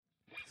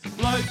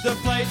load the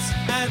plates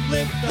and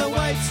lift the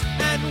weights,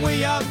 and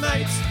we are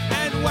mates,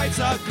 and weights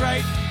are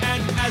great.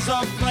 And as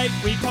of late,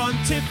 we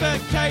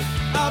pontificate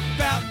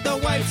about the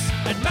weights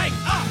and make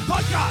a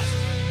podcast.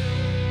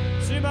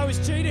 Sumo is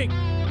cheating.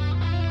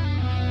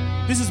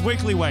 This is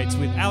Weekly Weights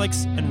with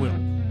Alex and Will.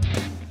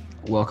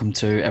 Welcome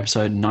to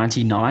episode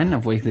 99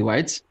 of Weekly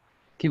Weights.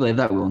 Can you believe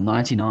that, Will?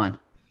 99.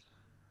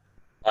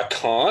 I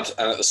can't,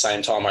 and at the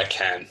same time I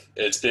can.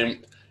 It's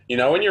been, you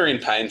know, when you're in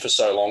pain for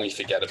so long, you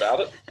forget about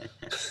it.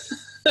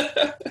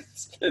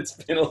 It's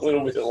been a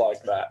little bit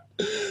like that.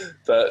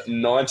 But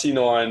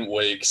 99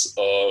 weeks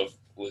of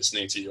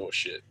listening to your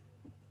shit.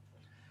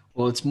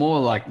 Well, it's more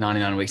like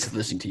 99 weeks of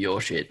listening to your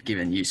shit,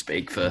 given you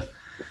speak for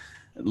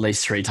at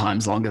least 3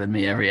 times longer than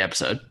me every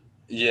episode.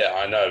 Yeah,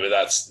 I know, but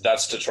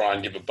that's to try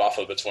and give a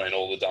buffer between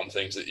all the dumb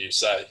things that you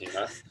say, you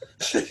know?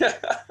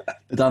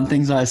 The dumb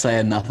things I say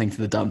are nothing to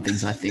the dumb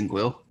things I think,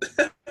 Will.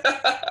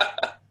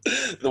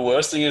 The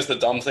worst thing is the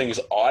dumb things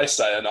I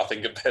say are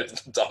nothing compared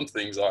to the dumb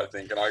things I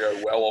think, and I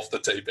go well off the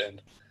deep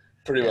end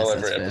pretty well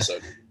every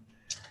episode.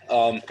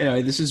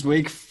 Anyway, this is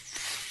week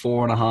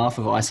 4.5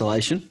 of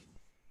isolation.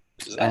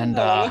 And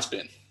how long it's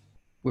been?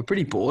 We're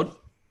pretty bored.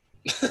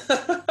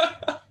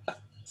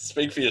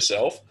 Speak for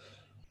yourself.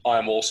 I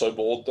am also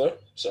bored though,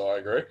 so I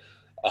agree.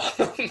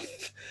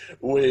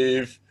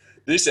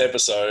 This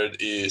episode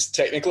is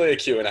technically a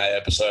Q&A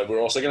episode.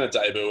 We're also going to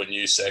debut a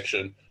new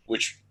section,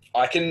 which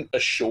I can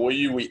assure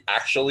you we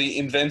actually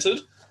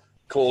invented,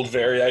 called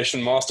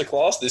Variation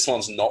Masterclass. This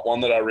one's not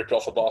one that I ripped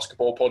off a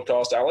basketball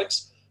podcast,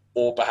 Alex,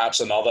 or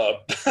perhaps another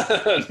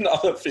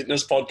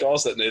fitness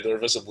podcast that neither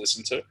of us have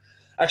listened to.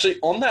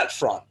 Actually, on that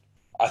front,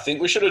 I think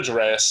we should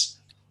address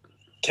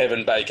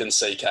Kevin Bacon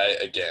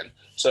CK again.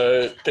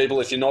 So,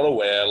 people, if you're not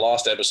aware,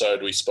 last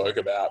episode we spoke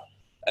about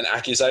an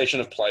accusation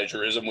of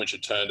plagiarism, which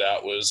it turned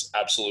out was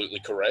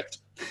absolutely correct,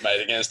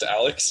 made against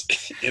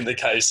Alex in the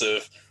case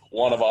of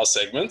one of our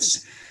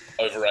segments,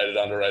 overrated,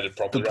 underrated,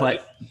 properly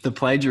rated. The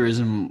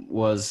plagiarism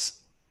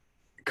was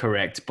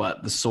correct,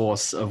 but the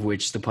source of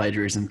which the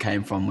plagiarism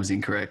came from was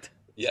incorrect.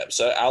 Yeah,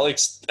 so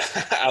Alex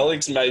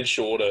made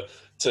sure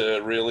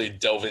to really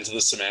delve into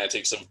the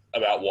semantics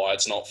about why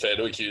it's not fair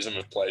to accuse him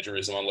of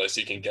plagiarism unless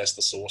you can guess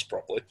the source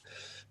properly.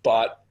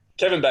 But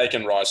Kevin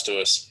Bacon writes to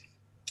us,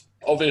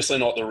 obviously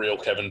not the real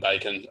Kevin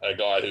Bacon, a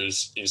guy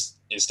whose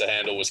Insta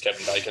handle was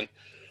Kevin Bacon,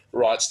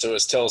 writes to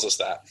us, tells us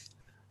that.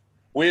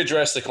 We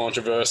address the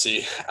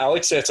controversy.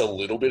 Alex gets a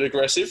little bit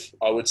aggressive,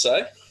 I would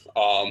say,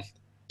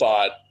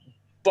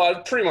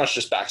 but pretty much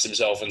just backs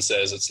himself and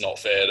says it's not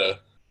fair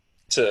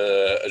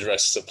to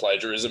address the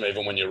plagiarism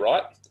even when you're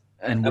right.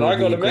 And I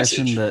got a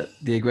message.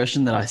 The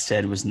aggression that I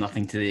said was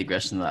nothing to the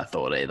aggression that I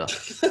thought either.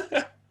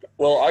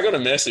 Well, I got a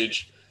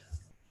message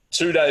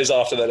 2 days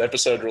after that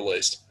episode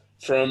released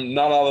from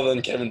none other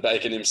than Kevin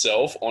Bacon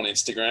himself on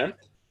Instagram.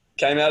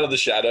 Came out of the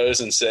shadows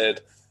and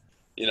said,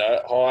 you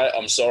know, hi,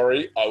 I'm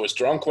sorry. I was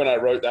drunk when I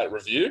wrote that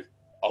review.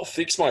 I'll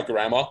fix my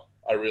grammar.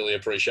 I really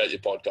appreciate your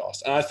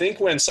podcast. And I think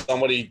when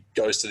somebody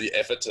goes to the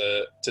effort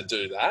to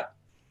do that,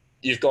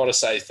 you've got to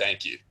say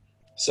thank you.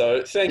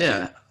 So thank you.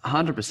 Yeah,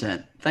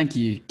 100%. Thank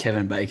you,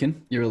 Kevin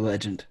Bacon. You're a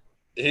legend.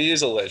 He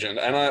is a legend.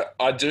 And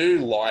I do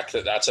like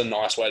that that's a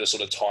nice way to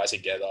sort of tie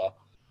together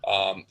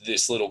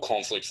this little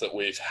conflict that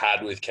we've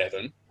had with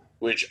Kevin,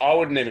 which I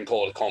wouldn't even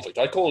call it a conflict.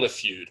 I'd call it a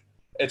feud.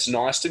 It's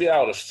nice to be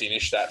able to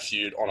finish that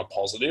feud on a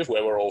positive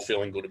where we're all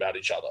feeling good about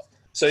each other.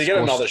 So you get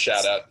another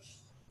shout out.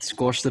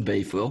 Squash the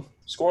beef, Will.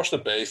 Squash the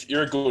beef.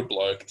 You're a good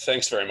bloke.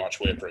 Thanks very much.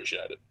 We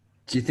appreciate it.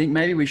 Do you think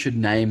maybe we should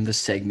name the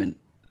segment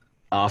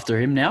after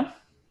him now?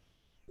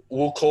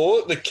 We'll call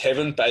it the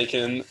Kevin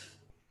Bacon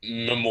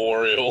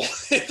Memorial,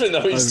 even though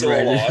he's still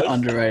alive.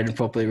 Underrated,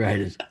 properly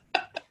rated.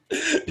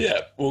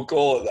 Yeah, we'll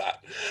call it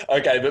that.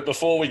 Okay, but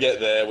before we get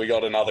there, we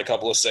got another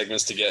couple of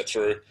segments to get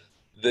through.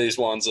 These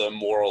ones are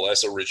more or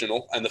less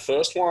original. And the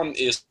first one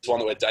is one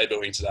that we're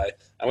debuting today.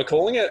 And we're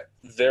calling it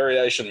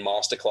Variation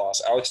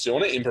Masterclass. Alex, do you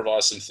want to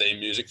improvise some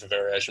theme music for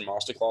Variation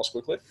Masterclass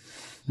quickly?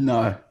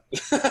 No.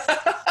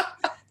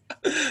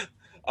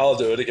 I'll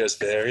do it. It goes,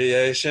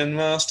 Variation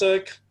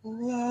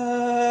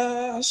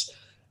Masterclass.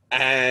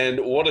 And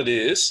what it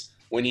is,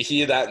 when you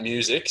hear that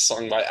music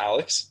sung by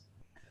Alex,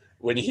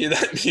 when you hear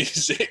that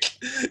music,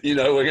 you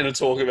know we're going to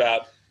talk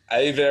about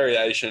a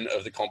variation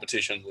of the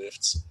competition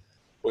lifts.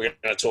 We're going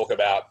to talk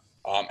about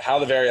how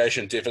the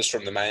variation differs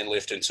from the main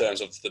lift in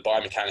terms of the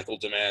biomechanical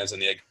demands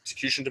and the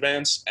execution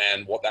demands,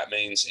 and what that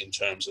means in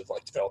terms of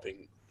like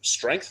developing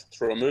strength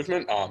through a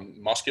movement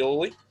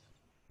muscularly.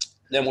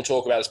 Then we'll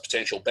talk about its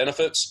potential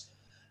benefits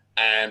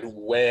and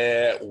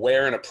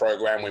where in a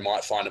program we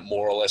might find it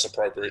more or less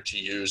appropriate to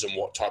use and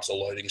what types of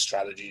loading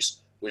strategies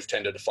we've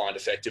tended to find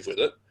effective with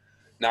it.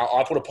 Now,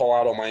 I put a poll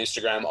out on my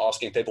Instagram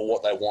asking people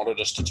what they wanted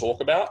us to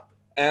talk about,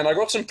 and I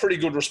got some pretty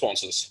good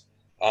responses.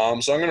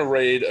 So I'm going to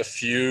read a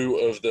few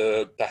of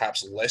the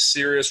perhaps less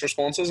serious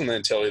responses and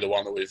then tell you the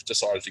one that we've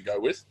decided to go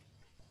with.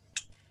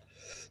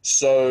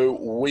 So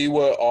we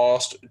were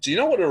asked, do you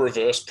know what a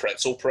reverse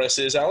pretzel press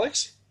is,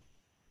 Alex?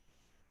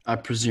 I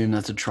presume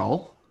that's a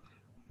troll.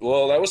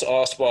 Well, that was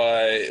asked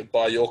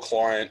by your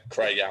client,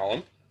 Craig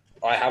Allen.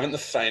 I haven't the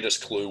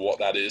faintest clue what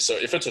that is. So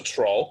if it's a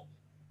troll,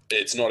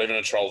 it's not even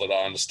a troll that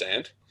I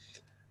understand.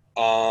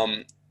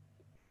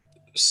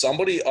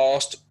 Somebody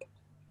asked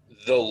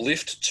the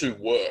lift to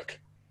work.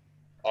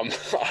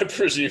 I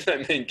presume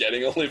they mean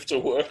getting a lift to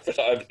work, but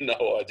I have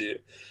no idea.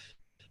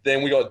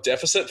 Then we got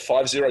deficit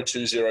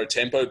 5020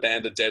 tempo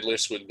banded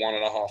deadlifts with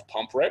 1.5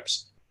 pump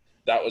reps.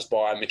 That was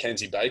by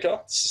Mackenzie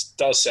Baker. This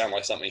does sound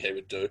like something he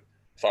would do,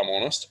 if I'm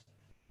honest.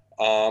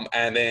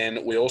 And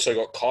then we also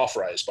got calf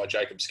raise by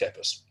Jacob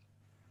Skepis.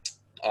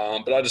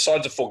 But I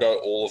decided to forego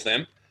all of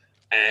them.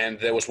 And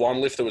there was one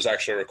lift that was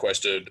actually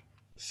requested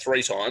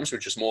 3 times,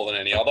 which is more than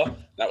any other.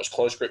 That was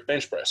close grip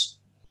bench press.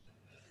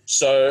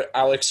 So,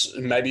 Alex,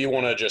 maybe you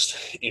want to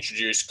just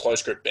introduce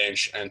close grip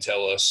bench and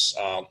tell us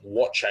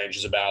what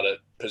changes about it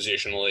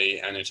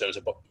positionally and in terms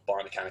of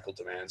biomechanical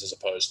demands as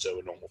opposed to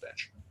a normal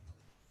bench.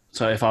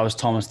 So if I was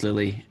Thomas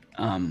Lilly,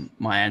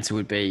 my answer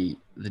would be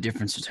the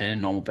difference between a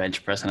normal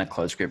bench press and a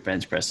close grip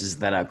bench press is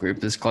that our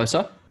grip is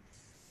closer.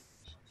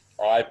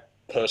 I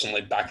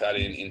personally back that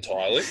in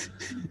entirely.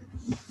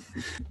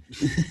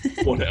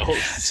 What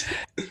else?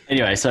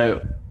 Anyway,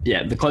 so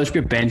yeah, the close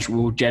grip bench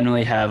will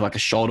generally have like a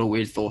shoulder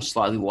width or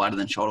slightly wider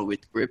than shoulder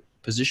width grip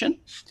position.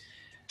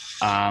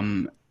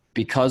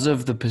 Because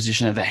of the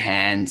position of the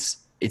hands,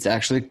 it's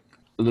actually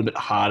a little bit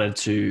harder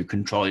to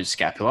control your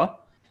scapula.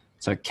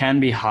 So it can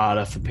be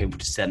harder for people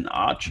to set an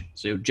arch.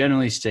 So you'll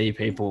generally see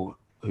people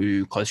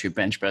who close grip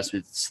bench press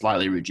with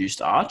slightly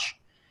reduced arch.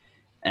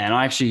 And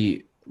I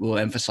actually will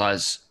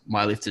emphasize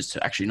my lifters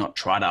to actually not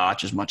try to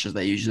arch as much as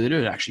they usually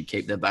do, to actually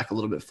keep their back a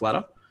little bit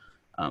flatter.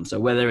 So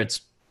whether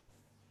it's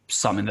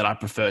something that I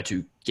prefer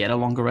to get a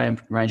longer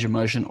range of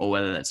motion or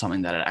whether that's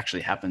something that it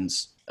actually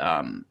happens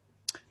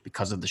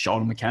because of the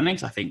shoulder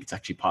mechanics, I think it's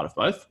actually part of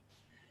both.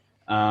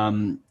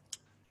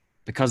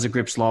 Because the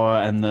grip's lower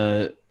and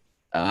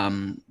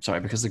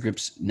because the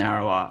grip's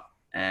narrower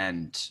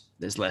and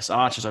there's less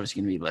arch, there's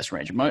obviously going to be less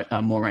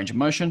more range of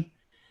motion.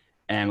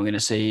 And we're going to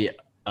see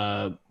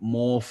a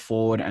more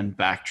forward and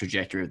back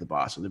trajectory of the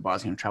bar. So the bar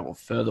is going to travel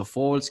further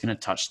forward. It's going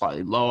to touch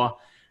slightly lower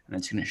and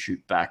it's going to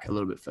shoot back a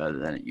little bit further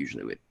than it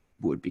usually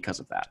would because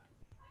of that.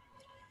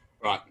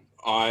 Right.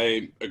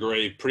 I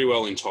agree pretty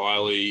well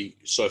entirely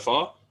so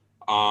far.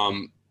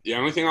 The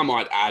only thing I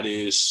might add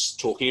is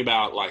talking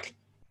about like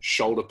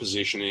shoulder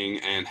positioning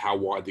and how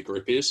wide the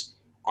grip is.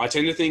 I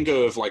tend to think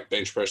of like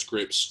bench press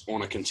grips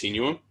on a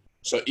continuum.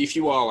 So if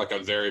you are like a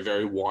very,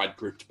 very wide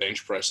gripped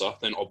bench presser,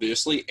 then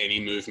obviously any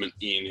movement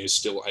in is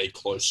still a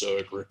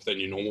closer grip than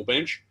your normal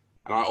bench.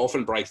 And I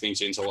often break things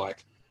into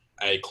like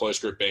a close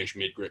grip bench,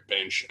 mid grip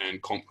bench,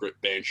 and comp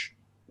grip bench,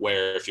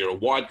 where if you're a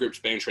wide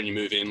gripped bench and you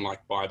move in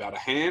like by about a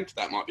hand,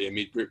 that might be a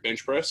mid grip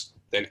bench press.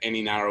 Then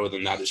any narrower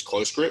than that is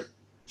close grip.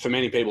 For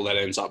many people, that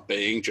ends up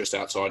being just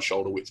outside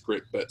shoulder width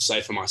grip. But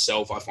say for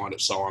myself, I find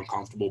it so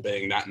uncomfortable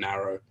being that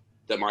narrow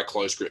that my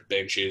close grip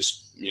bench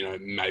is,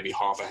 maybe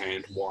half a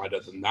hand wider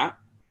than that.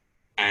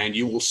 And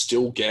you will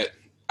still get,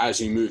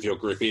 as you move your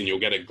grip in, you'll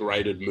get a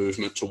graded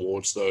movement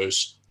towards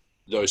those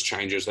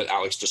changes that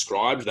Alex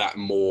described, that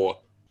more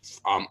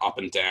up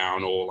and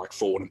down or like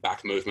forward and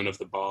back movement of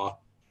the bar,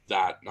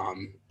 that,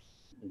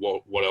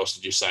 what else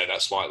did you say?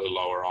 That slightly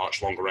lower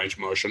arch, longer range of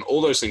motion. All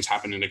those things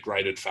happen in a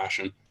graded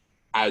fashion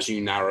as you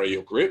narrow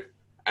your grip.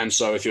 And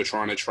so if you're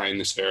trying to train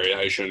this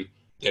variation,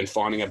 then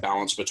finding a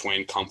balance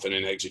between comfort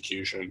and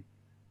execution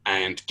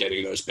and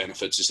getting those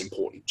benefits is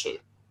important too.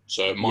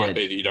 So it might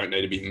be that you don't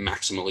need to be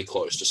maximally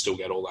close to still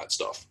get all that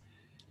stuff.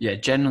 Yeah,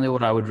 generally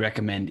what I would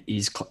recommend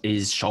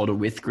is shoulder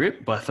width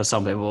grip, but for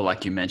some people,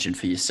 like you mentioned,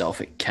 for yourself,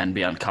 it can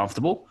be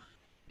uncomfortable.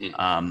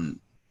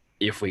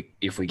 If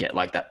we get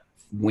like that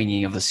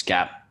winging of the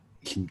scap,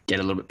 it can get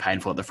a little bit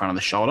painful at the front of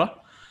the shoulder.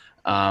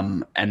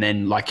 And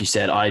then, like you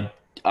said,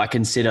 I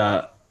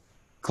consider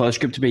close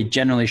grip to be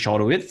generally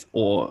shoulder width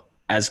or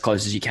as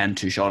close as you can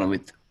to shoulder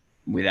width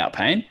without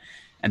pain.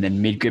 And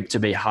then mid grip to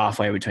be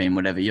halfway between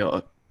whatever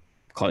your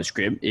close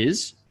grip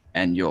is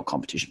and your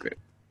competition grip.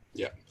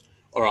 Yeah.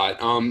 All right.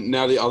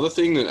 Now, the other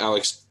thing that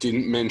Alex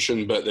didn't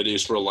mention, but that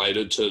is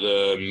related to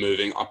the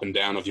moving up and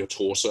down of your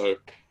torso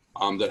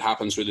that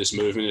happens with this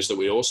movement is that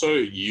we also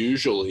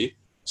usually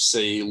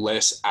see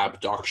less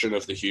abduction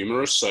of the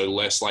humerus, so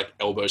less like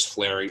elbows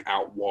flaring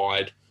out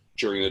wide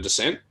during the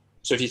descent.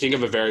 So if you think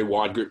of a very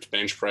wide gripped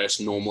bench press,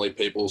 normally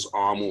people's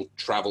arm will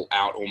travel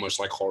out almost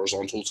like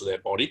horizontal to their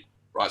body,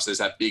 right? So there's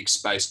that big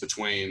space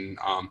between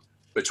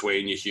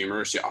your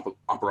humerus, your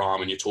upper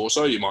arm and your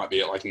torso. You might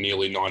be at like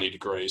nearly 90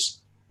 degrees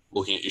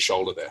looking at your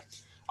shoulder there.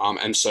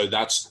 And so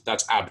that's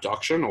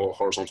abduction or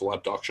horizontal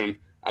abduction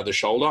at the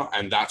shoulder.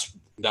 And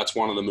that's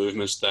one of the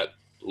movements that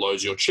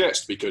loads your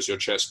chest because your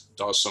chest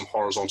does some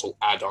horizontal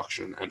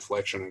adduction and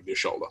flexion of your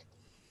shoulder,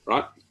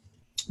 right?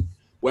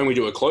 When we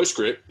do a close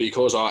grip,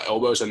 because our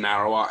elbows are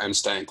narrower and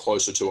staying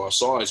closer to our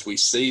sides, we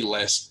see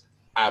less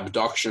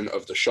abduction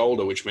of the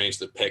shoulder, which means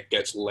the pec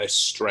gets less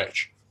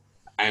stretch.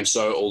 And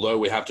so although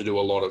we have to do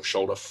a lot of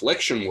shoulder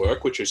flexion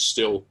work, which is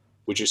still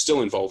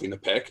involving the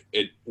pec,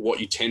 what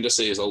you tend to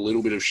see is a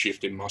little bit of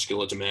shift in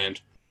muscular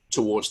demand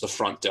towards the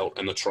front delt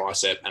and the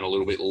tricep and a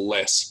little bit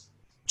less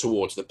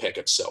towards the pec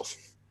itself.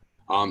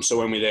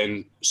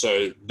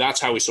 So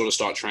that's how we sort of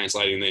start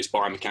translating these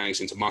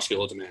biomechanics into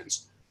muscular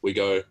demands. We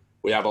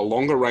have a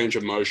longer range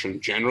of motion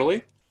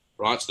generally,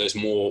 right? So there's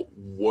more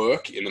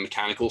work in the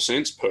mechanical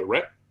sense per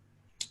rep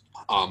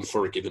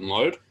for a given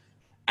load.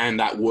 And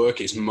that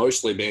work is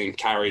mostly being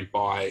carried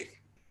by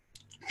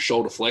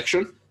shoulder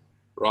flexion,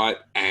 right?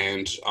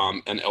 And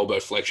an elbow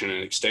flexion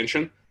and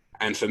extension.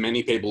 And for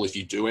many people, if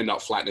you do end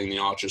up flattening the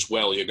arch as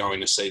well, you're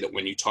going to see that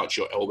when you touch,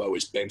 your elbow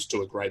is bent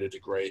to a greater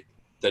degree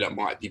that it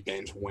might be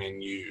bent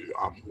when you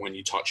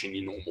touch in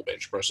your normal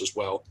bench press as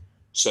well.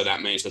 So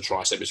that means the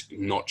tricep is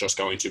not just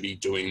going to be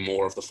doing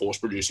more of the force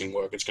producing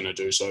work, it's going to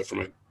do so from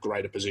a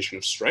greater position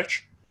of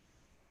stretch.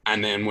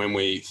 And then when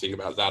we think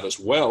about that as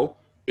well,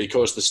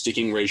 because the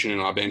sticking region in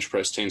our bench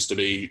press tends to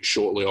be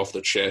shortly off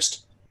the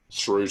chest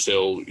through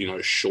till,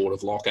 short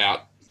of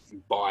lockout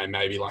by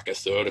maybe like a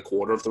third, a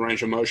quarter of the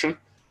range of motion,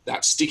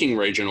 that sticking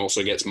region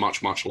also gets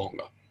much, much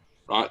longer,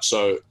 right?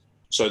 So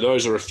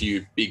those are a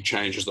few big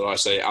changes that I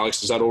say.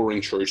 Alex, does that all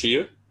ring true to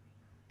you?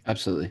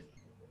 Absolutely.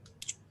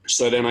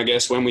 So then I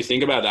guess when we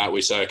think about that,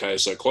 we say, okay,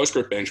 so close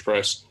grip bench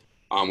press,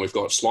 we've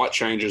got slight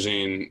changes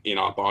in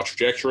our bar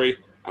trajectory,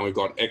 and we've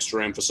got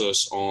extra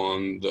emphasis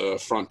on the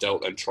front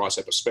delt and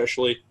tricep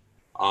especially.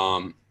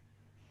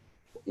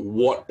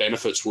 What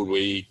benefits would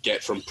we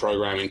get from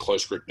programming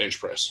close grip bench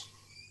press?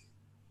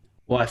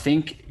 Well, I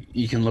think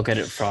you can look at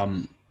it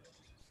from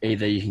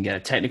either you can get a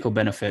technical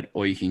benefit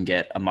or you can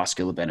get a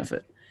muscular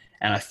benefit.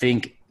 And I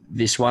think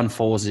this one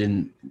falls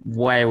in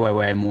way, way,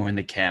 way more in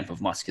the camp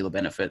of muscular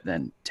benefit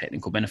than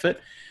technical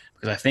benefit,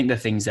 because I think the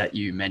things that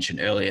you mentioned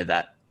earlier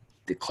that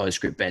the close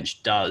grip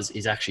bench does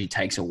is actually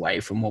takes away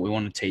from what we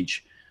want to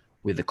teach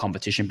with the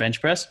competition bench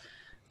press.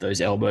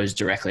 Those elbows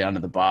directly under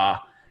the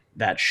bar,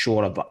 that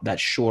shorter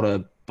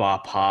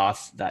bar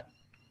path, that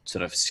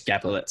sort of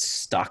scapula that's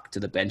stuck to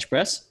the bench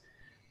press.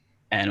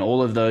 And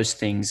all of those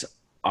things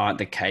aren't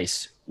the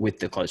case with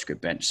the close grip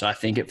bench. So I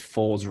think it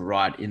falls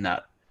right in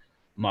that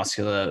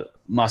muscular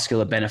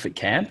benefit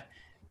camp.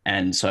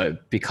 And so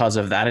because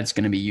of that, it's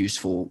going to be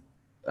useful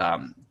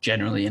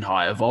generally in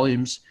higher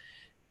volumes,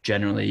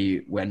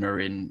 generally when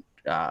we're in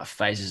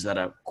phases that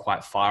are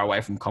quite far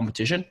away from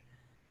competition,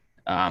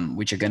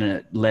 which are going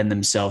to lend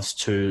themselves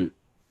to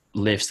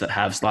lifts that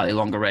have slightly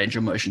longer range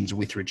of motions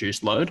with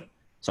reduced load.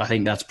 So I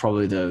think that's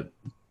probably the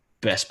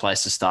best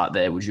place to start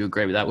there. Would you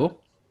agree with that, Will?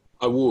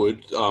 I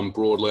would,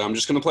 broadly. I'm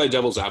just going to play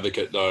devil's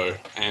advocate, though,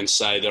 and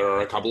say there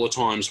are a couple of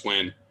times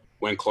when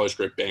close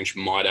grip bench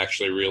might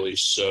actually really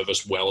serve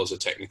us well as a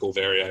technical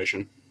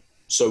variation.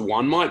 So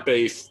one might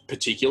be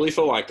particularly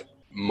for like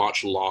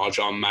much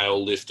larger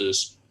male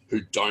lifters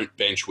who don't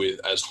bench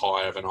with as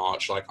high of an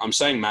arch. Like I'm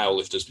saying male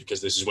lifters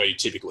because this is where you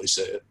typically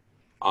see it.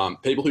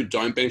 People who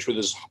don't bench with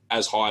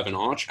as high of an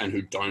arch and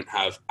who don't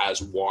have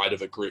as wide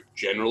of a grip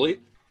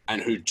generally,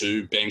 and who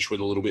do bench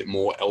with a little bit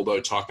more elbow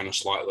tuck and a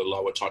slightly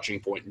lower touching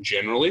point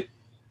generally,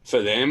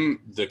 for them,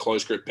 the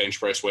close grip bench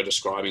press we're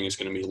describing is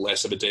going to be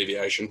less of a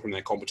deviation from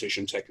their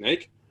competition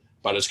technique,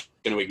 but it's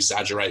going to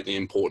exaggerate the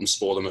importance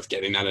for them of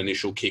getting that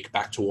initial kick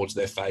back towards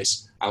their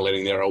face and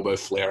letting their elbow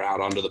flare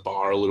out under the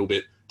bar a little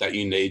bit that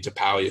you need to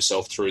power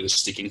yourself through the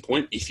sticking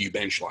point if you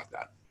bench like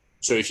that.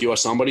 So if you are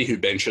somebody who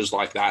benches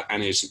like that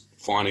and is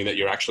finding that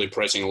you're actually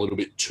pressing a little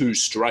bit too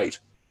straight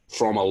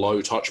from a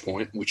low touch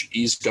point, which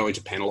is going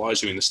to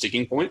penalize you in the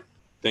sticking point,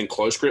 then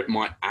close grip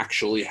might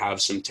actually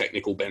have some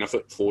technical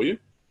benefit for you.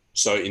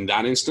 So in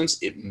that instance,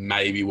 it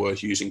may be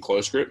worth using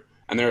close grip.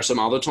 And there are some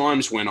other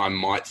times when I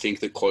might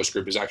think that close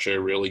grip is actually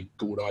a really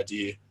good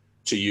idea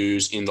to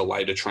use in the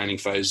later training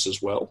phases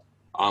as well,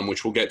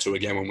 which we'll get to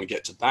again when we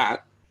get to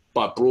that.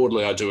 But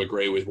broadly, I do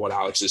agree with what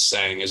Alex is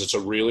saying, is it's a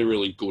really,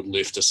 really good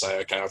lift to say,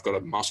 okay, I've got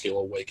a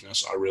muscular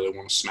weakness. I really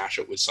want to smash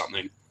it with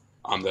something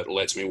that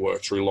lets me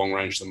work through long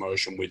range of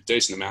motion with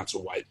decent amounts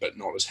of weight, but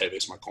not as heavy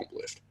as my comp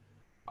lift.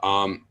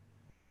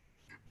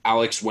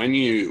 Alex, when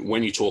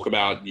you talk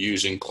about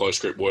using close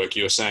grip work,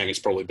 you're saying it's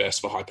probably best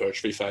for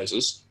hypertrophy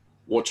phases.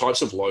 What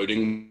types of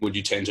loading would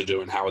you tend to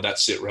do, and how would that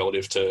sit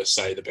relative to,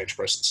 say, the bench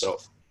press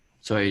itself?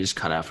 Sorry, you just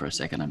cut out for a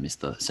second. I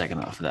missed the second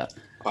half of that.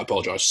 I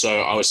apologize.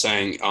 So I was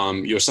saying,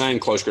 you're saying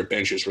close grip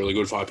bench is really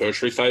good for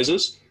hypertrophy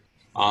phases.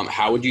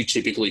 How would you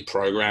typically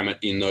program it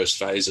in those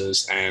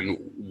phases, and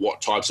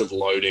what types of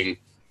loading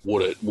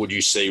would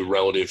you see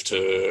relative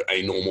to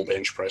a normal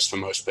bench press for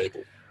most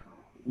people?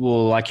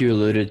 Well, like you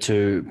alluded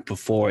to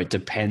before, it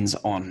depends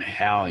on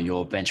how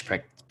your bench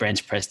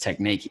press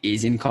technique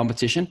is in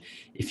competition.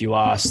 If you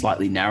are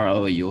slightly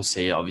narrower, you'll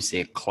see obviously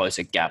a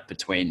closer gap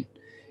between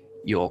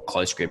your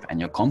close grip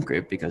and your comp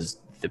grip because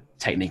the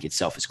technique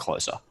itself is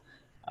closer.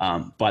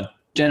 But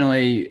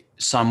generally,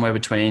 somewhere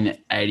between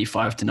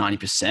 85 to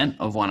 90%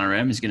 of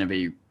 1RM is going to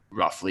be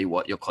roughly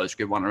what your close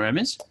grip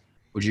 1RM is.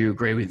 Would you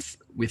agree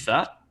with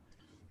that?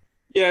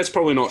 Yeah, it's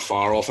probably not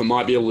far off. It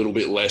might be a little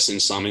bit less in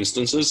some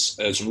instances.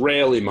 It's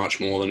rarely much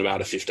more than about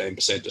a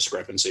 15%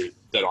 discrepancy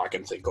that I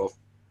can think of.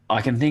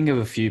 I can think of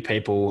a few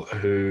people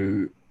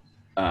who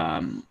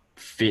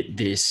fit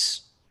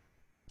this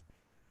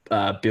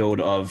build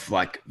of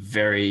like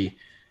very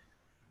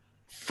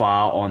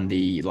far on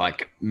the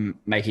like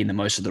making the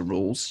most of the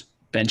rules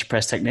bench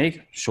press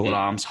technique, short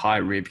arms, high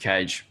rib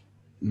cage,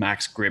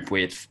 max grip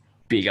width,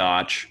 big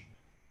arch,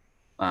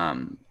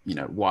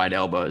 wide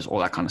elbows, all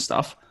that kind of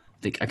stuff.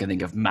 I can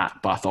think of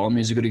Matt Bartholomew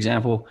is a good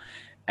example,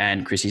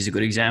 and Chrissy's a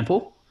good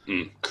example.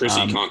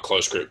 Chrissy can't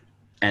close grip.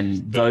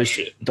 And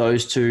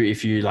those two,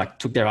 if you like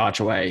took their arch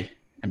away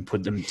and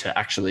put them to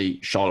actually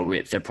shoulder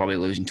width, they're probably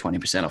losing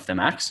 20% off their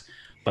max.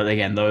 But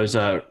again, those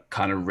are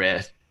kind of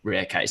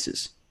rare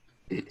cases.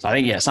 So I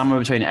think, somewhere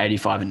between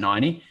 85 and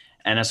 90.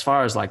 And as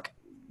far as like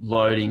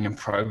loading and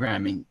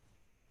programming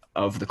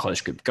of the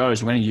close grip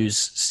goes, we're going to use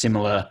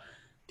similar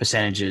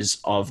percentages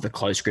of the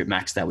close grip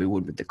max that we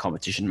would with the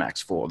competition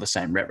max for the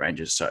same rep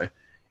ranges. So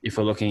if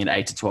we're looking at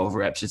 8 to 12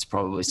 reps, it's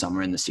probably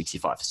somewhere in the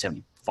 65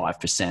 to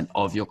 75%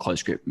 of your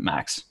close grip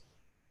max.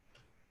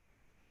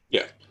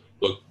 Yeah,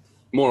 look,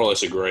 more or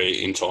less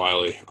agree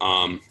entirely.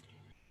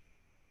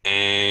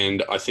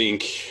 And I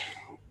think,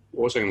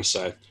 what was I going to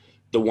say?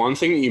 The one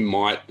thing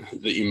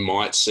that you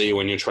might see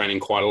when you're training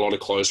quite a lot of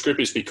close grip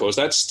is because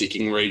that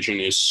sticking region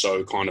is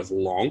so kind of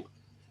long,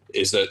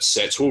 is that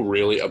sets will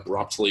really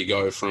abruptly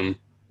go from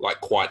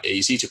like quite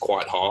easy to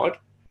quite hard.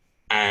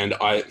 And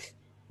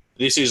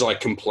this is like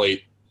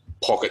complete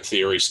pocket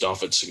theory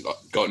stuff. It's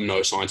got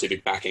no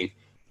scientific backing,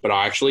 but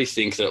I actually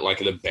think that like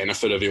the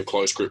benefit of your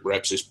close grip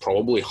reps is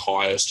probably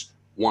highest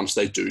once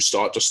they do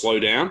start to slow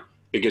down,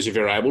 because if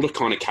you're able to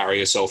kind of carry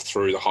yourself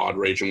through the hard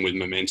region with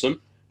momentum,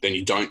 then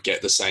you don't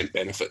get the same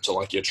benefit to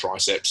like your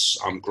triceps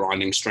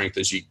grinding strength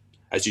as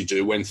you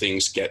do when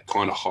things get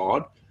kind of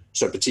hard.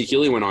 So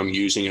particularly when I'm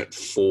using it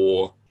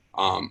for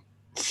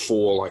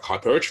like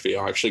hypertrophy,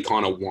 I actually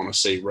kind of want to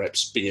see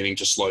reps beginning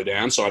to slow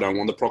down. So I don't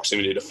want the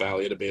proximity to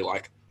failure to be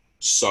like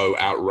so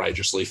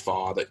outrageously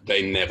far that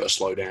they never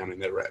slow down in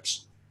their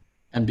reps.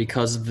 And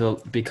because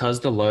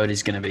the load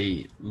is going to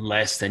be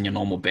less than your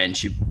normal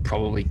bench, you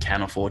probably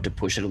can afford to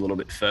push it a little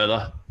bit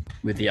further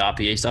with the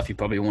RPE stuff. You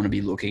probably want to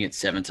be looking at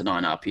 7 to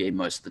 9 RPE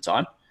most of the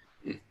time.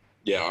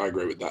 Yeah, I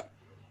agree with that.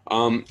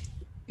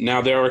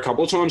 Now, there are a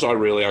couple of times I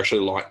really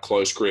actually like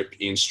close grip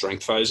in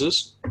strength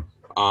phases.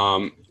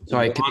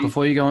 Sorry,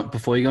 before you go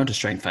into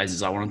strength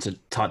phases, I wanted to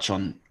touch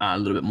on a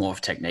little bit more of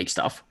technique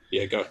stuff.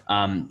 Yeah, go.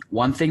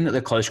 One thing that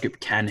the close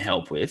grip can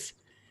help with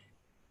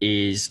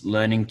is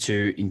learning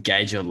to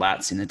engage your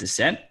lats in the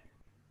descent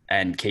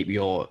and keep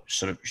your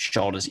sort of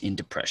shoulders in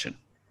depression.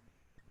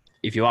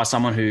 If you are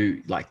someone who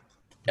like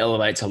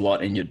elevates a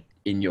lot in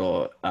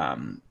your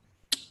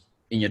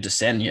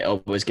descent and your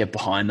elbows get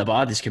behind the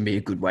bar, this can be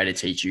a good way to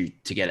teach you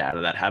to get out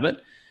of that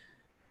habit.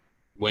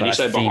 When you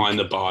say behind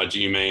the bar,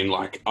 do you mean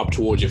like up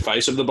towards your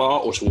face of the bar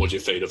or towards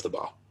your feet of the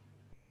bar?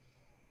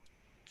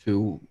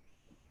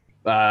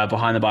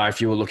 Behind the bar, if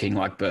you were looking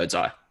like bird's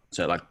eye.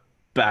 So like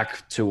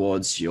back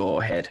towards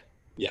your head.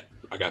 Yeah.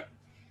 Okay.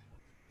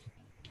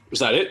 Was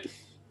that it?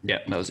 Yeah,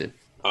 that was it.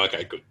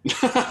 Okay, good.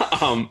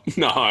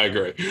 No, I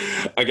agree.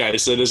 Okay,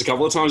 so there's a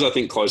couple of times I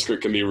think close grip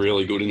can be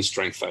really good in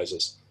strength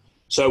phases.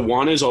 So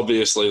one is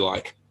obviously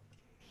like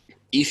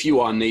if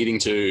you are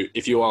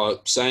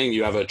saying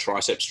you have a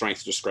tricep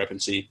strength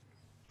discrepancy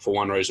for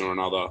one reason or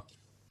another,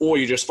 or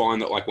you just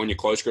find that like when your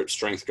close grip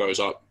strength goes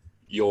up,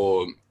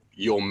 your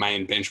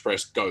main bench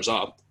press goes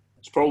up,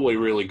 it's probably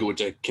really good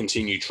to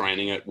continue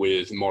training it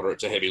with moderate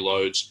to heavy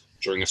loads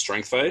during a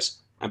strength phase.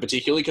 And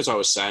particularly because I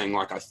was saying,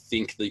 like, I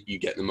think that you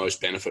get the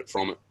most benefit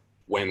from it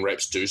when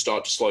reps do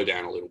start to slow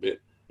down a little bit.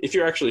 If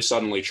you're actually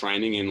suddenly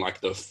training in like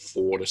the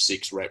 4 to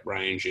 6 rep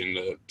range in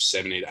the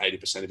 70 to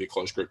 80% of your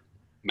close grip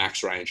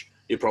max range,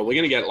 you're probably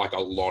going to get like a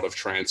lot of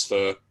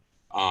transfer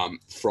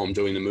from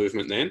doing the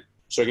movement then.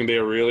 So it can be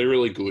a really,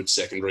 really good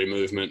secondary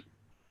movement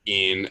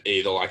in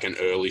either like an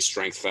early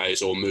strength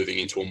phase or moving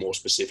into a more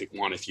specific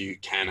one if you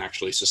can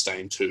actually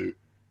sustain two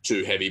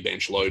heavy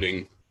bench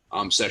loading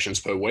sessions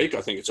per week.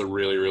 I think it's a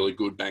really, really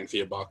good bang for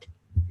your buck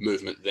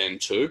movement then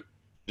too.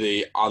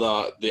 The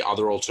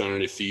other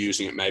alternative for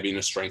using it maybe in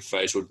a strength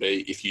phase would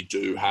be if you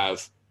do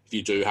have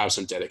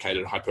some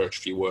dedicated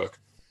hypertrophy work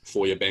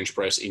for your bench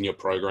press in your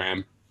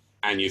program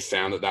and you've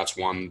found that that's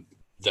one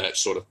that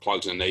sort of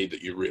plugs a need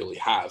that you really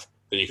have,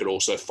 then you could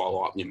also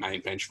follow up your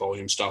main bench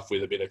volume stuff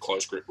with a bit of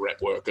close grip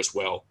rep work as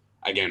well.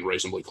 Again,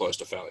 reasonably close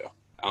to failure.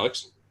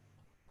 Alex?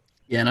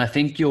 Yeah, and I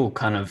think you'll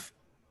kind of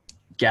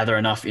gather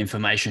enough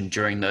information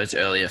during those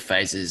earlier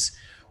phases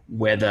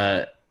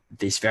whether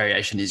this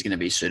variation is going to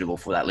be suitable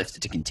for that lifter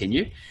to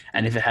continue.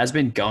 And if it has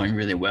been going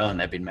really well and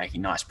they've been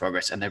making nice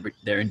progress and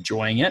they're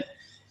enjoying it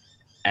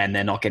and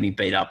they're not getting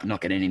beat up and not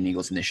getting any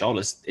niggles in their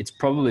shoulders, it's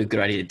probably a good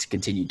idea to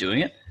continue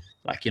doing it.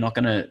 Like you're not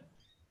going to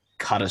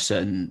cut a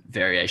certain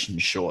variation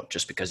short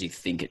just because you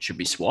think it should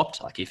be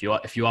swapped. Like if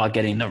you are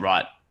getting the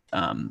right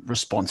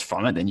response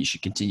from it, then you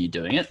should continue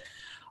doing it.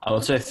 I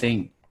also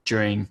think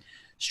during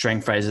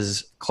strength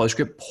phases, close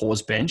grip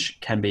pause bench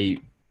can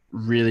be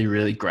really,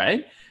 really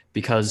great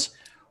because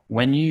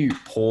when you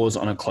pause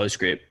on a close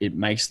grip, it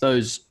makes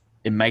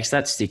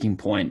that sticking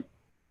point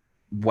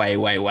way,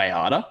 way, way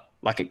harder.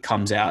 Like it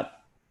comes out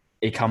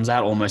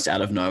almost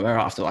out of nowhere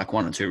after like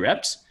 1 or 2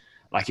 reps.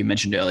 like you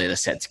mentioned earlier, the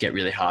sets get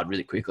really hard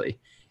really quickly.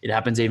 It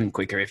happens even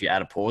quicker if you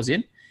add a pause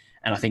in.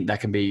 And I think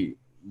that can be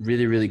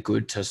really, really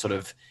good to sort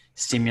of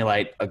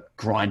simulate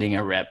grinding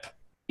a rep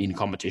in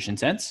competition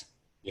sense.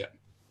 Yeah.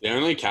 The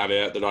only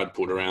caveat that I'd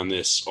put around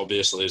this,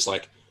 obviously, is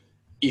like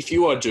if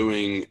you are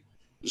doing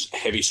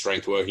heavy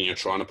strength work and you're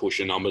trying to push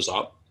your numbers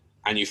up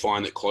and you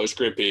find that close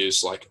grip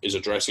is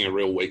addressing a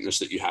real weakness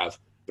that you have,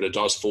 but it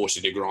does force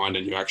you to grind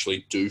and you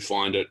actually do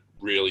find it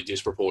really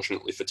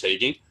disproportionately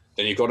fatiguing,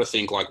 then you've got to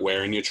think like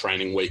where in your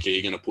training week are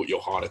you going to put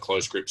your harder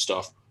close grip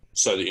stuff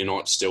so that you're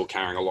not still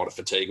carrying a lot of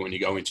fatigue when you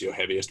go into your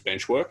heaviest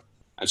bench work.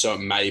 And so it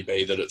may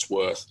be that it's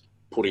worth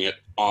putting it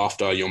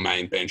after your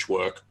main bench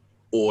work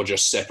or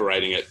just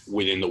separating it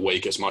within the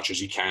week as much as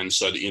you can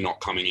so that you're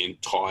not coming in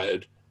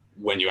tired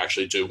when you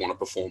actually do want to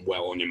perform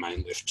well on your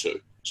main lift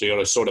too. So you got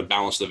to sort of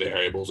balance the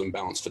variables and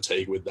balance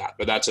fatigue with that.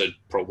 But that's a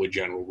probably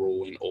general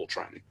rule in all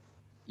training.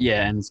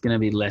 Yeah, and it's going to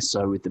be less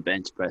so with the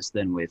bench press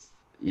than with,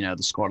 the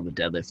squat or the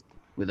deadlift.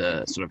 With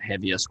a sort of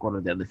heavier squat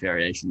or deadlift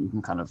variation, you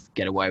can kind of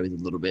get away with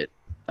a little bit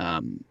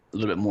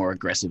more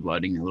aggressive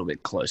loading, a little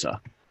bit closer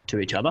to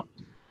each other.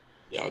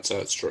 Yeah, I'd say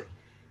that's true.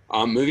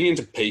 Moving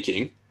into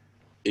peaking,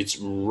 it's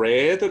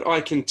rare that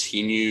I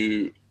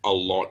continue a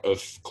lot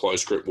of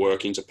close grip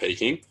work into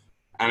peaking.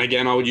 And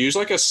again, I would use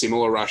like a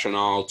similar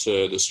rationale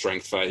to the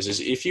strength phases.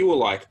 If you were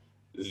like,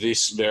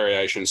 this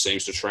variation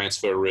seems to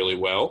transfer really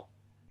well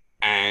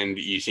and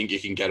you think you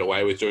can get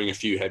away with doing a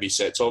few heavy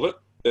sets of it,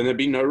 then there'd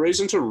be no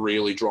reason to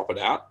really drop it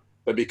out.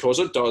 But because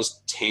it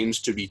does tend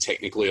to be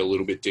technically a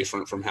little bit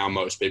different from how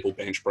most people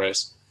bench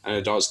press, and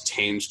it does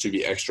tend to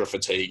be extra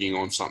fatiguing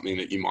on something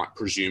that you might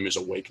presume is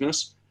a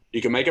weakness,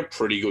 you can make a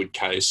pretty good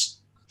case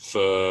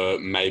for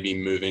maybe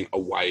moving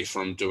away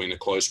from doing the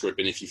close grip.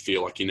 And if you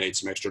feel like you need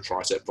some extra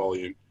tricep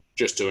volume,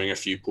 just doing a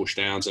few push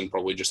downs and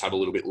probably just have a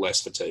little bit less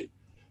fatigue.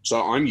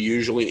 So I'm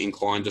usually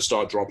inclined to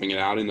start dropping it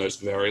out in those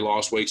very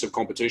last weeks of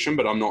competition,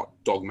 but I'm not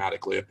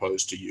dogmatically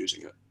opposed to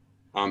using it.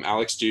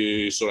 Alex, do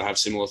you sort of have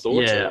similar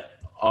thoughts? Yeah,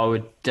 I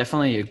would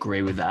definitely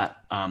agree with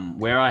that.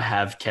 Where I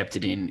have kept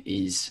it in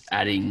is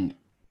adding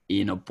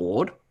in a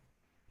board,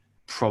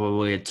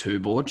 probably a 2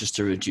 board, just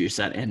to reduce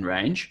that end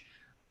range,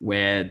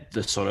 where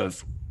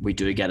we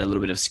do get a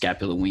little bit of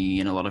scapular winging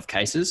in a lot of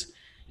cases.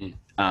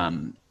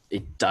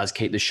 It does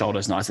keep the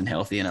shoulders nice and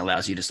healthy and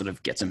allows you to sort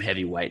of get some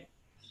heavy weight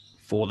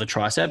for the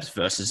triceps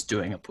versus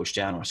doing a push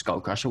down or a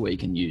skull crusher where you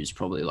can use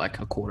probably like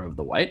a quarter of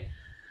the weight.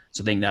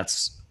 So I think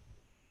that's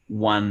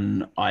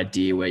one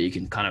idea where you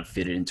can kind of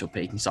fit it into a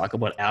peaking cycle.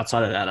 But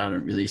outside of that, I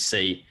don't really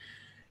see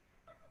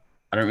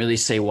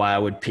why I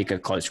would pick a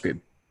close grip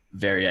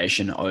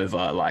variation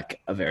over like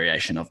a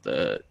variation of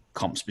the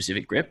comp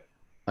specific grip,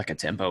 like a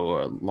tempo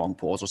or a long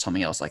pause or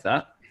something else like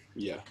that.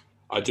 Yeah,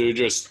 I do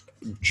just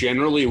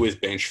generally with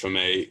bench for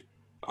me,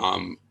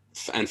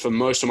 and for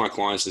most of my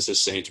clients, this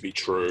has seemed to be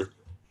true,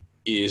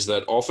 is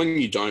that often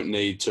you don't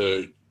need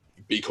to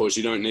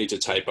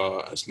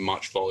taper as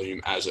much volume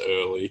as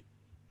early.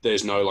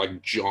 There's no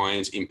like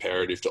giant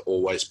imperative to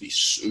always be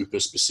super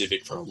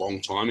specific for a long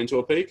time into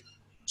a peak.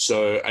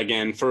 So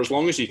again, for as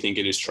long as you think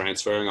it is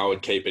transferring, I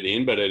would keep it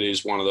in, but it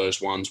is one of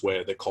those ones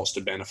where the cost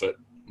of benefit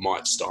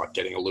might start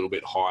getting a little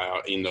bit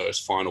higher in those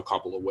final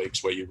couple of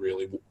weeks where you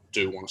really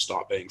do want to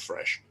start being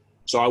fresh.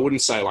 So I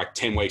wouldn't say like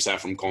 10 weeks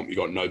out from comp, you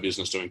got no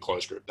business doing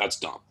close grip. That's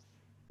dumb.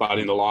 But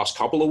in the last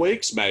couple of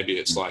weeks, maybe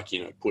it's like,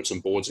 put some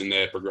boards in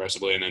there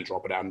progressively and then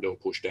drop it out and do a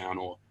push down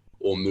or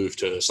move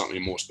to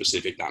something more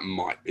specific. That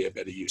might be a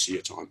better use of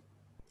your time.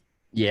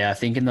 Yeah, I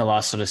think in the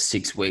last sort of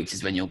 6 weeks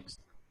is when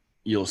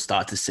you'll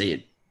start to see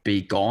it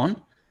be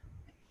gone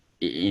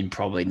in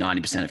probably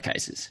 90% of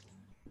cases.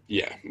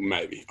 Yeah,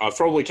 maybe. I've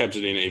probably kept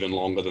it in even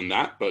longer than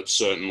that, but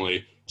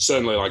certainly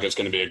like it's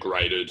going to be a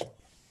graded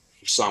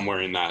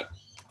somewhere in that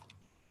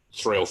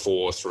 3 or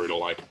 4 through to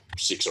like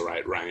 6 or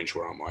 8 range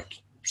where I'm like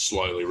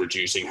slowly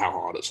reducing how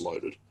hard it's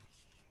loaded.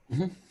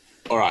 Mm-hmm.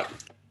 All right.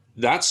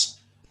 That's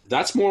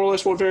more or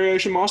less what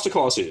Variation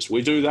Masterclass is.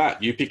 We do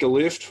that. You pick a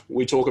lift.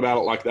 We talk about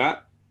it like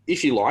that.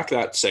 If you like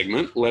that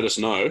segment, let us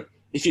know.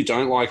 If you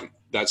don't like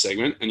that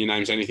segment and your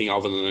name's anything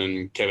other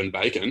than Kevin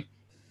Bacon,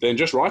 then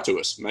just write to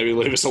us. Maybe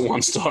leave us a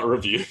 1-star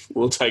review.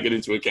 We'll take it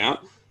into account.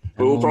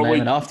 But we'll probably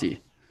name it after you.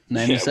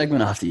 Name the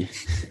segment after you.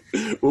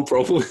 We'll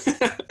probably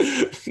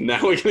now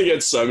we're going to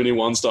get so many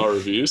 1-star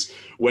reviews.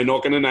 We're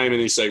not going to name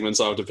any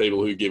segments after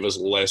people who give us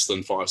less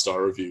than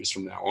 5-star reviews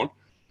from now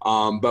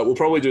on. But we'll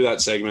probably do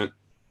that segment,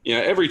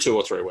 every 2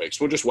 or 3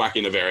 weeks. We'll just whack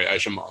in a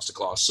Variation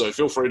Masterclass. So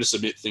feel free to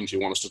submit things you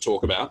want us to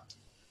talk about.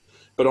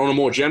 But on a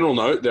more general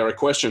note, there are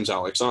questions,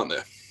 Alex, aren't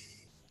there?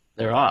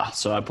 There are.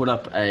 So I put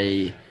up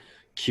a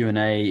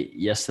Q&A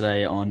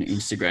yesterday on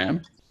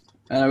Instagram,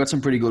 and I got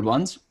some pretty good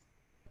ones.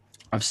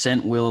 I've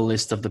sent Will a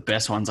list of the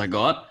best ones I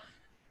got.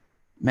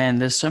 Man,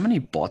 there's so many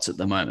bots at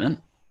the moment.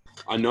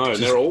 I know.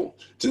 They're all...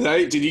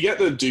 Did you get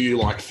the Do You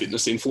Like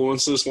Fitness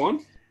Influencers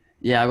one?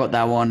 Yeah, I got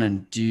that one.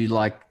 And Do You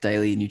Like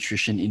Daily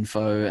Nutrition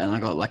Info? And I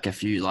got like a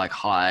few like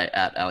hi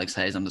at Alex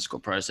Hayes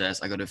 _process.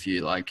 I got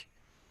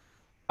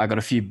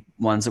a few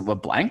ones that were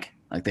blank.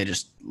 Like they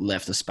just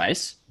left a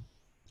space.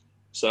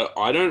 So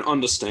I don't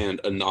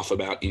understand enough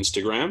about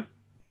Instagram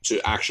to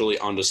actually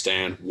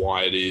understand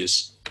why it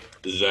is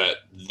that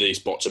these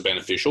bots are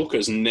beneficial,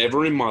 because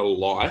never in my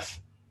life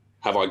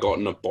have I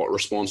gotten a bot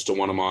response to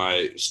one of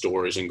my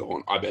stories and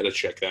gone, I better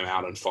check them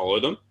out and follow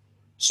them.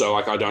 So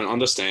like, I don't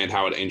understand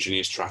how it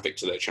engineers traffic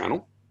to their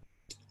channel.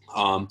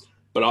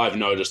 But I've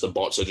noticed the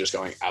bots are just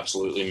going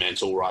absolutely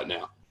mental right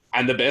now.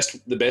 And the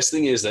best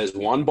thing is there's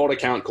one bot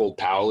account called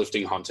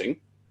Powerlifting Hunting,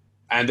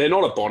 and they're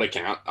not a bot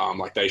account.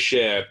 Like they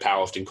share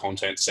powerlifting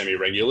content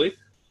semi-regularly,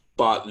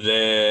 but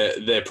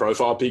their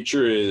profile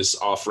picture is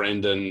our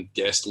friend and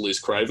guest Liz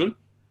Craven.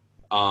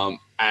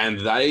 And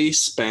they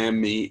spam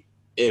me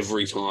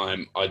every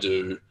time I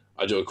do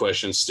a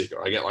question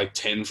sticker. I get like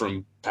 10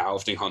 from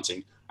Powerlifting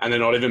Hunting, and they're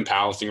not even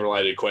powerlifting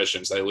related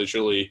questions.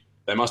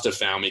 They must have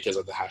found me because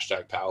of the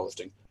hashtag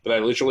powerlifting, but they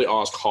literally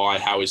ask, hi,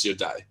 how is your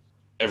day?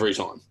 Every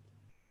time.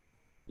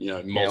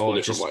 Multiple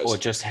different ways. Or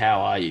just,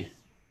 how are you?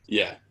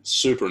 Yeah,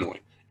 super annoying.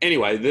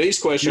 Anyway, these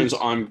questions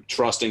I'm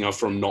trusting are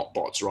from not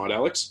bots, right,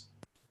 Alex?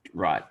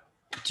 Right.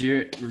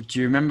 Do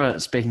you remember,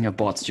 speaking of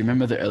bots, do you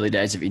remember the early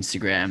days of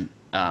Instagram?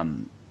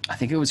 I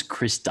think it was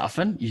Chris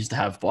Duffin used to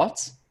have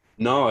bots.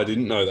 No, I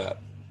didn't know that.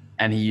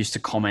 And he used to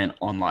comment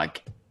on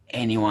like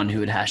anyone who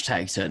would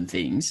hashtag certain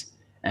things,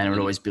 and it would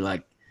always be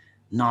like,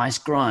 nice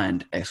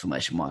grind, !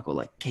 Or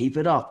like, keep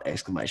it up, ! And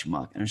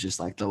it was just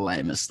like the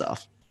lamest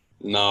stuff.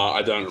 No,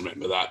 I don't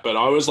remember that. But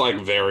I was like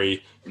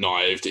very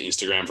naive to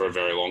Instagram for a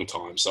very long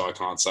time, so I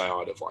can't say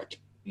I'd have like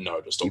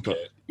noticed or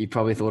cared. You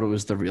probably thought it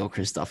was the real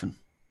Chris Duffin.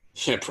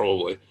 Yeah,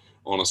 probably.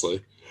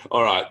 Honestly.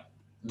 All right.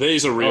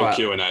 These are real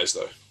Q&As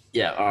though.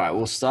 Yeah. All right.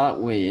 We'll start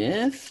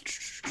with.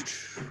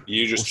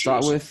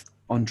 Start with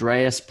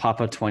Andreas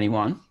Papa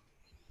 21.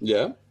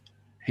 Yeah.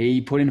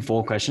 He put in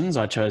 4 questions.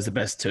 I chose the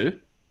best 2.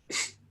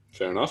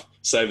 Fair enough.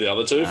 Save the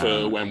other 2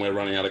 for when we're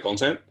running out of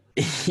content.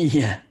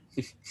 Yeah.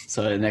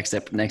 So next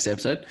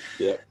episode.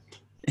 Yeah.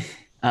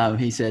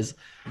 He says,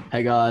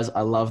 "Hey guys,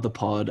 I love the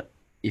pod.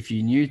 If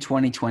you knew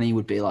 2020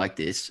 would be like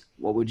this,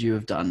 what would you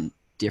have done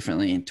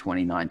differently in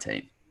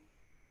 2019?"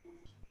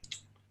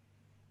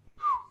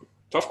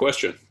 Tough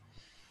question.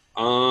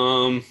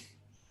 I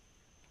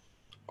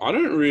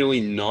don't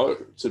really know,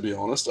 to be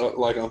honest.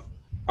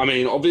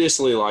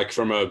 Obviously, like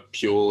from a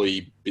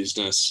purely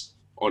business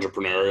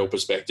entrepreneurial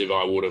perspective,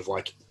 I would have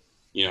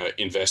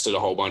invested a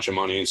whole bunch of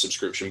money in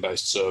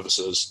subscription-based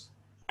services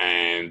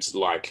and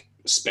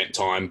spent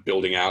time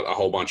building out a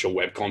whole bunch of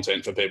web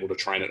content for people to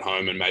train at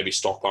home and maybe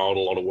stockpiled a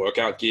lot of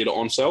workout gear to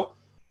on-sell.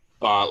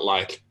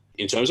 But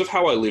in terms of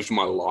how I lived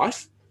my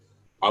life,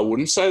 I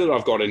wouldn't say that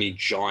I've got any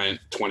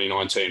giant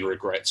 2019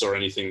 regrets or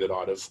anything that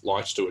I'd have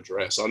liked to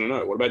address. I don't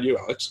know. What about you,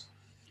 Alex?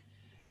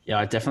 Yeah,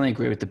 I definitely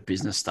agree with the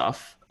business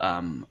stuff.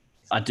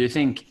 I do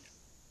think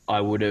I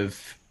would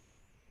have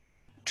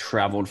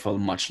traveled for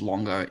much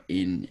longer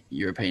in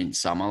European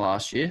summer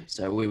last year.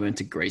 So we went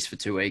to Greece for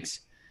 2 weeks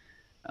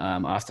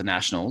after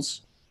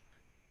nationals.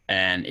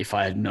 And if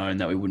I had known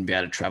that we wouldn't be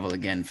able to travel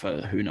again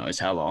for who knows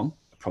how long,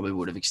 I probably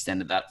would have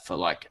extended that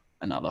for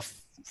another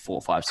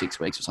 4, 5, 6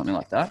 weeks or something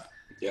like that.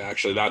 Yeah,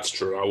 actually, that's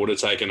true. I would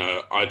have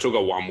I took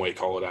a 1 week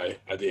holiday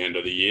at the end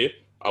of the year.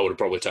 I would have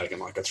probably taken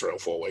a 3 or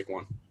 4 week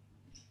one.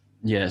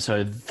 Yeah,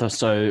 so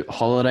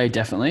holiday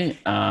definitely.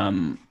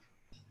 And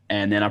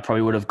then I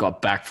probably would have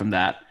got back from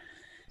that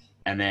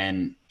and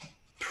then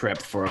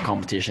prepped for a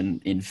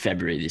competition in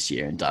February this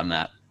year and done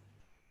that.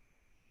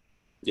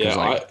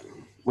 Yeah,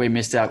 we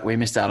missed out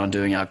on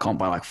doing our comp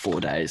by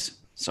 4 days.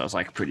 So it's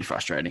pretty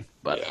frustrating,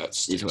 but yeah,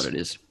 it is what it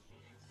is.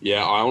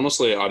 Yeah,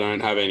 I don't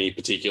have any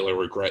particular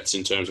regrets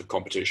in terms of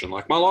competition.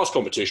 My last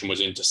competition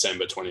was in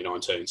December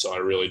 2019, so I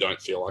really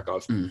don't feel like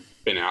I've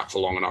been out for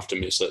long enough to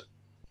miss it.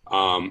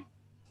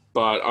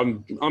 But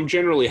I'm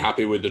generally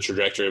happy with the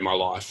trajectory of my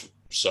life,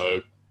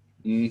 so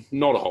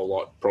not a whole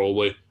lot,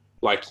 probably.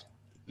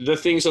 The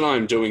things that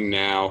I'm doing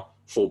now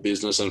for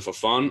business and for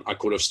fun, I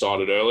could have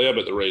started earlier,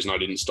 but the reason I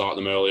didn't start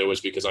them earlier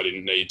was because I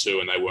didn't need to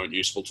and they weren't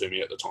useful to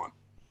me at the time.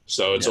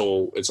 So it's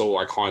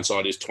all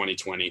hindsight is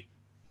 2020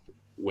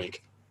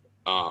 wink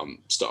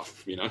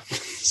stuff,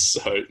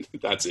 So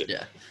that's it.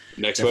 Yeah.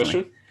 Next definitely.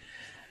 question.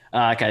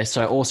 Okay,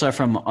 so also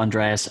from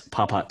Andreas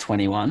Papa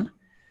 21,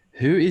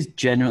 who is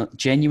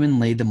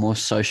genuinely the more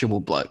sociable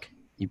bloke?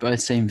 You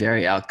both seem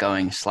very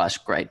outgoing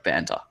 / great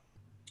banter.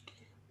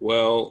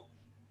 Well,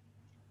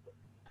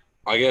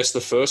 I guess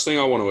the first thing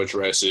I want to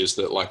address is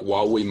that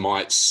while we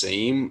might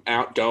seem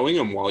outgoing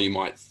and while you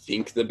might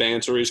think the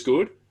banter is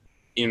good,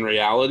 in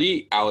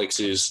reality, Alex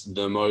is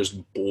the most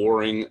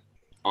boring,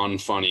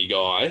 unfunny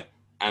guy.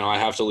 And I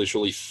have to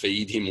literally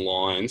feed him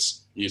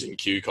lines using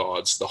cue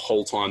cards the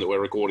whole time that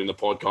we're recording the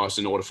podcast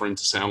in order for him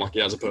to sound like he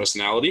has a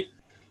personality.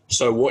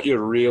 So what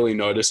you're really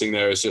noticing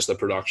there is just the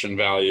production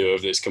value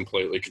of this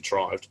completely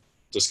contrived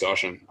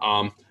discussion.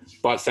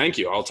 But thank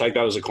you. I'll take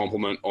that as a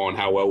compliment on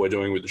how well we're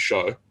doing with the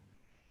show.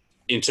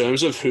 In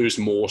terms of who's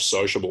more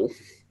sociable,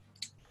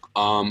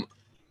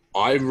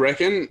 I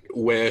reckon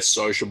we're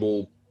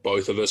sociable,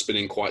 both of us, but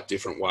in quite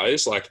different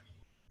ways.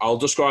 I'll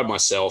describe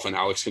myself and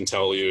Alex can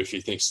tell you if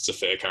he thinks it's a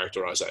fair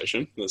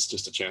characterization. That's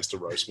just a chance to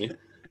roast me.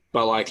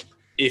 But like,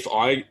 if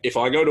I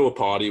go to a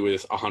party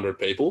with 100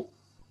 people,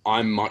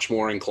 I'm much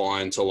more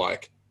inclined to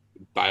like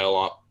bail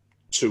up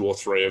 2 or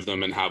 3 of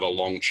them and have a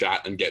long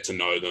chat and get to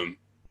know them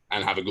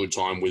and have a good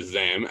time with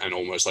them and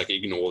almost like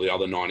ignore the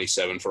other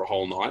 97 for a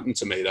whole night. And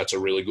to me, that's a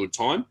really good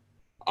time.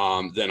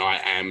 Than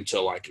I am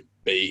to like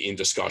be in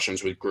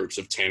discussions with groups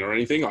of 10 or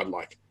anything.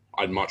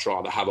 I'd much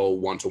rather have a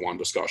one-to-one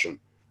discussion,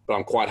 but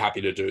I'm quite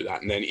happy to do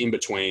that. And then in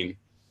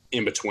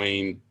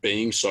between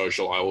being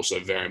social, I also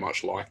very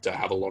much like to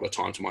have a lot of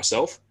time to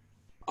myself.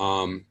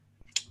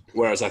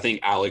 Whereas I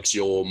think, Alex,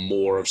 you're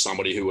more of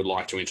somebody who would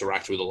like to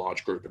interact with a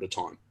large group at a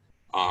time.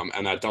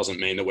 And that doesn't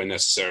mean that we're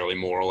necessarily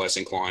more or less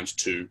inclined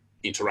to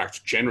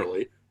interact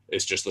generally.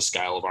 It's just the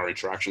scale of our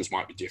interactions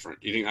might be different.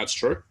 Do you think that's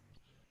true?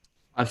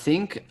 I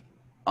think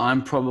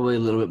I'm probably a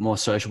little bit more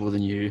sociable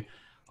than you,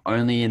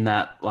 only in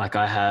that like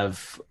I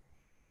have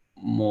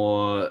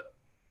more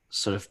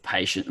sort of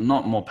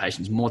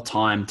more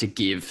time to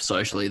give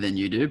socially than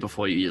you do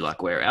before you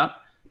like wear out.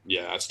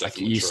 Yeah, that's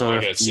definitely you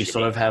true. You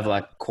sort of have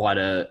like quite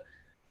a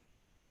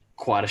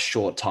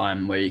short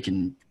time where you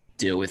can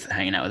deal with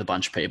hanging out with a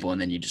bunch of people, and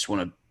then you just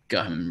want to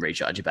go home and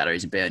recharge your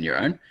batteries and be on your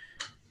own.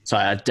 So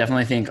I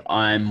definitely think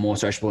I'm more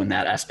sociable in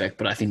that aspect,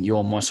 but I think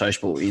you're more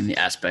sociable in the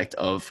aspect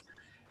of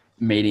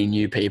meeting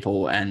new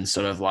people and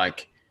sort of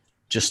like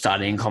just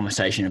starting a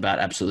conversation about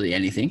absolutely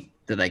anything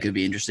that they could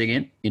be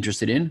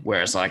interested in.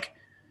 Whereas like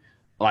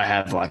I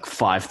have like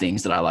 5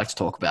 things that I like to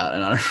talk about,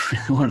 and I don't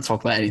really want to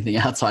talk about anything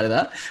outside of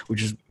that,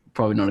 which is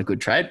probably not a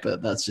good trait,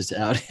 but that's just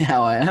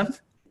how I am.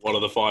 What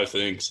are the 5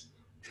 things?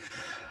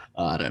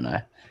 I don't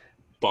know.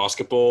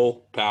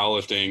 Basketball,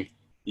 powerlifting,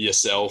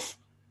 yourself,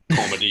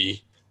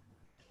 comedy,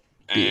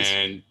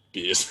 and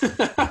beers.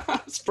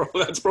 That's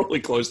probably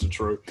close to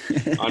true.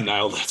 I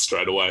nailed that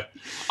straight away.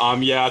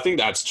 Yeah, I think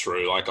that's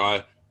true. Like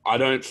I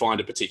don't find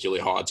it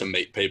particularly hard to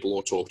meet people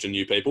or talk to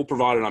new people,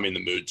 provided I'm in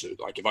the mood to.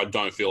 Like if I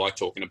don't feel like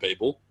talking to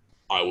people,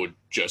 I would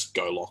just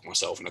go lock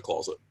myself in a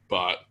closet.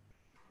 But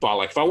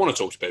like if I want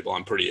to talk to people,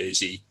 I'm pretty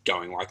easy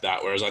going like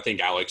that. Whereas I think,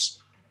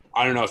 Alex,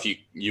 I don't know if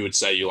you would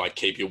say you like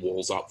keep your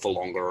walls up for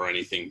longer or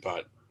anything,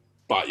 but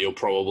you're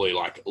probably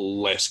like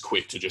less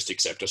quick to just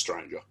accept a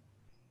stranger.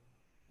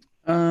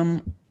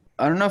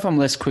 I don't know if I'm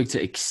less quick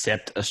to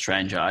accept a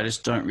stranger. I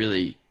just don't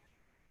really,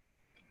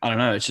 I don't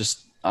know. It's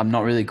just, I'm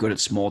not really good at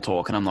small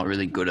talk, and I'm not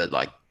really good at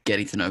like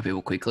getting to know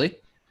people quickly.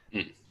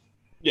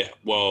 Yeah,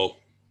 well,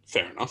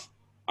 fair enough.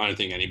 I don't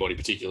think anybody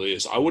particularly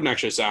is. I wouldn't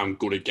actually say I'm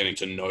good at getting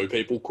to know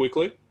people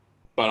quickly,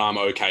 but I'm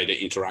okay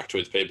to interact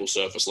with people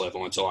surface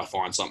level until I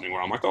find something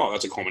where I'm like, oh,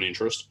 that's a common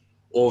interest.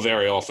 Or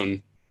very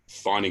often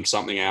finding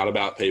something out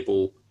about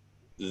people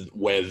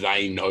where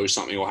they know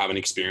something or have an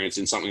experience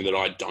in something that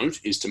I don't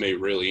is to me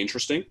really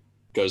interesting,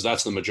 because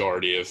that's the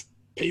majority of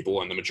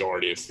people and the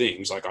majority of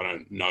things. Like I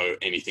don't know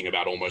anything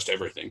about almost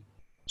everything.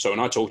 So when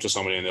I talk to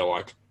somebody and they're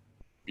like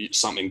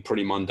something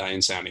pretty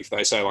mundane sounding, if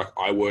they say like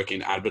I work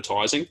in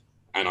advertising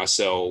and I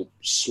sell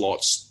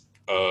slots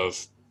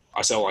of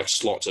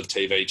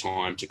TV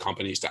time to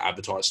companies to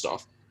advertise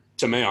stuff,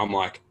 to me I'm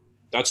like,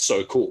 that's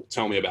so cool.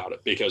 Tell me about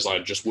it, because I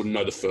just wouldn't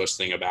know the first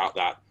thing about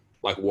that.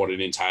 Like what it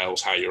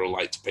entails, how you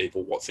relate to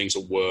people, what things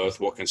are worth,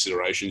 what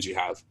considerations you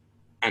have.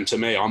 And to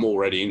me, I'm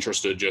already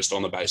interested just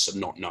on the basis of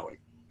not knowing.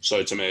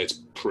 So to me, it's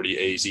pretty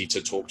easy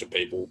to talk to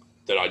people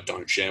that I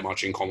don't share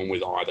much in common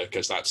with either,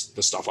 because that's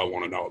the stuff I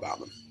want to know about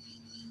them.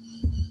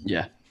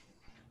 Yeah.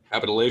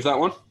 Happy to leave that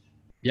one?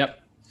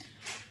 Yep.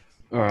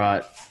 All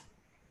right.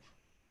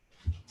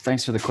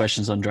 Thanks for the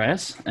questions,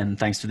 Andreas. And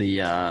thanks for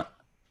the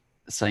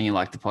saying you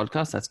like the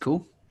podcast. That's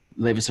cool.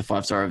 Leave us a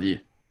 5-star review,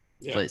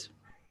 please.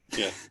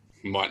 Yeah.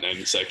 Might name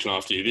the section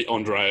after you, the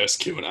Andreas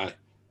Q&A.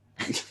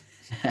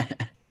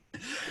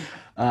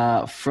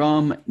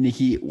 From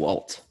Nikki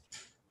Walt.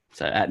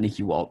 So at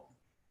Nikki Walt.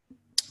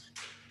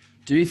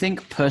 Do you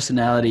think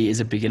personality is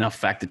a big enough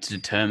factor to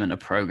determine a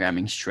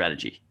programming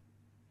strategy?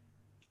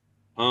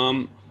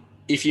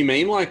 If you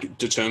mean like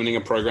determining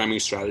a programming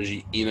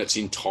strategy in its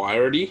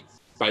entirety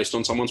based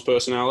on someone's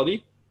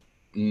personality,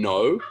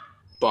 no.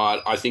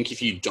 But I think if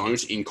you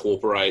don't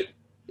incorporate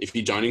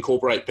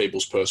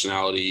people's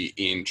personality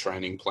in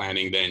training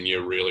planning, then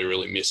you're really,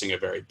 really missing a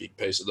very big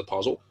piece of the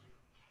puzzle.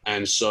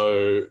 And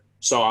so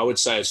I would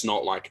say it's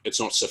not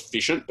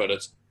sufficient, but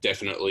it's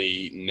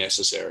definitely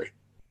necessary.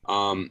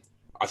 I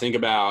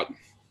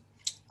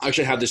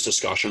actually had this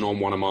discussion on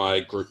one of my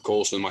group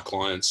calls with my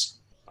clients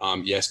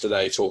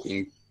yesterday,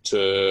 talking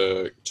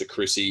to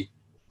Chrissy,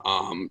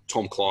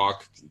 Tom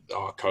Clark,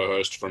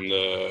 co-host from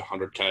the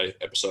 100K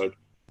episode,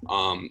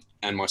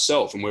 and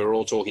myself, and we were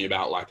all talking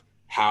about like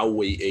how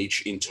we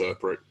each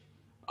interpret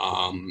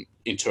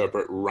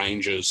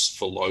ranges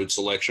for load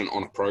selection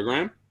on a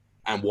program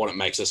and what it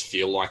makes us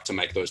feel like to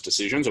make those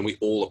decisions. And we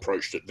all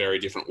approached it very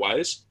different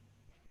ways.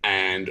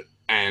 And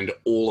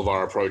all of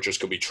our approaches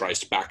could be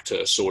traced back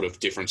to sort of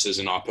differences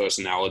in our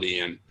personality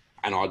and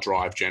our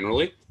drive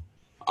generally.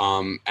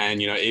 And,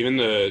 you know, even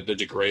the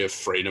degree of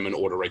freedom and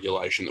auto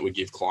regulation that we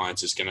give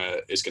clients is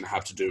gonna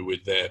have to do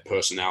with their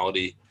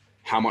personality,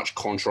 how much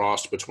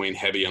contrast between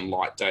heavy and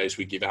light days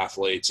we give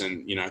athletes,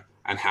 and, you know,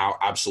 and how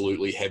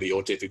absolutely heavy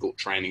or difficult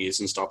training is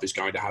and stuff is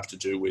going to have to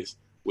do with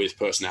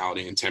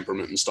personality and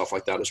temperament and stuff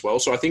like that as well.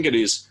 So I think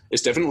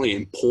it's definitely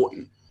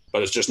important,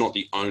 but it's just not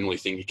the only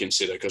thing you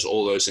consider, because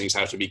all those things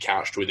have to be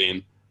couched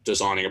within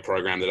designing a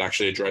program that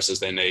actually addresses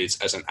their needs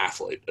as an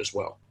athlete as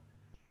well.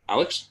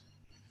 Alex?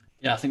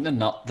 Yeah, I think the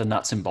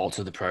nuts and bolts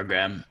of the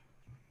program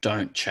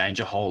don't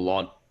change a whole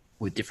lot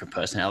with different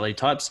personality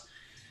types.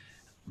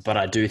 But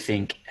I do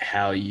think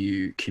how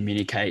you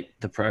communicate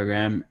the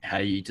program, how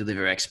you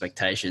deliver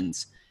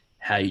expectations,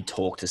 how you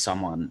talk to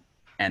someone,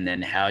 and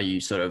then how you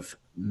sort of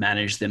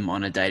manage them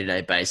on a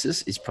day-to-day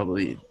basis is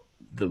probably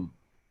the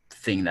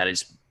thing that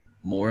is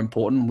more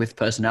important with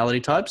personality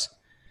types.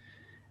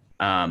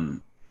 How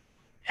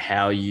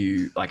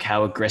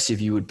aggressive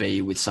you would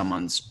be with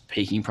someone's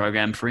peaking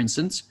program, for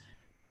instance,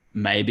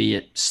 maybe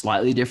it's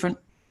slightly different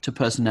to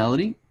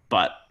personality,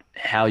 but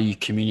how you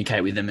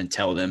communicate with them and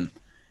tell them,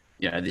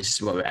 this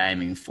is what we're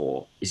aiming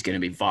for, is going to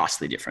be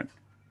vastly different.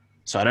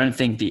 So I don't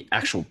think the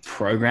actual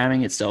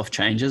programming itself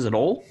changes at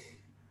all.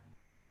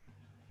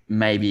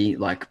 Maybe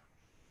like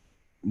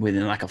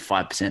within like a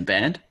 5%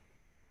 band.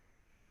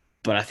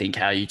 But I think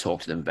how you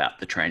talk to them about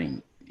the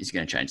training is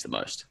going to change the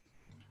most.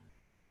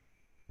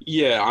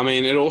 Yeah, I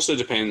mean, it also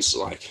depends,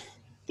 like,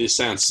 this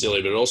sounds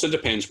silly, but it also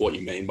depends what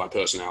you mean by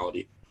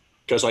personality.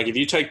 Because, like, if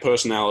you take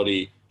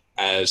personality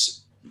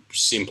as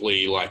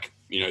simply, like,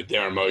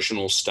 their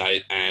emotional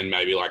state and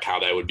maybe, like, how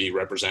they would be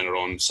represented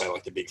on, say,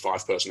 like, the Big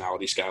Five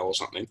personality scale or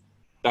something,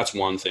 that's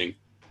one thing.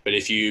 But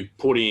if you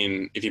put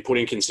in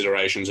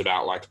considerations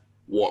about, like,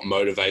 what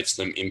motivates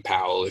them in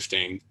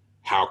powerlifting,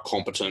 how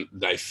competent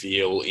they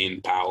feel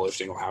in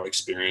powerlifting or how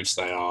experienced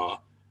they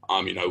are,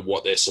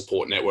 what their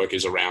support network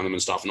is around them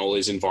and stuff, and all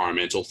these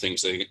environmental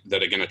things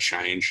that are going to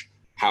change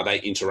how they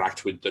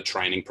interact with the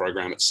training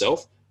program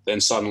itself, then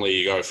suddenly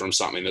you go from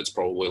something that's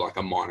probably like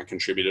a minor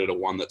contributor to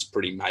one that's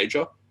pretty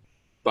major.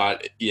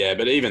 But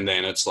even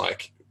then it's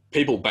like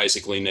people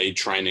basically need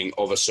training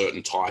of a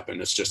certain type,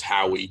 and it's just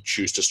how we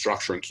choose to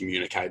structure and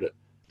communicate it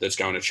that's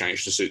going to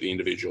change to suit the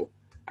individual.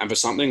 And for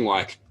something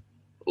like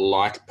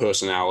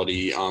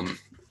personality, and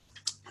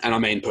I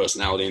mean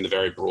personality in the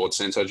very broad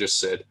sense I just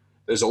said,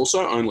 there's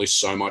also only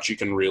so much you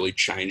can really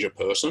change a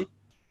person.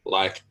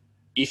 Like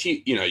if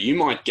you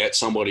might get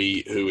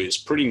somebody who is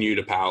pretty new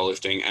to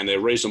powerlifting and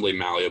they're reasonably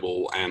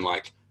malleable, and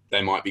like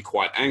they might be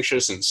quite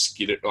anxious and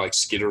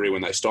skittery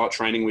when they start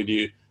training with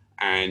you,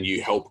 and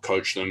you help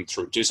coach them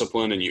through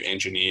discipline, and you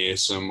engineer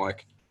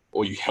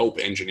you help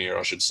engineer,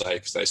 I should say,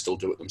 because they still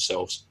do it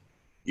themselves.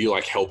 You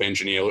help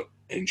engineer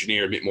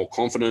a bit more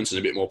confidence and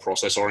a bit more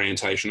process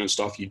orientation and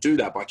stuff. You do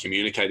that by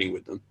communicating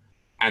with them.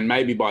 And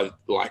maybe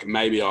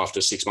maybe after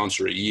 6 months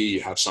or a year,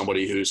 you have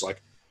somebody who's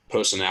like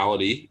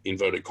personality,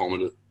 inverted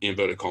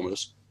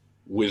commas,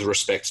 with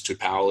respect to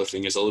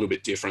powerlifting is a little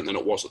bit different than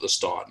it was at the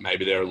start.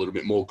 Maybe they're a little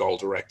bit more goal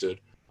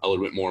directed, a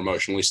little bit more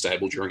emotionally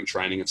stable during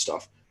training and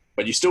stuff.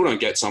 But you still don't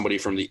get somebody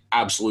from the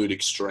absolute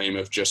extreme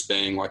of just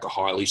being like a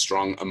highly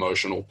strung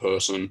emotional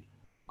person,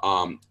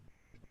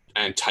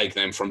 and take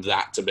them from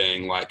that to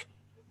being like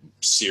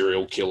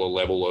serial killer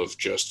level of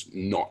just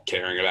not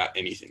caring about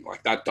anything.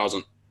 Like that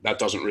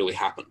doesn't really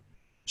happen.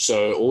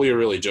 So all you're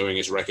really doing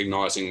is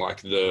recognizing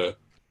like the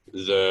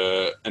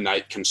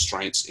innate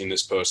constraints in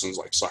this person's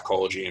like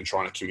psychology and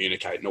trying to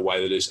communicate in a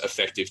way that is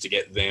effective to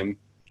get them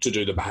to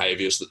do the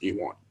behaviors that you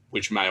want,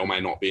 which may or may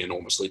not be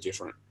enormously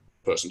different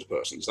person to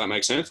person. Does that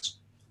make sense?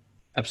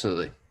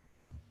 Absolutely.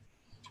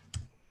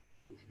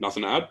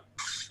 Nothing to add?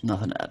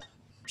 Nothing to add.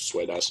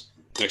 Sweet as.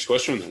 Next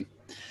question then.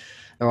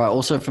 All right.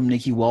 Also from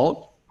Nikki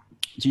Walt,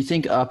 do you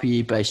think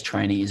RPE-based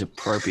training is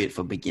appropriate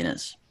for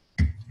beginners?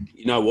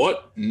 You know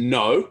what?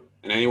 No.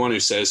 And anyone who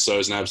says so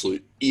is an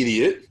absolute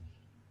idiot.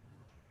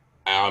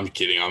 I'm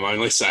kidding. I'm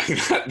only saying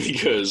that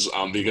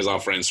because our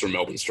friends from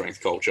Melbourne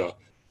Strength Culture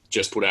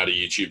just put out a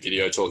YouTube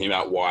video talking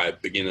about why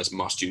beginners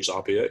must use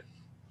RPE.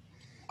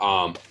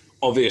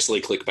 Obviously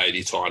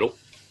clickbaity title,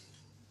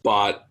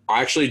 but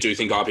I actually do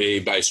think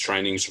RPE-based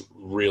training is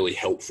really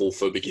helpful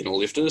for beginner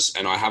lifters,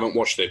 and I haven't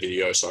watched their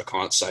video, so I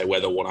can't say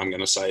whether what I'm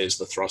going to say is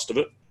the thrust of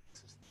it.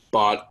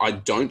 But I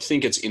don't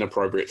think it's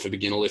inappropriate for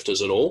beginner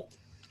lifters at all.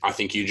 I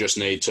think you just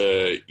need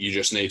to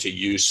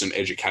use some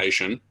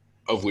education,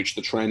 of which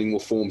the training will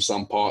form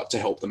some part, to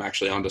help them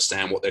actually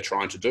understand what they're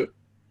trying to do.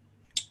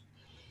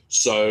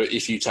 So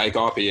if you take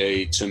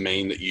RPE to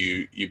mean that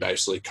you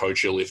basically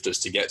coach your lifters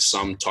to get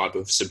some type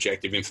of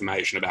subjective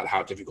information about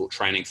how difficult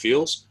training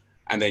feels,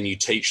 and then you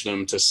teach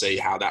them to see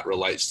how that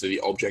relates to the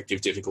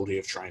objective difficulty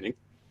of training.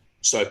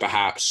 So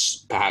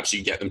perhaps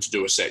you get them to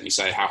do a set and you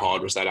say, how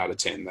hard was that out of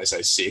 10? They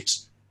say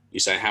 6. You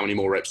say, how many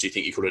more reps do you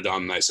think you could have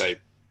done? They say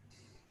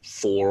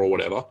 4 or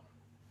whatever.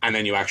 And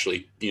then you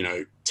actually,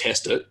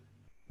 test it.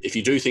 If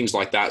you do things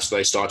like that, so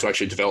they start to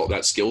actually develop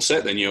that skill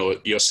set, then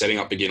you're setting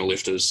up beginner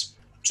lifters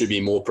to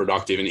be more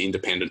productive and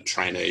independent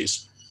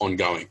trainees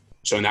ongoing.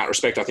 So in that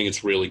respect, I think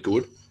it's really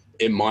good.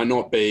 It might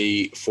not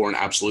be for an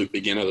absolute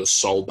beginner the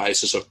sole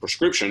basis of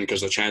prescription,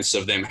 because the chances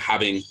of them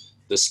having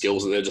the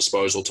skills at their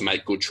disposal to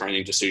make good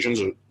training decisions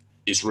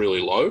is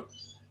really low.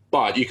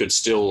 but you could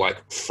still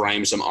like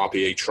frame some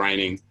RPE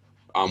training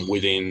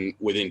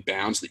within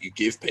bounds that you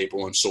give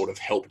people and sort of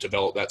help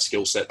develop that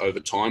skill set over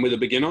time with a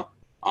beginner.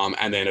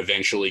 And then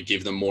eventually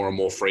give them more and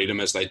more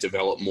freedom as they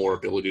develop more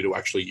ability to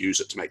actually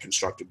use it to make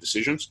constructive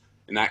decisions.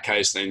 In that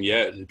case, then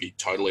yeah, it'd be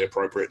totally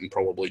appropriate and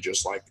probably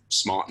just like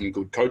smart and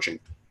good coaching.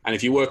 And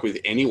if you work with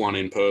anyone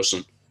in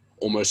person,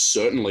 almost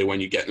certainly when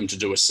you get them to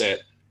do a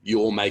set,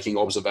 you're making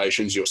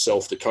observations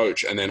yourself, the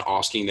coach, and then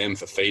asking them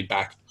for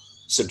feedback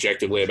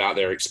subjectively about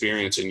their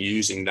experience and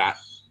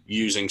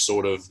using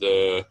sort of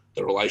the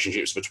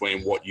relationships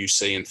between what you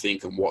see and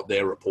think and what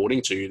they're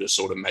reporting to you to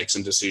sort of make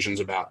some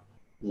decisions about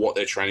what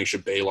their training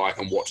should be like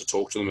and what to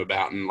talk to them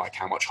about and like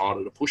how much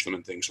harder to push them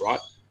and things,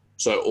 right?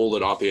 So all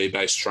that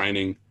RPE-based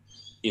training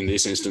in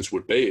this instance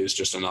would be is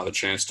just another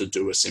chance to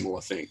do a similar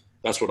thing.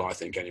 That's what I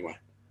think anyway.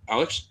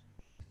 Alex?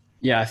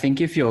 Yeah, I think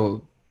if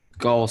your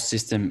goal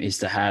system is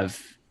to have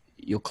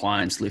your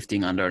clients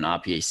lifting under an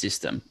RPE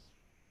system,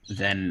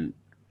 then,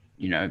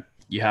 you know,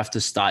 you have to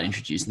start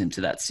introducing them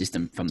to that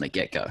system from the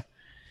get-go.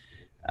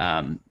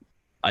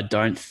 I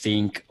don't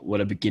think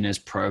what a beginner's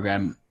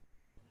program,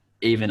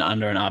 even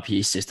under an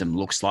RPE system,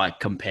 looks like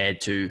compared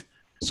to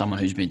someone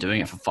who's been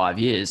doing it for 5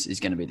 years is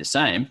going to be the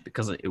same,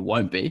 because it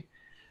won't be.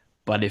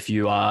 But if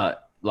you are,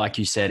 like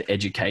you said,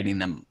 educating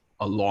them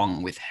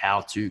along with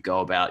how to go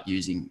about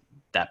using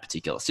that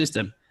particular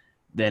system,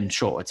 then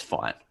sure, it's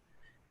fine.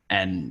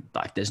 And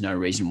like, there's no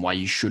reason why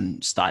you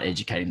shouldn't start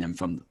educating them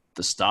from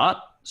the start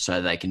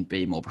so they can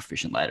be more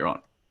proficient later on.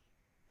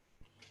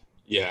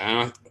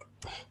 Yeah, and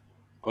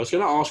I was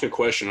going to ask a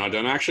question. I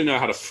don't actually know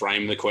how to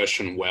frame the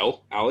question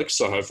well, Alex,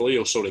 so hopefully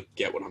you'll sort of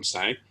get what I'm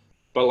saying.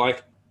 But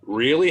like,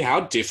 really,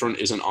 how different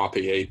is an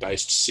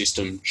RPE-based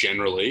system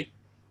generally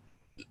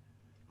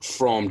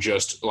from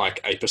just like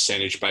a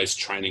percentage-based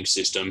training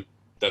system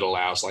that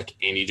allows like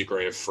any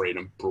degree of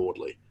freedom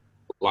broadly?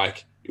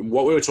 Like,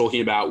 what we were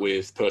talking about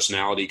with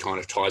personality kind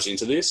of ties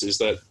into this, is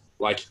that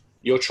like,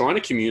 you're trying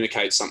to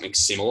communicate something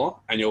similar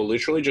and you're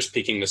literally just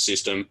picking the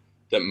system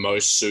that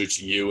most suits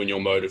you and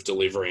your mode of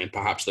delivery and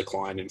perhaps the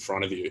client in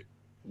front of you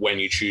when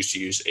you choose to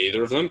use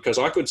either of them. Because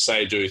I could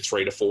say do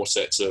 3 to 4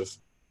 sets of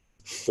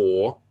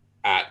 4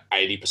 at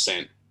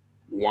 80%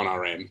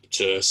 1RM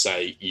to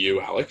say you,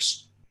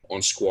 Alex,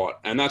 on squat.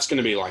 And that's going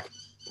to be like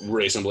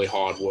reasonably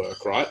hard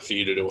work, right? For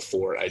you to do a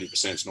 4 at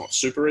 80% is not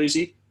super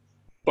easy,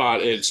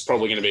 but it's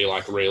probably going to be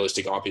like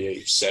realistic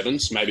RPE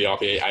 7s, maybe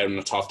RPE 8 on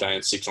a tough day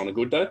and 6 on a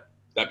good day.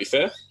 That'd be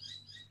fair.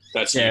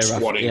 That's you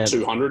squatting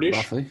 200-ish.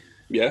 Roughly.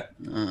 Yeah.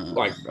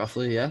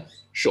 Roughly, yeah.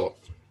 Sure.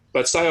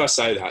 But say I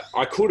say that,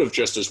 I could have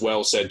just as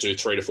well said do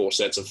 3 to 4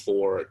 sets of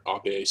 4 at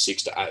RPE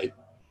 6 to 8,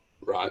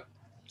 right?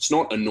 It's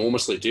not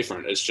enormously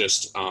different. It's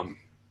just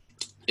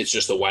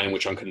the way in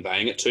which I'm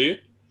conveying it to you.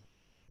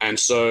 And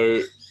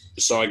so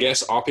I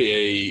guess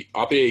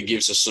RPE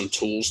gives us some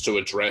tools to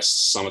address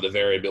some of the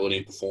variability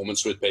in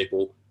performance with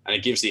people, and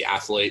it gives the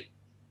athlete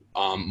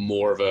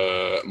more of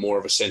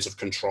a sense of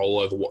control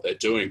over what they're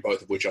doing,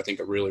 both of which I think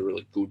are really,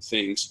 really good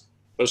things.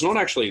 But it's not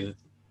actually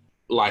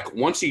like,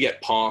 once you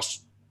get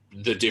past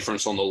the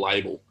difference on the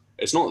label,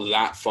 it's not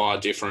that far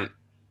different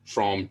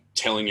from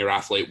telling your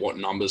athlete what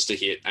numbers to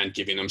hit and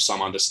giving them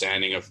some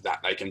understanding of that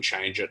they can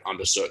change it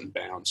under certain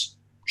bounds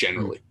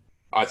generally.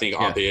 I think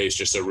RPE is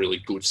just a really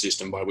good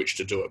system by which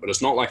to do it. But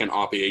it's not like an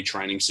RPE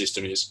training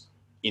system is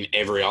in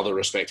every other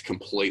respect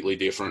completely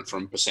different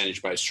from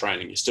percentage-based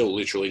training. You're still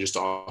literally just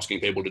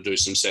asking people to do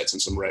some sets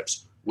and some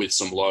reps with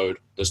some load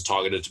that's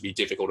targeted to be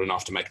difficult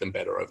enough to make them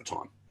better over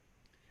time.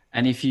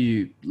 And if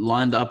you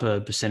lined up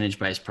a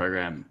percentage-based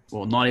program,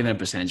 well, not even a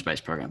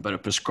percentage-based program, but a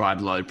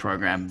prescribed load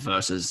program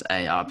versus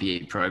a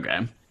RPE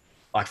program,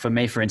 like for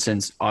me, for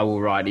instance, I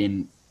will write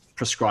in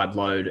prescribed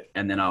load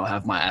and then I'll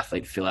have my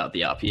athlete fill out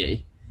the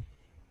RPE.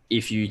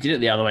 If you did it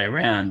the other way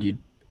around, you'd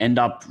end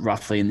up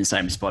roughly in the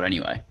same spot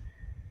anyway,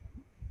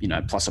 you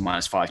know, plus or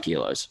minus 5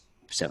 kilos,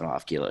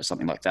 7.5 kilos,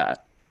 something like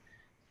that.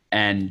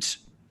 And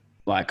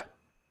like,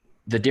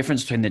 the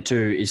difference between the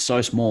two is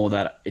so small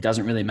that it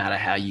doesn't really matter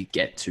how you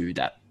get to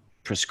that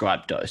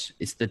prescribed dose.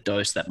 It's the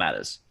dose that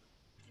matters.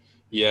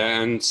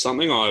 Yeah, and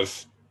something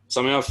I've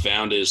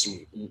found is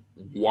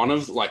one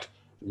of like,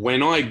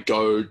 when I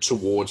go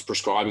towards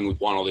prescribing with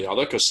one or the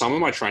other, because some of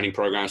my training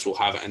programs will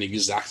have an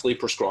exactly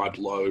prescribed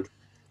load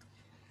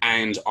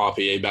and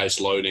RPE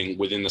based loading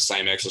within the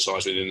same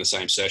exercise within the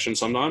same session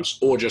sometimes,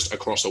 or just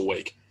across a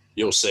week,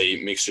 you'll see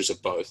mixtures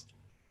of both.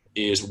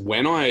 Is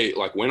when I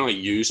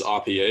use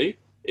RPE,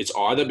 it's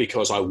either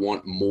because I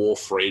want more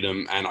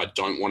freedom and I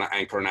don't want to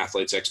anchor an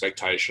athlete's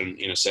expectation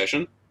in a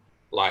session.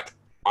 Like,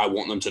 I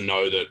want them to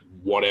know that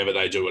whatever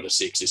they do at a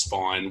 6 is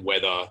fine,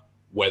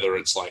 whether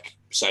it's like,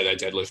 say they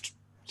deadlift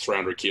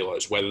 300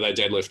 kilos, whether they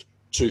deadlift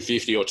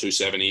 250 or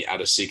 270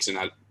 at a 6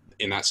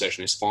 in that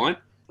session is fine.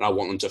 And I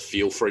want them to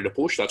feel free to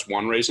push. That's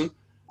one reason.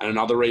 And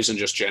another reason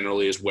just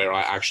generally is where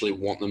I actually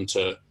want them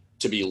to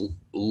be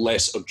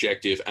less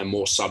objective and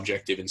more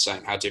subjective in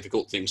saying how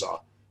difficult things are.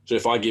 So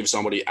if I give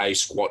somebody a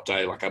squat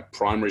day, like a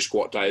primary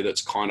squat day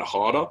that's kind of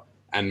harder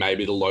and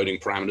maybe the loading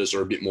parameters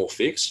are a bit more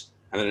fixed,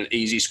 and then an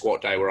easy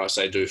squat day where I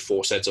say do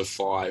 4 sets of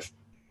 5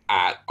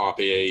 at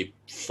RPE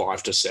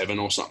 5 to 7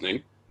 or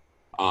something.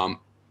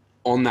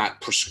 On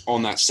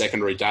that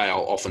secondary day,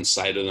 I'll often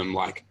say to them,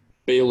 like,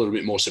 be a little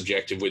bit more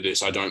subjective with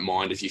this. I don't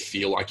mind if you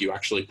feel like you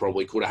actually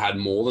probably could have had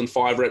more than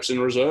 5 reps in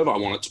reserve. I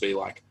want it to be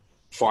like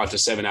 5 to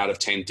 7 out of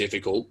 10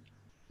 difficult,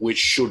 which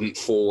shouldn't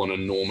fall an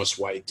enormous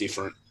way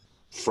different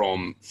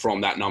from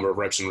that number of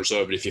reps in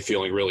reserve. But if you're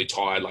feeling really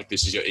tired, like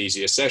this is your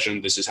easiest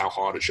session, this is how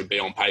hard it should be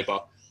on paper.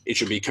 It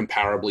should be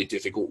comparably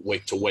difficult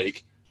week to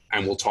week,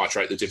 and we'll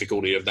titrate the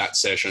difficulty of that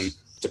session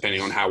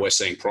depending on how we're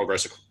seeing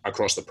progress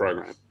across the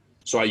program.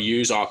 So I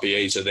use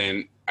RPE to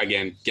then,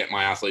 again, get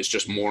my athletes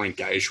just more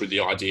engaged with the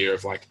idea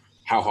of like,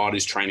 how hard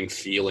is training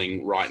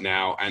feeling right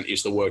now? And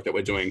is the work that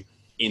we're doing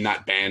in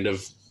that band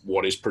of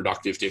what is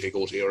productive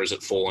difficulty, or is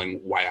it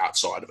falling way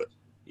outside of it,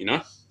 you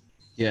know?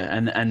 Yeah,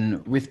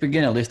 and with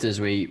beginner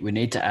lifters, we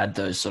need to add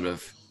those sort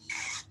of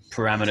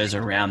parameters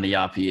around the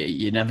RPE.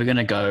 You're never going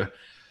to go,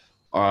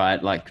 all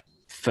right, like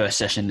first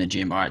session in the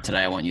gym, all right, today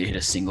I want you to hit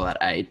a single at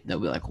 8. They'll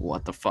be like,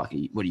 what the fuck?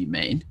 What do you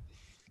mean?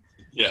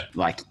 Yeah.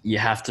 Like you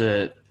have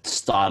to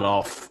start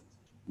off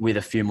with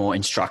a few more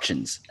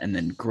instructions and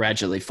then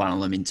gradually funnel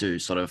them into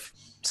sort of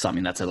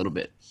something that's a little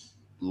bit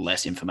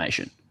less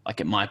information.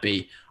 Like it might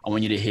be, I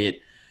want you to hit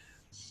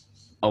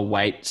a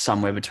weight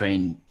somewhere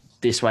between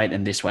this weight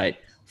and this weight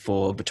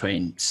for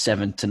between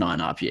 7 to 9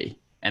 RPE,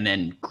 and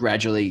then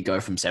gradually go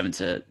from 7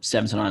 to 9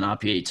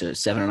 RPE to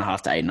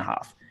 7.5 to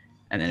 8.5.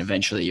 And then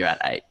eventually you're at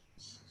 8.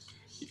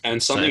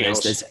 And something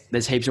else,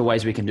 there's heaps of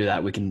ways we can do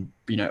that. We can,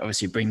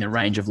 obviously bring the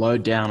range of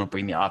load down, or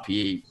bring the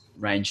RPE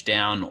range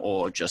down,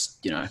 or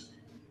just,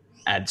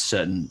 add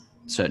certain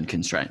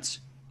constraints.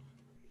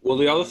 Well,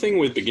 the other thing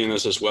with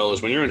beginners as well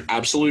is when you're an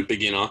absolute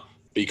beginner,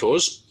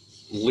 because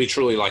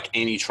literally like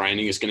any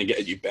training is going to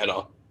get you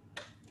better,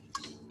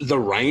 the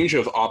range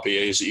of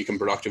RPEs that you can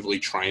productively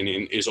train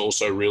in is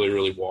also really,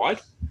 really wide,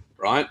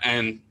 right?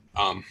 And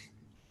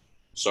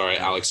sorry,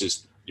 Alex,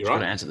 you're right?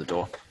 Got to answer the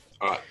door.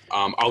 All right.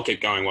 I'll keep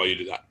going while you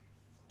do that.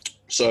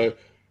 So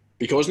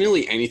because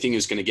nearly anything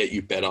is going to get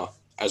you better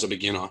as a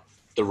beginner,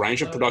 the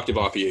range of productive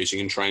RPEs you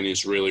can train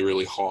is really,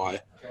 really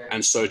high. Okay.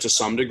 And so to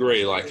some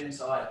degree, like,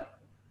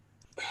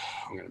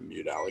 I'm going to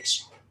mute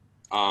Alex.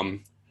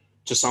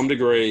 To some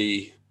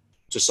degree,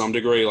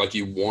 like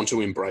you want to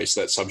embrace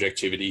that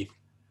subjectivity,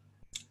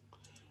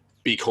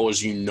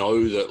 because you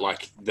know that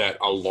like that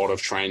a lot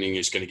of training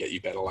is going to get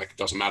you better. Like it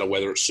doesn't matter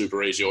whether it's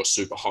super easy or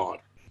super hard.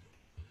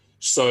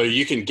 So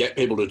you can get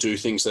people to do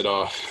things that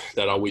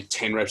are with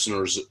 10 reps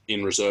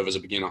in reserve as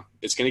a beginner.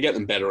 It's going to get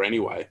them better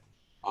anyway.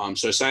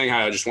 So saying, hey,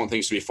 I just want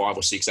things to be 5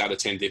 or 6 out of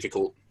 10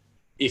 difficult.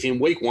 If in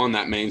week 1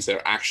 that means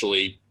they're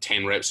actually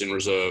 10 reps in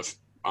reserve,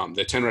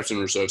 they're 10 reps in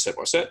reserve set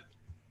by set,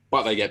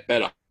 but they get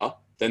better.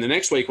 Then the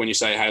next week when you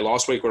say, hey,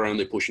 last week we're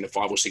only pushing to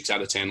 5 or 6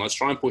 out of 10, let's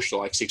try and push to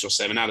like 6 or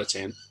 7 out of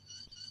 10.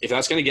 If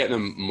that's going to get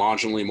them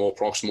marginally more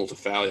proximal to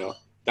failure,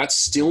 that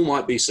still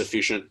might be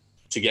sufficient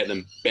to get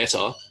them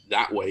better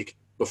that week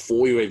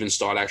before you even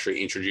start actually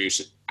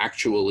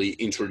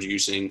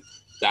introducing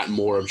that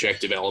more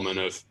objective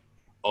element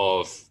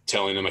of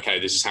telling them, okay,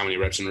 this is how many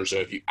reps in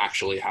reserve you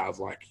actually have,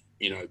 like,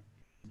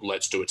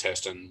 let's do a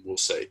test and we'll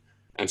see,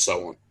 and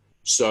so on.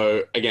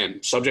 So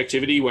again,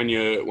 subjectivity when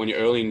you're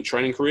early in your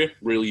training career,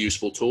 really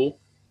useful tool.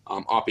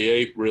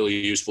 RPE, really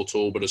useful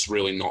tool, but it's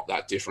really not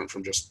that different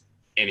from just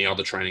any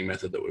other training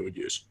method that we would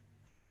use.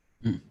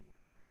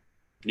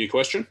 New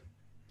question?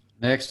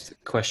 Next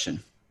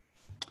question.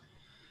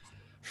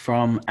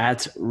 From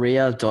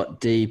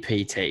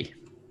 @ria.dpt.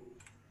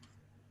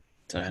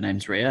 So her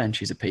name's Ria and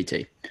she's a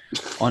PT.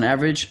 On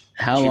average,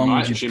 how long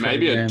would you She may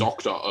be a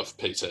doctor of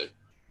PT.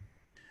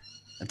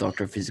 A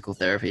doctor of physical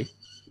therapy.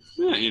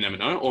 Yeah, you never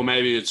know. Or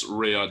maybe it's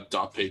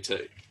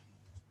Ria.pt.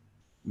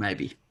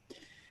 Maybe.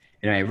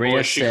 Anyway,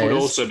 Ria she says, could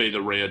also be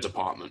the Ria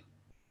department.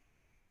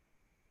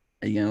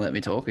 Are you going to let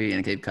me talk, or are you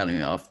going to keep cutting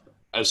me off?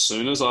 As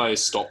soon as I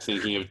stop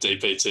thinking of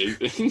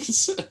DPT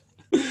things.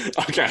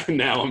 Okay,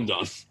 now I'm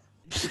done.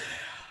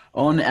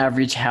 On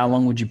average, how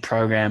long would you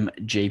program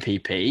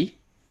GPP,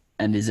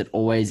 and is it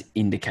always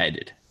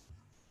indicated?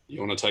 You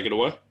want to take it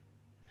away?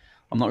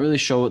 I'm not really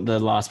sure what the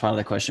last part of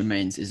the question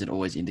means. Is it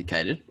always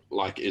indicated?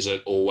 Like, is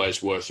it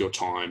always worth your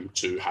time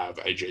to have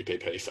a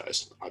GPP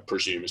phase? I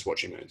presume is what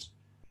she means.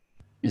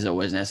 Is it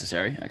always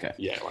necessary? Okay.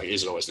 Yeah, like,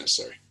 is it always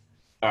necessary?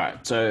 All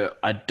right. So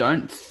I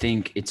don't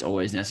think it's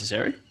always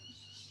necessary.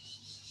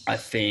 I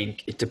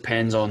think it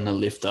depends on the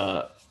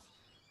lifter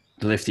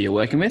you're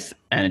working with,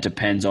 and it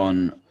depends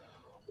on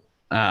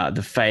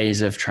the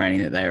phase of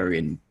training that they are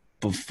in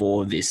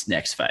before this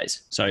next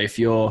phase. So if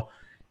you're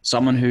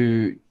someone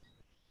who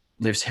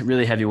lifts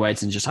really heavy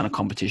weights and just on a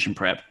competition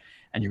prep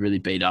and you're really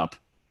beat up,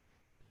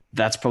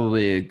 that's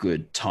probably a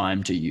good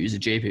time to use a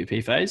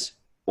GPP phase.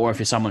 Or if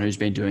you're someone who's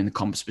been doing the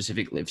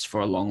comp-specific lifts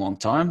for a long, long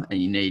time and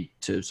you need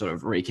to sort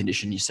of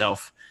recondition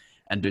yourself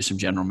and do some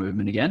general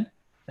movement again,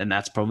 then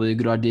that's probably a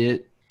good idea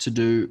to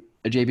do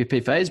a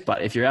GPP phase.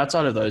 But if you're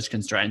outside of those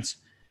constraints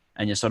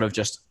and you're sort of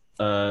just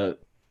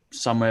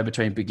somewhere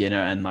between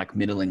beginner and like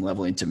middling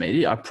level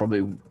intermediate, I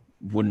probably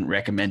wouldn't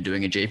recommend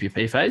doing a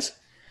GPP phase.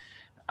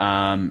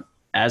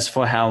 As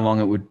for how long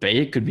it would be,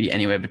 it could be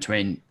anywhere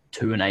between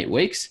 2 and 8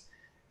 weeks.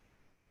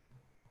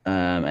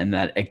 And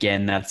that,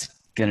 again, that's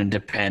going to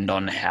depend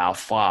on how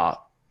far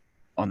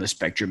on the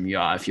spectrum you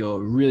are. If you're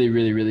really,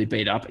 really, really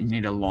beat up and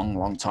you need a long,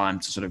 long time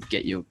to sort of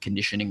get your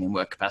conditioning and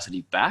work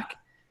capacity back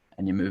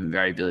and your movement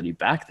variability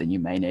back, then you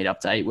may need up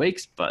to 8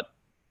 weeks, but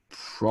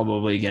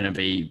probably going to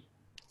be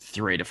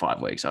 3 to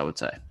 5 weeks, I would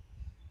say.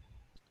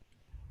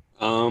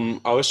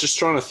 I was just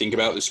trying to think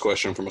about this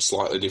question from a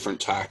slightly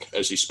different tack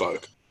as you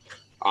spoke.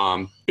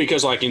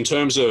 Because like in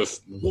terms of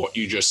what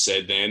you just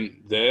said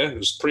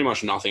there's pretty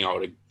much nothing I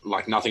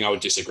would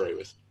disagree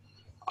with.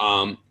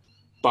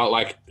 But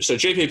like, so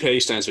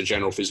GPP stands for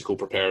General Physical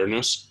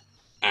Preparedness,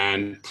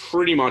 and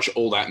pretty much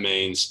all that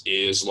means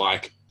is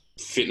like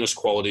fitness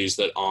qualities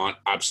that aren't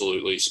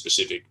absolutely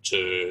specific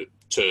to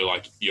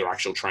like your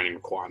actual training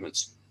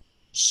requirements.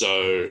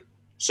 So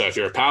if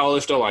you're a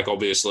powerlifter, like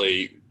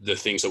obviously the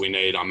things that we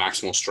need are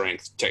maximal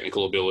strength,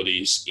 technical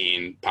abilities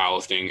in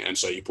powerlifting. And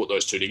so you put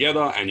those two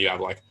together and you have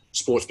like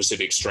sport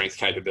specific strength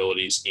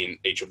capabilities in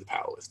each of the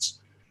powerlifts.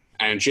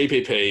 And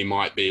GPP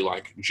might be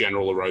like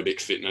general aerobic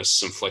fitness,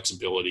 some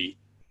flexibility,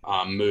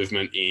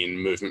 movement in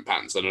movement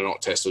patterns that are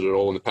not tested at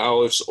all in the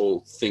powerlifts,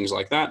 or things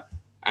like that.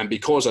 And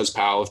because as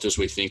powerlifters,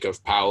 we think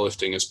of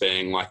powerlifting as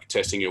being like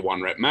testing your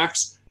 1 rep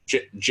max,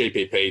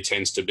 GPP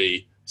tends to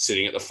be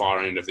sitting at the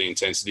far end of the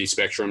intensity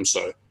spectrum.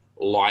 So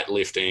light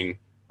lifting,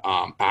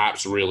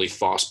 perhaps really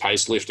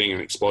fast-paced lifting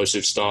and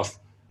explosive stuff,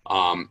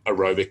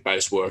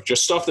 aerobic-based work,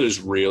 just stuff that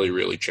is really,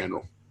 really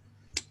general.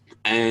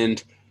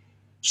 And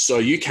so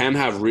you can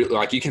have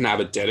you can have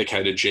a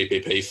dedicated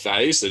GPP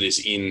phase that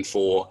is in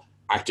for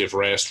active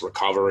rest,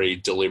 recovery,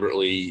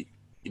 deliberately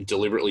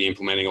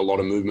implementing a lot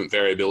of movement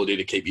variability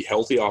to keep you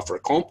healthy after a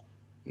comp.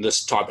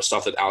 This type of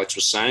stuff that Alex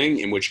was saying,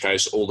 in which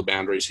case all the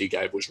boundaries he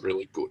gave was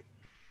really good.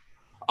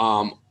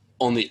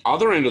 On the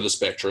other end of the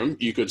spectrum,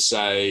 you could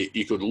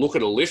look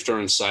at a lifter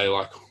and say,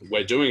 like,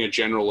 we're doing a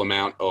general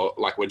amount, or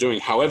like we're doing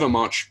however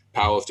much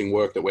powerlifting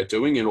work that we're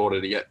doing in order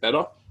to get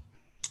better.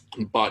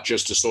 But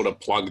just to sort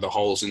of plug the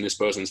holes in this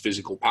person's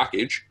physical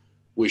package,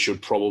 we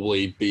should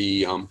probably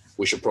be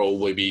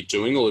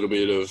doing a little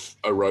bit of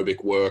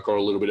aerobic work or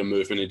a little bit of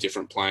movement in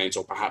different planes,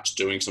 or perhaps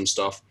doing some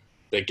stuff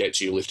that gets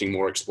you lifting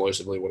more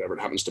explosively, whatever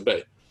it happens to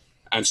be.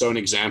 And so an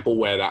example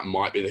where that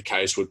might be the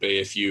case would be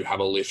if you have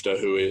a lifter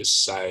who is,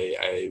 say,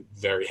 a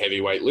very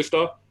heavyweight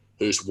lifter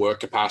whose work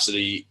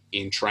capacity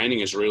in training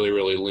is really,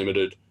 really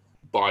limited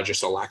by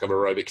just a lack of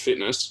aerobic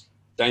fitness.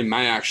 They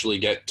may actually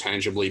get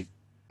tangibly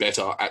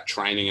better at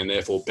training and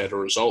therefore better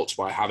results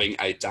by having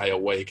a day a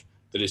week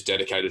that is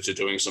dedicated to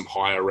doing some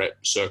higher rep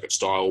circuit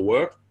style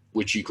work,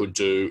 which you could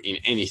do in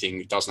anything.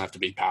 It doesn't have to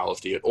be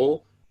powerlifting at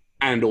all,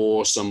 and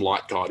or some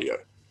light cardio.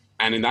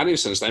 And in that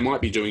instance, they might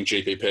be doing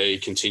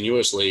GPP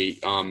continuously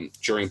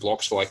during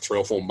blocks for like 3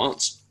 or 4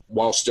 months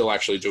while still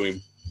actually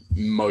doing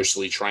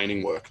mostly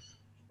training work.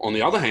 On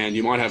the other hand,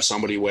 you might have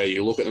somebody where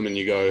you look at them and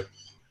you go,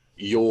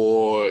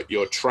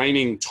 your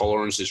training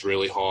tolerance is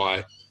really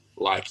high.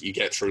 Like you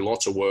get through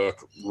lots of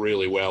work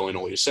really well in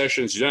all your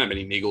sessions. You don't have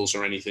any niggles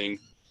or anything.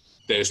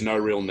 There's no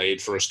real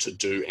need for us to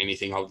do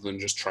anything other than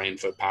just train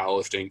for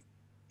powerlifting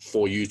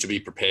for you to be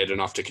prepared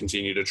enough to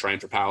continue to train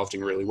for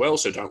powerlifting really well.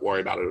 So don't worry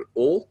about it at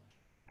all.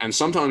 And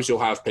sometimes you'll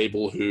have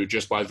people who,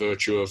 just by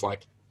virtue of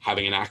like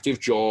having an active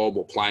job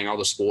or playing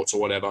other sports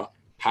or whatever,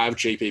 have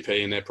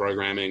GPP in their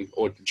programming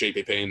or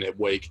GPP in their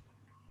week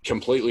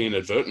completely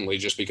inadvertently,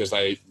 just because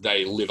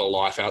they live a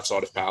life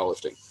outside of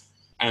powerlifting.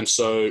 And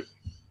so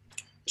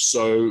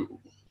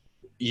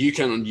you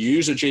can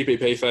use a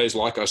GPP phase,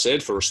 like I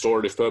said, for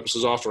restorative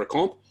purposes after a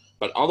comp.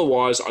 But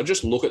otherwise, I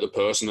just look at the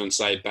person and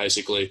say,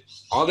 basically,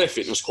 are there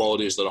fitness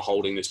qualities that are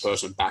holding this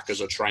person back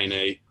as a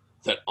trainee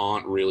that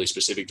aren't really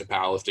specific to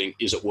powerlifting?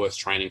 Is it worth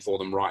training for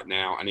them right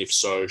now? And if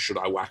so, should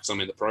I whack some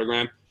in the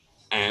program?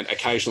 And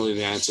occasionally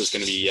the answer is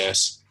going to be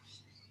yes.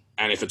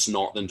 And if it's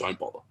not, then don't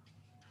bother.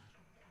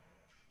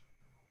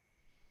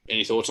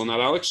 Any thoughts on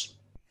that, Alex?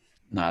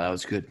 No, that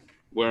was good.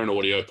 We're an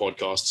audio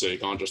podcast, so you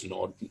can't just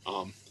nod.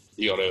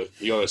 You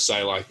gotta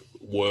say like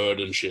word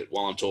and shit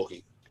while I'm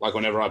talking. Like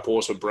whenever I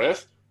pause for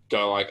breath,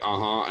 go like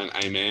and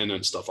amen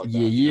and stuff like that.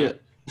 Yeah.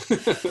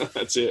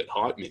 That's it.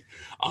 Hype me.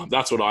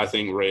 That's what I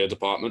think, Rhea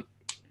department.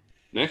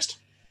 Next,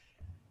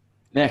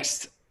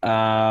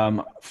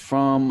 from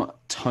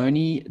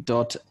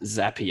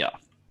Tony.Zapier.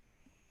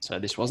 So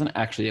this wasn't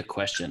actually a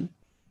question,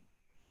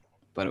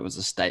 but it was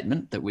a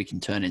statement that we can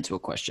turn into a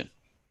question.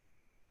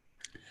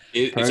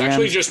 It's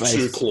actually just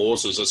 2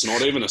 clauses. It's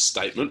not even a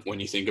statement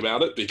when you think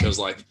about it, because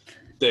like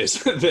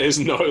there's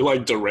no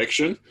like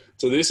direction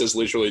to this. It's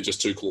literally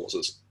just 2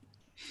 clauses.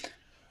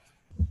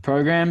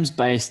 Programs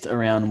based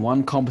around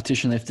 1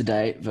 competition lift a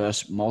day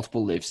versus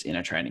multiple lifts in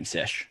a training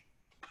sesh.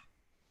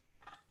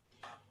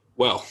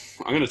 Well,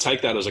 I'm going to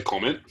take that as a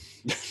comment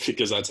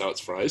because that's how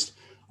it's phrased.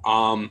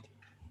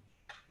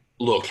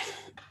 Look,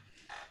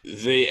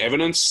 the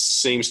evidence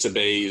seems to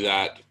be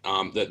that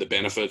that the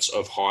benefits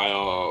of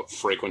higher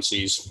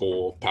frequencies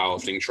for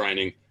powerlifting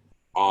training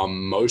are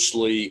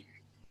mostly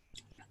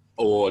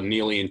or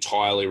nearly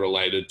entirely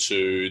related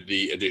to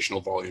the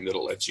additional volume that it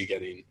lets you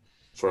get in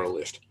for a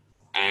lift.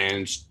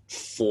 And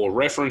for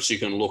reference, you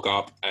can look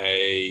up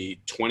a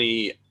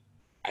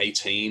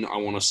 2018, I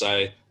want to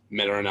say,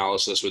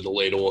 meta-analysis with the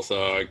lead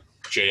author,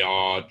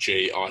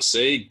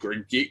 GRGIC,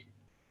 Griggy,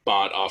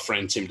 but our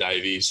friend Tim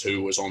Davies,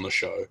 who was on the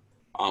show,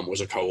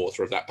 was a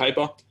co-author of that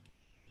paper.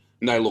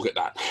 And they look at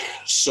that.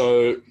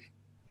 So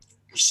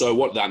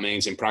what that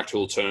means in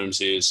practical terms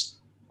is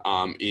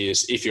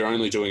if you're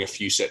only doing a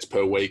few sets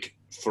per week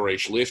for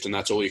each lift, and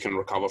that's all you can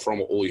recover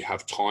from or all you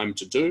have time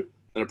to do,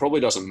 then it probably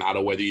doesn't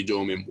matter whether you do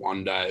them in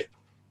one day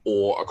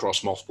or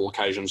across multiple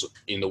occasions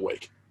in the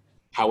week.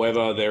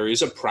 However, there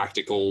is a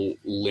practical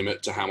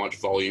limit to how much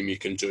volume you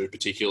can do,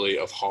 particularly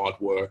of hard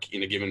work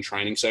in a given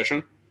training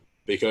session,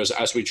 because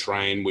as we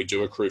train, we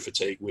do accrue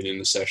fatigue within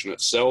the session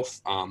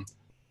itself.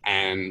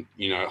 And,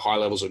 high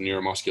levels of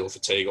neuromuscular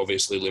fatigue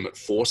obviously limit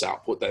force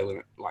output. They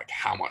limit like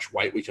how much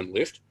weight we can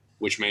lift,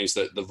 which means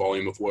that the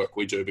volume of work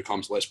we do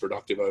becomes less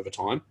productive over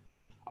time.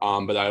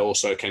 But they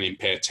also can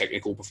impair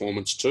technical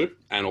performance too.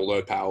 And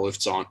although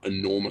powerlifts aren't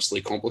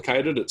enormously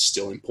complicated, it's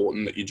still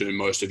important that you do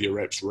most of your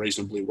reps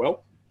reasonably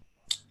well.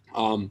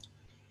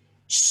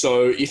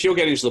 So if you're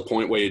getting to the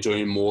point where you're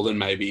doing more than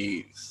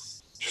maybe,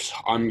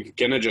 I'm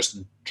going to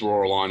just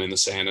draw a line in the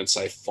sand and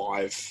say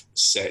 5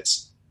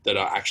 sets that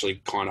are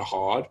actually kind of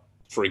hard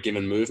for a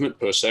given movement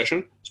per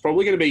session, it's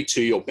probably going to be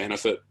to your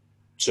benefit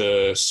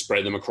to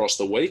spread them across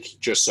the week,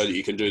 just so that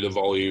you can do the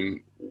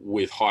volume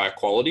with higher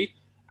quality.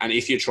 And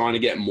if you're trying to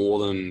get more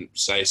than,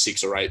 say,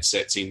 6 or 8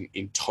 sets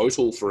in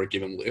total for a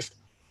given lift,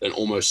 then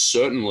almost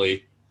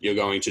certainly you're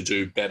going to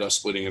do better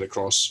splitting it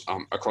across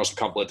a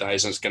couple of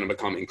days, and it's going to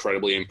become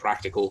incredibly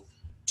impractical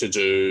to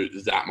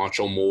do that much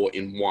or more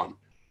in one.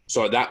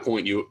 So at that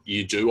point,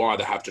 you do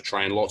either have to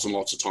train lots and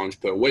lots of times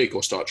per week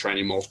or start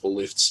training multiple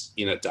lifts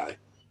in a day.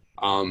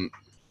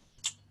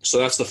 So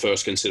that's the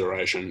first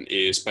consideration,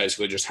 is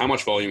basically just how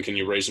much volume can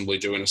you reasonably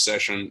do in a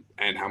session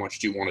and how much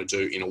do you want to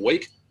do in a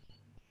week?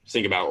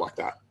 Think about it like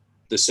that.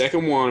 The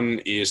second one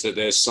is that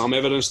there's some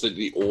evidence that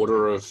the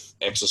order of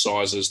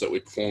exercises that we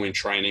perform in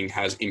training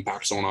has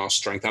impacts on our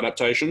strength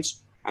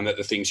adaptations, and that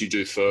the things you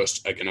do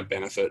first are going to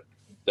benefit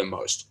the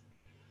most.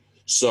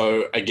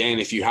 So again,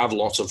 if you have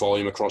lots of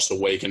volume across the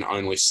week and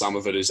only some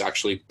of it is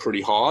actually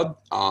pretty hard,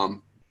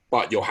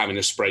 but you're having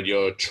to spread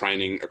your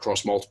training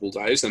across multiple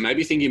days, then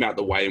maybe thinking about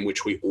the way in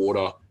which we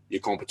order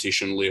your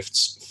competition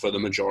lifts for the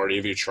majority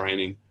of your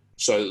training,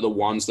 so that the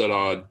ones that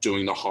are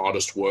doing the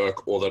hardest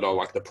work or that are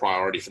like the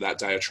priority for that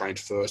day are trained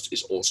first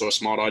is also a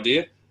smart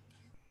idea.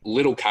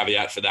 Little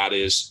caveat for that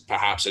is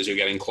perhaps as you're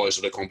getting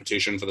closer to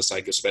competition, for the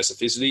sake of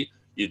specificity,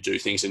 you do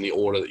things in the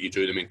order that you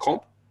do them in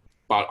comp.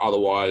 But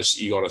otherwise,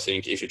 you got to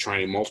think, if you're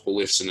training multiple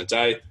lifts in a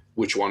day,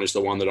 which one is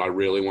the one that I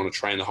really want to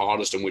train the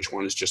hardest and which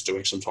one is just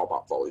doing some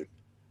top-up volume.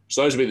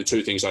 So those would be the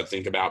 2 things I'd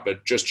think about,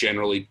 but just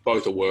generally,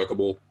 both are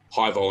workable.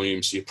 High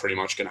volumes, you're pretty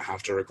much going to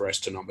have to regress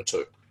to number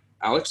 2.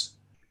 Alex?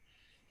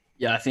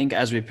 Yeah, I think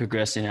as we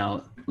progress in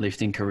our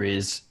lifting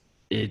careers,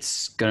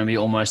 it's going to be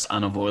almost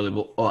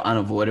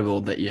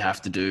unavoidable that you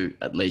have to do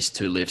at least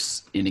 2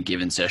 lifts in a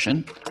given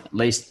session, at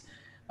least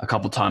a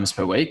couple times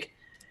per week.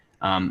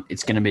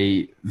 It's going to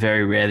be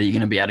very rare that you're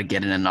going to be able to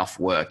get in enough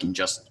work in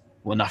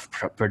enough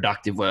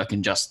productive work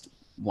in just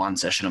one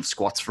session of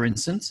squats, for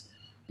instance,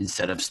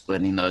 instead of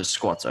splitting those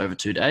squats over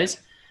 2 days.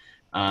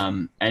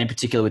 And in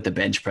particular with the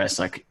bench press,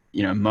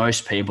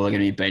 most people are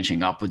going to be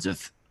benching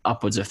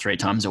upwards of 3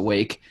 times a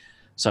week.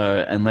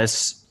 So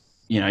unless,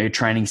 you're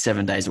training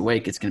 7 days a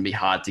week, it's going to be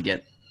hard to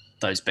get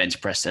those bench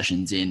press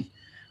sessions in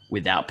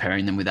without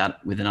pairing them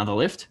with another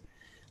lift.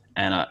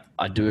 And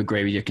I do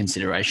agree with your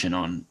consideration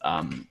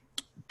on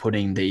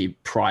putting the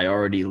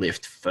priority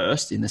lift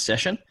first in the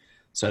session.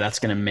 So that's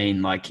going to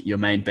mean like your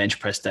main bench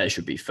press day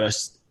should be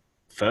first.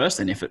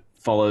 And if it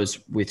follows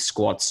with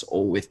squats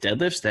or with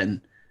deadlifts,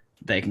 then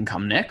they can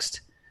come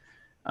next.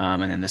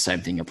 And then the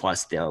same thing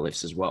applies to the other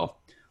lifts as well.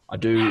 I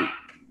do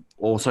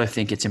also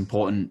think it's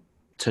important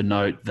to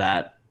note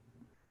that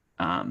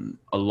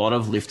a lot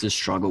of lifters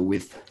struggle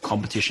with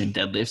competition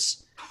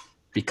deadlifts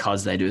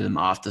because they do them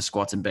after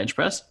squats and bench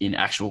press in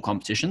actual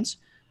competitions.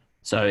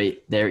 So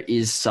there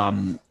is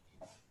some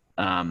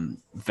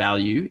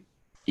value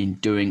in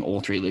doing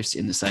all 3 lifts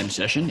in the same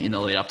session in the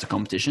lead up to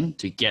competition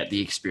to get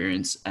the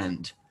experience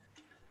and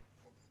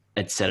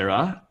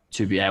etc.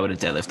 to be able to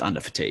deadlift under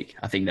fatigue.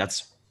 I think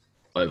that's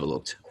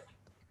overlooked.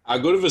 How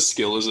good of a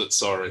skill is it?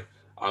 Sorry,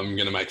 I'm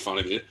going to make fun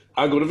of you.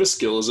 How good of a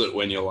skill is it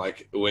when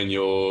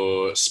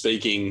you're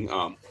speaking,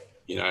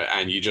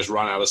 and you just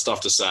run out of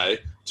stuff to say,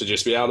 to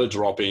just be able to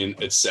drop in,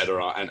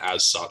 etc., and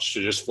as such,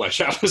 to just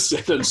flesh out a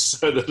sentence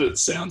so that it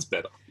sounds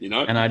better,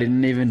 And I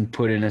didn't even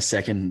put in a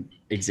second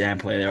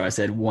example there. I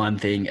said one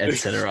thing,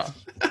 etc.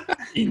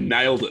 You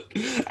nailed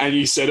it. And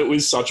you said it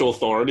with such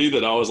authority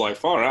that I was like,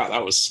 far out,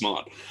 that was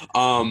smart.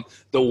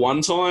 The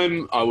one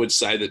time I would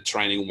say that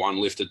training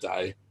 1 lift a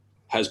day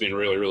has been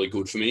really, really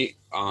good for me,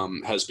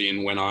 has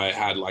been when I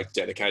had like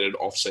dedicated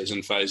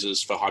off-season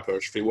phases for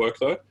hypertrophy work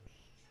though.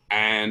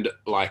 And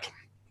like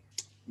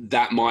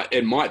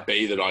it might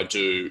be that I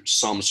do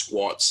some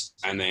squats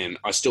and then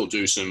I still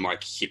do some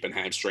like hip and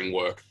hamstring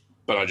work,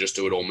 but I just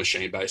do it all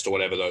machine based or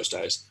whatever those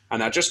days.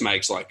 And that just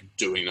makes like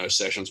doing those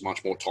sessions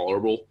much more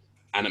tolerable.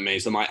 And it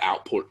means that my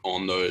output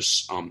on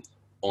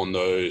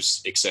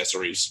those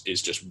accessories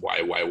is just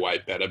way, way, way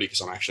better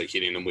because I'm actually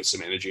hitting them with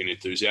some energy and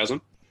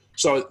enthusiasm.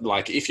 So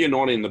like if you're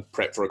not in the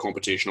prep for a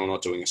competition or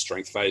not doing a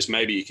strength phase,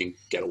 maybe you can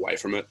get away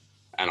from it.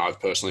 And I've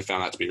personally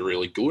found that to be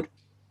really good.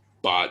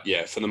 But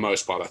yeah, for the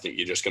most part, I think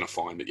you're just going to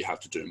find that you have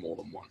to do more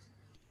than one.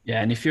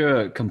 Yeah, and if you're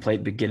a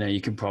complete beginner,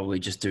 you can probably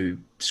just do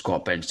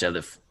squat, bench,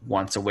 deadlift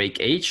once a week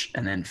each,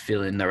 and then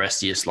fill in the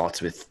rest of your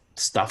slots with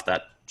stuff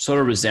that sort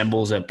of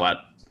resembles it but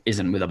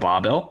isn't with a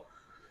barbell.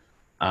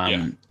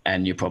 And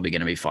you're probably going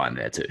to be fine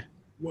there too.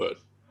 Word.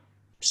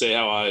 See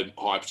how I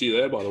hyped you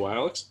there, by the way,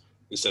 Alex?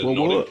 Instead of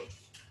nodding.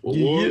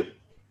 What?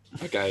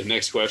 Okay,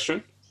 next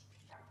question.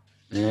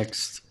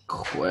 Next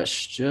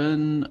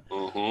question.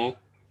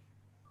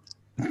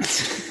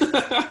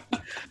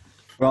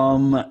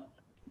 From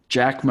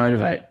Jack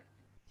Motivate.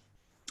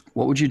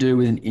 What would you do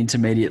with an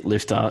intermediate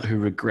lifter who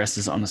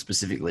regresses on a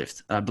specific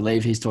lift? I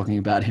believe he's talking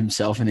about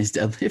himself and his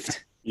deadlift.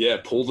 Yeah,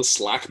 pull the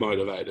slack,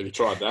 Motivate. Have you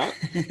tried that?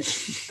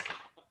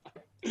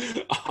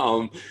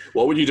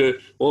 What would you do?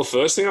 Well, the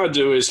first thing I'd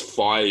do is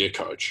fire your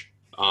coach.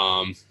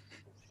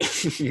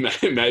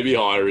 Maybe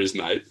hire his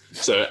mate.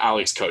 So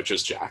Alex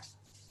coaches Jack.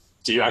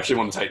 Do you actually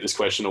want to take this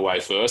question away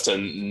first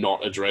and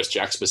not address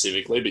Jack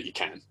specifically, but you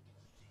can?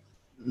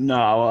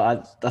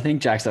 No, I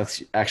think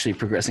Jack's actually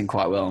progressing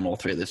quite well on all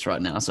three lifts right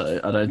now,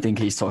 so I don't think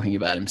he's talking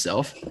about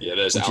himself. Yeah,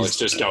 there's Alex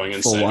just going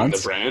and saving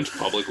the brand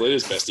publicly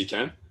as best he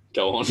can.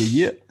 Go on.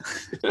 Yeah.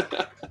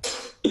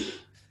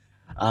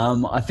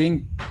 I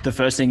think the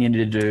first thing you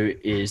need to do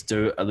is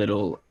do a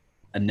little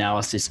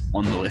analysis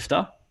on the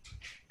lifter.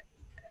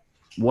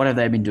 What have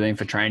they been doing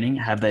for training?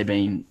 Have they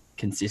been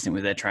consistent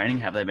with their training?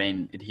 Have they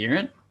been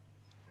adherent?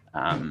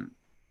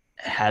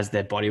 Has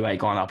their body weight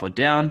gone up or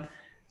down?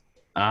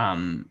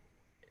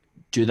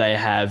 Do they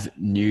have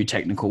new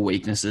technical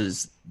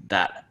weaknesses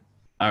that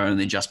are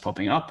only just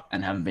popping up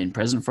and haven't been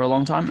present for a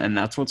long time? And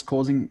that's what's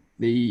causing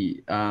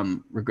the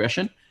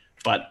regression.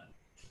 But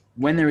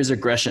when there is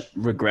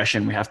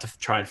regression, we have to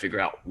try and figure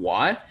out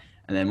why.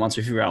 And then once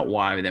we figure out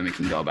why, then we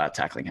can go about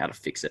tackling how to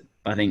fix it.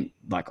 But I think,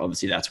 like,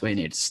 obviously that's where you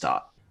need to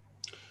start.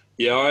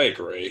 Yeah, I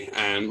agree.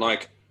 And,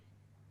 like,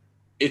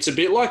 it's a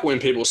bit like when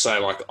people say,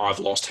 like, I've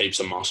lost heaps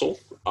of muscle.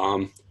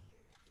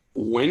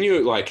 When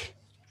you, like,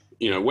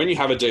 when you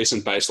have a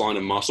decent baseline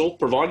of muscle,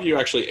 provided you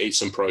actually eat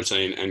some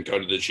protein and go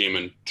to the gym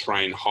and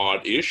train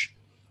hard-ish,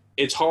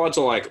 it's hard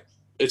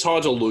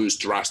to lose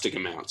drastic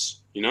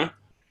amounts,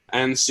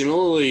 And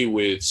similarly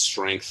with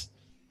strength,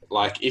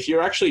 like if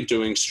you're actually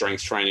doing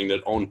strength training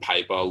that on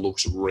paper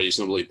looks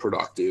reasonably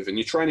productive and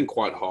you're training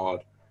quite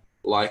hard,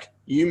 like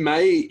you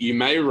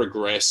may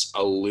regress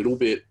a little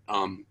bit,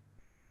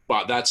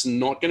 but that's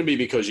not going to be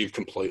because you've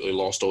completely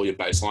lost all your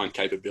baseline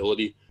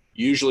capability.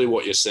 Usually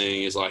what you're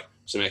seeing is like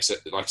some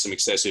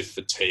excessive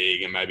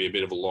fatigue and maybe a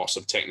bit of a loss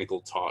of technical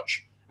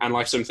touch and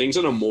like some things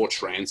that are more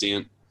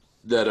transient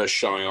that are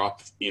showing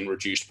up in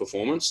reduced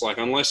performance. Like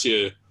unless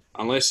you're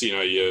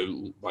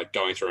like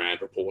going through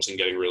andropause and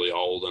getting really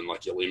old and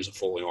like your limbs are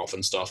falling off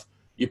and stuff,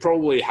 you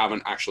probably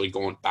haven't actually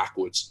gone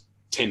backwards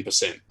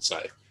 10%,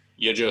 say.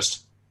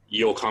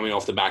 You're coming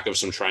off the back of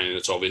some training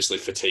that's obviously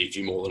fatigued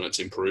you more than it's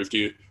improved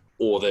you,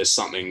 or there's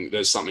something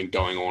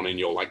going on in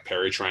your like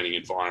peri-training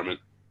environment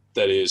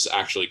that is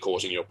actually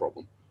causing your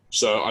problem.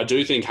 So I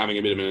do think having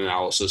a bit of an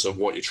analysis of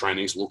what your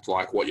trainings looked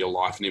like, what your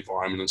life and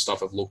environment and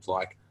stuff have looked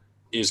like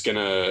is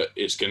gonna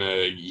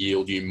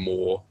yield you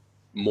more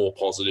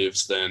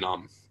positives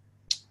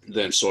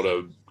than sort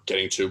of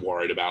getting too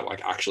worried about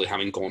like actually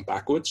having gone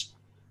backwards.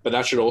 But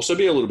that should also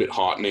be a little bit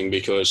heartening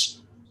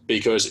because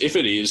if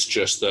it is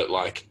just that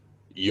like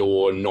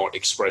you're not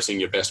expressing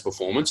your best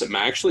performance, it may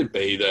actually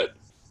be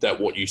that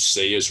what you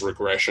see as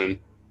regression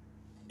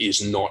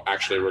is not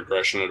actually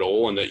regression at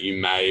all, and that you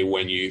may,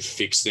 when you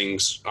fix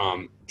things,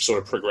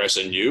 sort of progress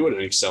anew at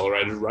an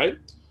accelerated rate.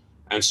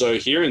 And so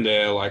here and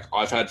there, like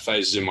I've had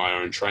phases in my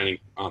own training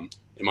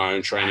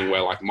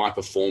where like my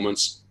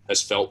performance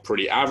has felt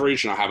pretty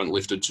average and I haven't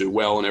lifted too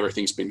well and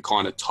everything's been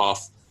kind of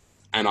tough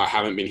and I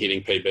haven't been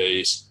hitting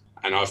PBs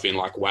and I've been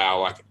like, wow,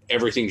 like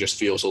everything just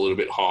feels a little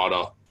bit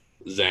harder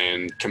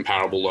than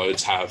comparable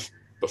loads have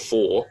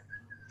before.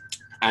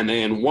 And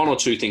then one or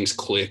two things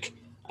click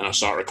and I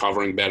start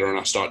recovering better and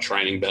I start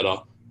training better,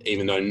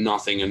 even though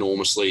nothing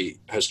enormously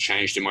has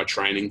changed in my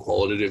training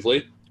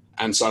qualitatively.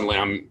 And suddenly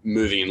I'm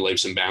moving in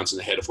leaps and bounds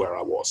ahead of where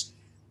I was.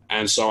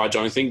 And so I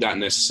don't think that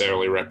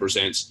necessarily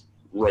represents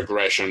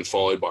regression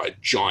followed by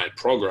giant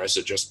progress.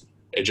 It just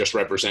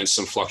represents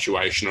some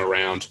fluctuation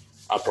around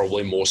a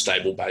probably more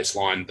stable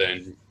baseline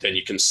than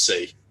you can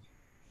see,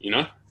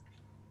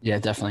 Yeah,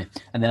 definitely.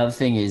 And the other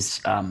thing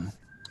is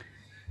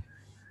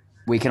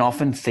we can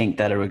often think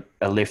that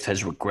a lift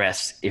has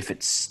regressed if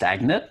it's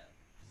stagnant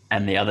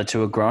and the other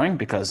two are growing,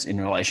 because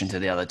in relation to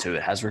the other two,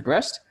 it has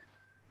regressed.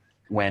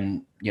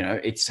 When,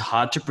 it's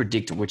hard to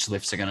predict which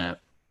lifts are going to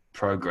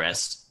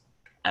progress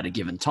at a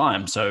given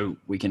time. So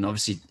we can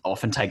obviously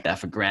often take that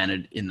for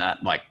granted in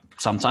that, like,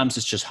 sometimes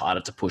it's just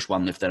harder to push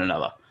one lift than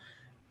another.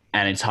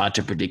 And it's hard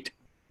to predict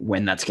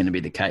when that's going to be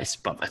the case.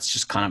 But that's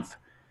just kind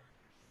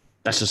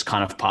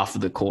of part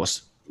of the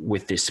course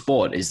with this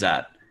sport, is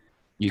that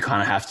you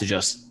kind of have to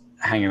just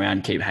hang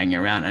around, keep hanging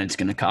around, and it's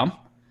going to come.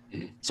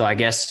 So I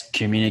guess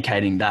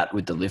communicating that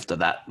with the lifter,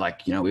 that,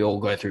 like, you know, we all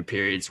go through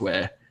periods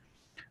where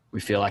we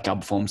feel like our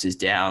performance is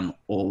down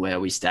or where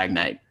we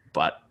stagnate,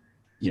 but,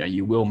 you know,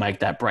 you will make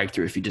that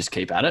breakthrough if you just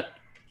keep at it.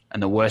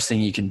 And the worst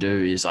thing you can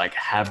do is, like,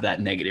 have that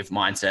negative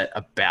mindset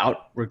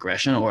about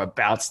regression or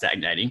about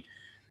stagnating,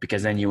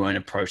 because then you won't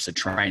approach the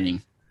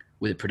training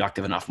with a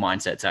productive enough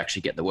mindset to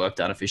actually get the work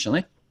done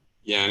efficiently.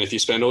 Yeah, and if you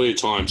spend all your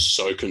time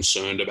so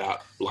concerned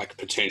about, like,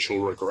 potential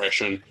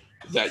regression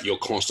that you're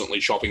constantly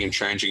chopping and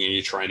changing in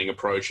your training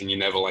approach, and you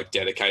never, like,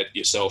 dedicate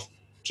yourself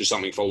to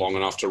something for long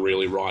enough to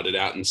really ride it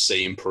out and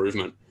see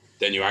improvement,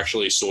 then you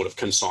actually sort of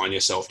consign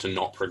yourself to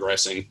not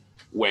progressing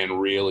when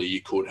really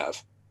you could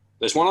have.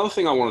 There's one other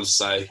thing I wanted to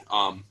say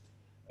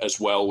as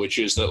well, which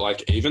is that,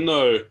 like, even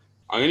though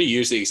I'm going to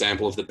use the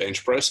example of the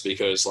bench press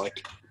because,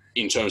 like,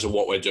 in terms of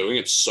what we're doing,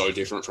 it's so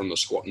different from the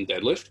squat and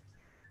deadlift.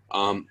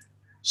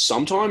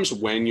 Sometimes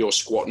when your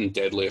squat and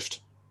deadlift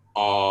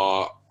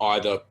are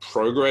either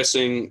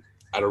progressing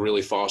at a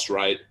really fast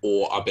rate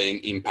or are being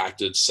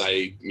impacted,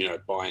 say, you know,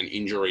 by an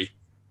injury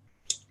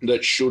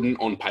that shouldn't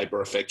on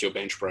paper affect your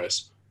bench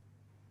press,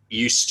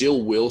 you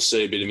still will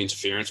see a bit of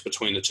interference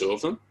between the two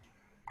of them.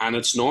 And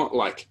it's not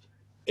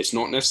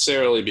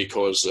necessarily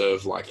because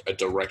of, like, a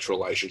direct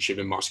relationship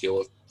in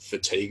muscular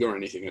fatigue or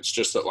anything. It's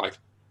just that, like,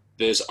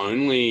 there's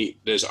only,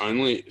 this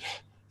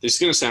is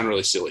going to sound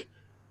really silly.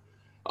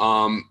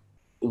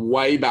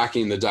 Way back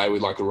in the day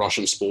with, like,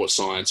 Russian sports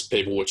science,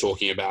 people were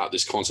talking about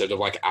this concept of,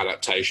 like,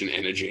 adaptation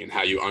energy and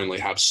how you only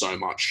have so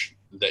much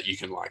that you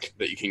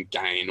can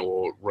gain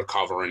or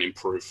recover and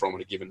improve from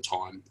at a given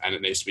time. And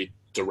it needs to be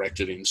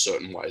directed in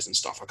certain ways and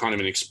stuff. I can't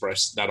even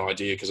express that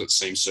idea because it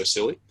seems so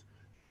silly.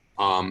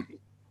 I'm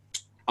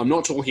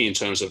not talking in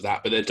terms of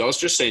that, but it does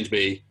just seem to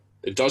be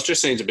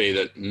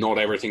that not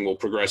everything will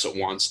progress at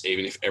once,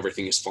 even if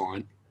everything is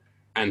fine.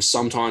 And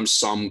sometimes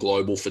some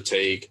global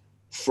fatigue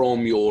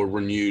from your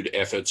renewed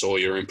efforts or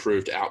your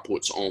improved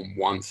outputs on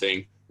one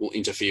thing will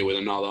interfere with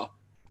another.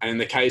 And in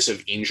the case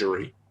of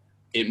injury,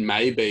 it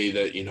may be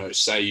that, you know,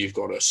 say you've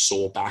got a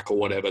sore back or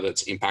whatever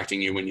that's impacting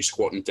you when you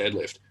squat and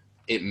deadlift.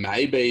 It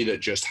may be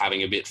that just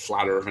having a bit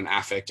flatter of an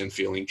affect and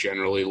feeling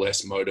generally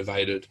less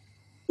motivated,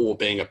 or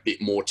being a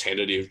bit more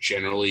tentative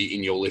generally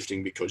in your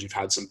lifting because you've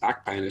had some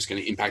back pain, is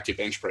going to impact your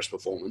bench press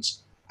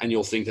performance. And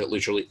you'll think that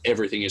literally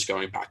everything is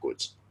going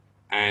backwards.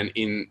 And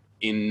in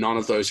none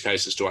of those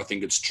cases do I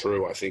think it's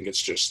true. I think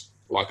it's just,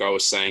 like I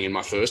was saying in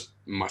my first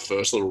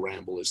little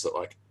ramble, is that,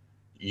 like,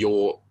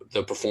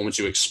 the performance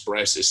you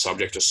express is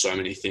subject to so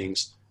many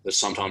things that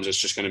sometimes it's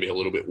just going to be a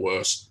little bit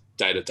worse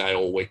day to day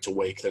or week to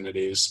week than it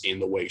is in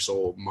the weeks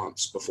or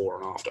months before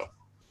and after.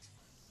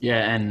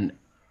 Yeah,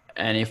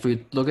 and if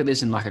we look at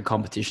this in, like, a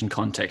competition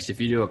context, if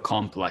you do a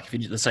comp, like, if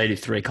you, let's say, you do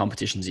 3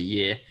 competitions a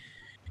year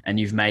and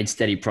you've made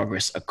steady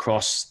progress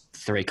across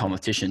 3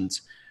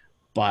 competitions,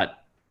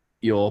 but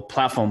your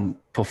platform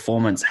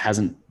performance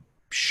hasn't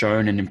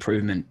shown an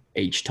improvement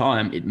each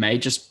time, it may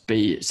just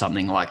be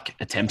something like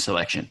attempt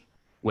selection,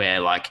 where,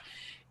 like,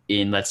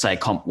 in, let's say,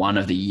 comp 1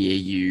 of the year,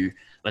 you,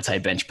 let's say,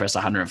 bench press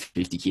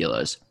 150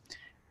 kilos.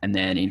 And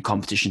then in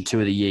competition 2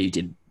 of the year, you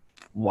did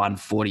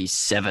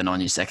 147 on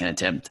your second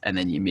attempt, and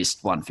then you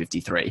missed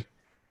 153,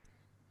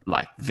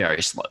 like,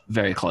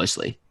 very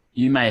closely.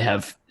 You may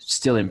have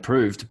still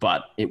improved,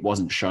 but it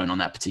wasn't shown on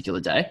that particular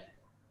day,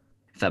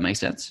 if that makes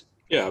sense.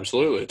 Yeah,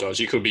 absolutely it does.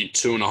 You could be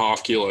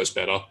 2.5 kilos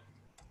better,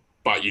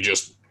 but you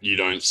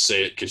don't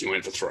see it because you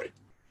went for 3.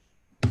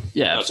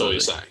 Yeah, that's all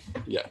you're saying.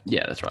 Yeah.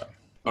 Yeah, that's right.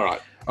 All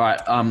right.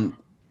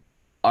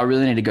 I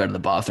really need to go to the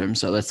bathroom,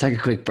 so let's take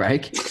a quick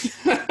break.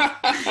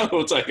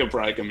 We'll take a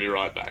break and be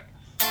right back.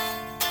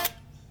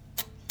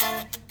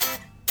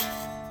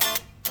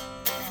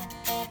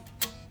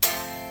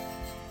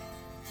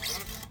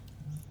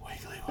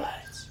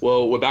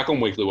 Well, we're back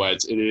on Weekly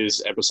Weights. It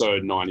is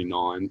episode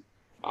 99.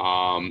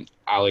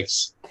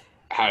 Alex,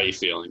 how are you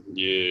feeling?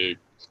 You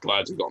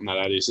glad you've gotten that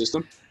out of your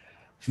system?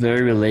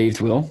 Very relieved,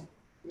 Will.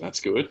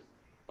 That's good.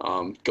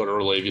 Got to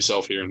relieve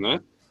yourself here and there.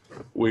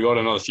 We got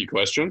another few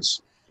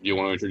questions. Do you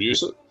want to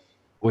introduce it?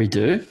 We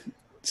do.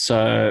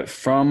 So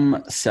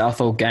from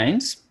Southall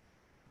Gaines,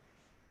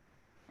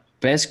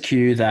 best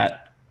cue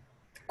that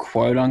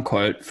quote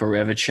unquote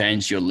forever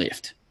changed your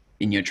lift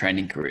in your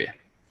training career.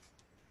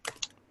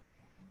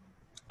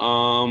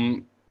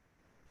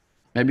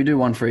 Maybe do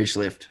one for each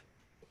lift.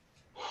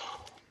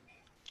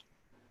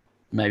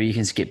 Maybe you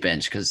can skip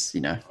bench because,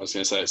 you know. I was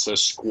going to say, so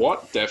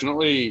squat,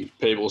 definitely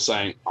people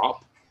saying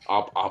up.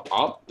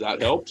 That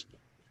helped.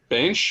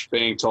 Bench,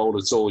 being told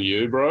it's all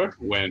you, bro,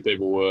 when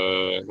people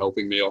were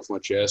helping me off my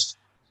chest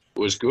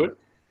was good.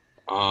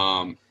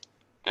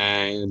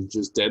 And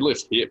just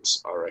deadlift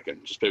hips, I reckon.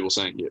 Just people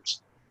saying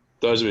hips.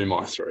 Those would be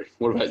my 3.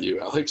 What about you,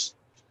 Alex?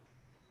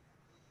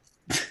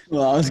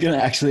 Well, I was going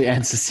to actually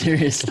answer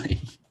seriously.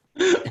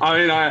 I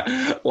mean,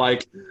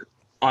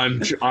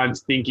 I'm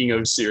thinking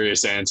of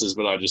serious answers,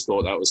 but I just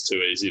thought that was too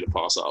easy to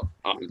pass up.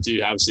 Do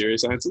you have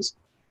serious answers?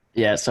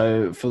 Yeah,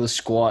 so for the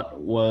squat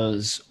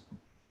was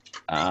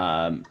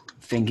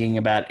thinking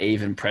about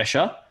even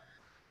pressure,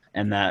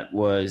 and that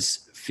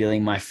was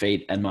feeling my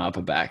feet and my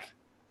upper back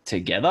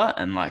together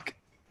and like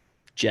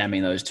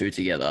jamming those two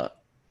together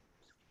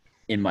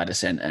in my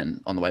descent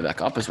and on the way back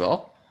up as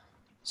well.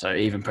 So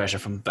even pressure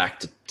from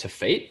back to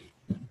feet.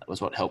 That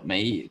was what helped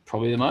me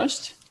probably the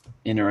most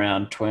in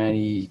around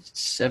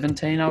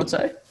 2017, I would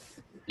say.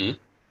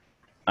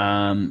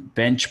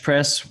 Bench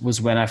press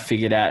was when I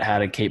figured out how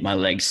to keep my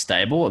legs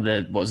stable.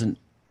 There wasn't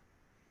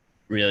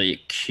really a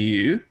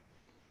cue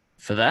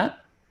for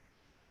that,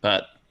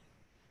 but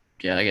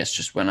yeah, I guess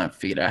just when I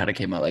figured out how to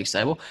keep my legs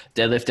stable.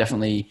 Deadlift,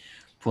 definitely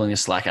pulling the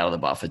slack out of the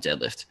bar for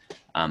deadlift.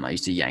 I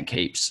used to yank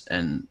heaps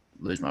and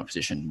lose my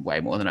position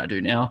way more than I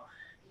do now.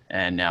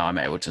 And now I'm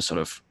able to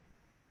sort of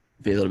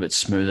be a little bit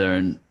smoother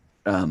and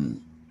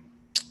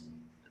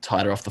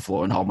tighter off the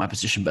floor and hold my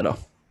position better.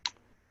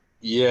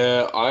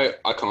 Yeah,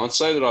 I can't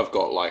say that I've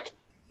got like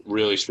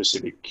really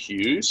specific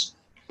cues,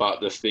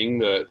 but the thing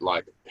that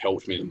like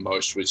helped me the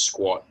most with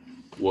squat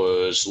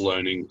was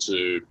learning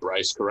to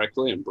brace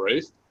correctly and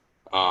breathe.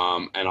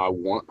 And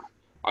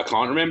I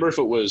can't remember if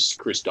it was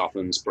Chris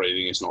Duffin's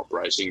Breathing is Not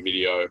Bracing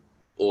video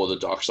or the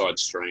Dark Side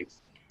Strength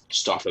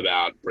stuff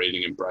about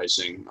breathing and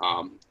bracing.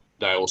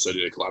 They also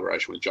did a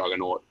collaboration with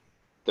Juggernaut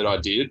that I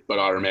did, but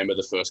I remember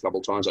the first couple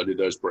of times I did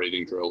those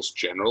breathing drills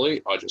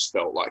generally, I just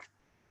felt like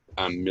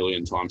a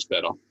million times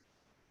better.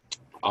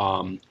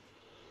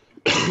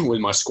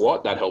 With my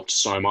squat, that helped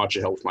so much.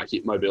 It helped my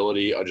hip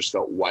mobility. I just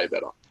felt way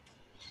better.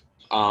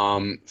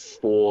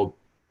 For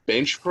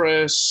bench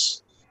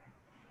press,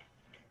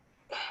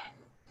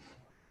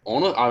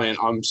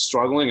 I'm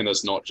struggling, and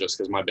it's not just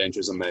because my bench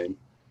is a meme.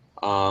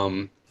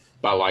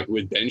 But like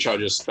with bench, I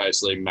just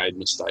basically made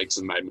mistakes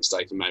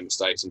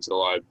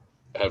until I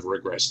have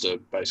regressed to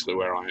basically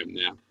where I am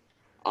now.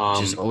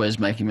 Just always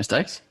making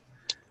mistakes?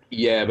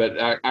 Yeah, but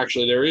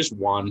actually there is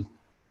one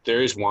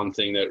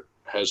thing that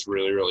has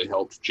really, really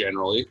helped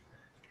generally,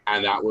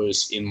 and that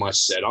was in my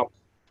setup,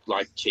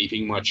 like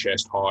keeping my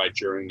chest high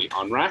during the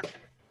unrack,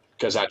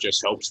 because that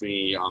just helps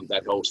me.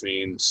 That helps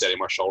me in setting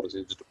my shoulders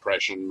into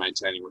depression,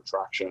 maintaining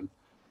retraction.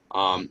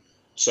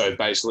 So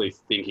basically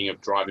thinking of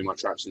driving my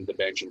traps into the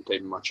bench and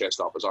keeping my chest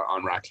up as I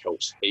unrack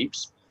helps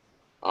heaps.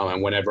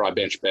 And whenever I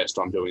bench best,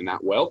 I'm doing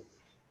that well.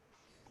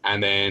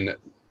 And then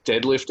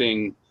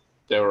deadlifting,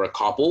 there were a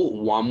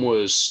couple. One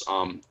was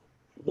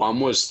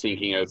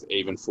thinking of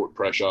even foot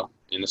pressure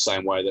in the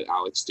same way that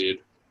Alex did.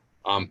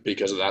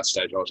 Because at that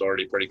stage, I was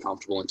already pretty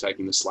comfortable in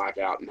taking the slack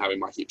out and having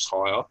my hips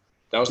higher.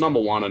 That was number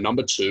one. And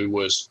number two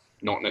was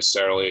not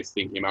necessarily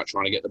thinking about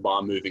trying to get the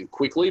bar moving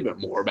quickly, but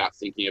more about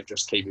thinking of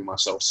just keeping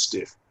myself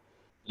stiff.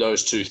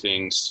 Those two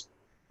things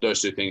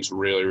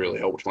really, really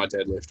helped my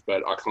deadlift.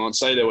 But I can't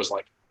say there was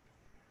like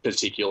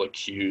particular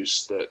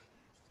cues that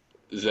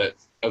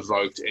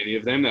evoked any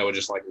of them. They were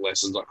just like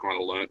lessons I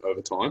kind of learned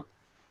over time.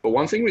 But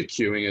one thing with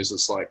cueing is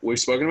it's like, we've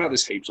spoken about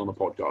this heaps on the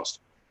podcast.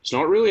 It's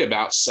not really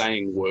about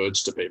saying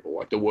words to people.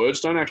 Like the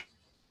words don't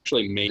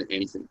actually mean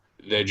anything.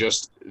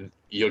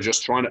 You're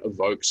just trying to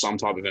evoke some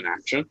type of an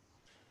action,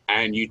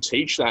 and you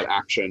teach that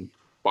action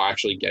by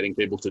actually getting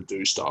people to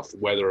do stuff,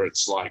 whether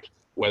it's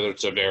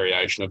a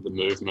variation of the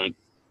movement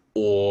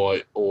or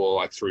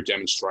like through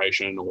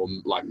demonstration or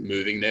like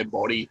moving their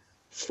body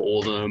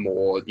for them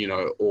or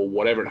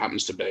whatever it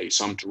happens to be,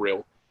 some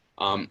drill.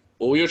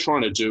 All you're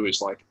trying to do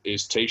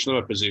is teach them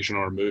a position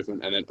or a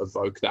movement and then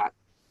evoke that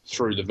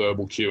through the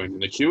verbal cueing.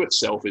 And the cue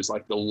itself is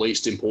like the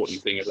least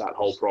important thing of that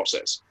whole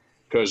process,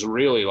 because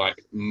really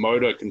like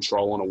motor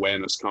control and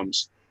awareness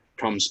comes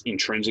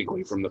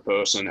intrinsically from the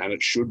person, and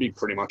it should be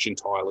pretty much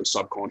entirely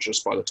subconscious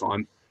by the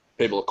time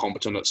people are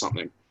competent at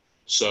something.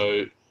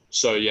 So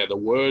yeah, the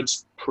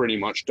words pretty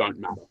much don't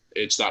matter.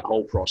 It's that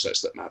whole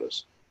process that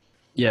matters.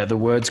 Yeah, the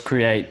words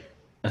create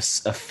a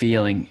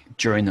feeling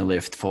during the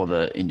lift for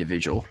the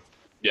individual.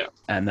 Yeah.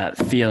 And that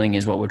feeling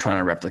is what we're trying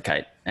to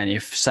replicate. And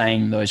if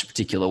saying those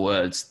particular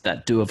words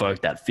that do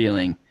evoke that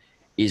feeling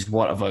is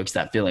what evokes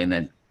that feeling,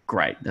 then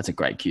great. That's a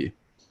great cue.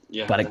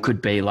 Yeah. But it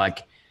could be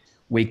like,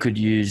 we could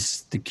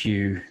use the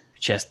cue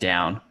chest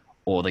down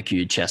or the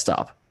cue chest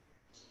up.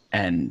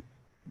 And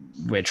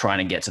we're trying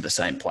to get to the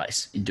same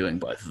place in doing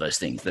both of those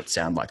things that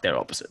sound like they're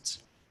opposites.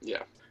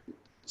 Yeah.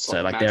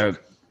 So like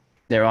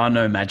there are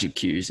no magic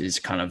cues is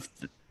kind of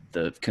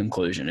the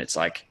conclusion. It's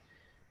like,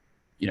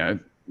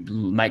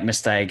 make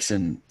mistakes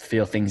and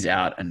feel things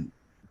out and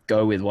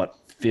go with what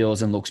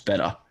feels and looks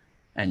better.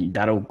 And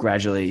that'll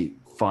gradually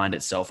find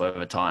itself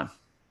over time.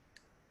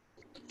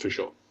 For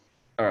sure.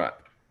 All right.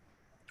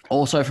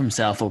 Also from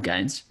Southall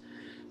Gains,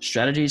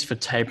 strategies for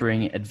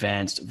tapering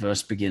advanced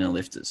versus beginner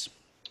lifters.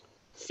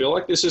 I feel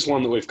like this is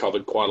one that we've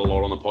covered quite a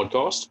lot on the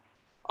podcast.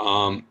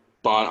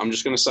 But I'm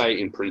just going to say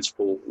in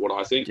principle what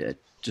I think. Yeah,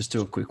 just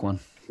do a quick one.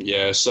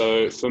 Yeah,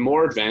 so for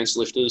more advanced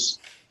lifters,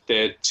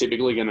 they're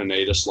typically going to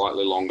need a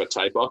slightly longer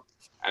taper.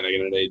 and they're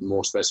going to need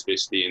more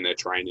specificity in their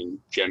training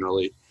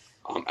generally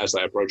as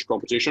they approach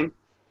competition.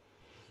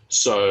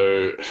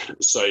 So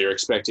you're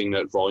expecting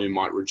that volume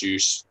might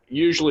reduce,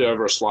 usually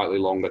over a slightly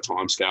longer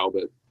timescale,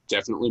 but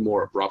definitely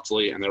more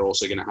abruptly. And they're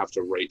also going to have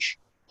to reach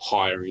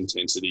higher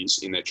intensities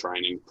in their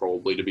training,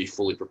 probably to be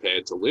fully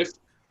prepared to lift.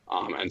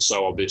 And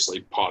so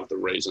obviously part of the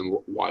reason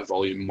why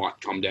volume might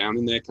come down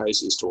in their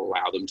case is to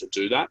allow them to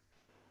do that.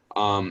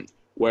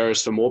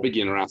 Whereas for more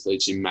beginner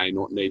athletes, you may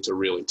not need to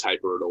really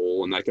taper at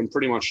all, and they can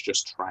pretty much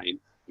just train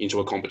into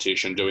a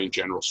competition doing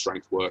general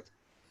strength work.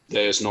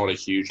 There's not a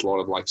huge lot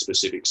of like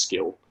specific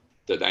skill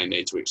that they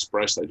need to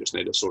express. They just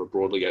need to sort of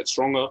broadly get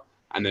stronger.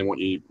 And then what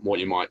you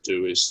might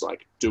do is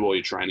like do all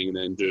your training and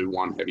then do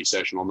one heavy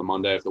session on the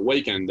Monday of the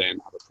week, and then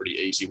have a pretty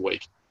easy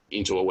week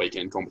into a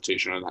weekend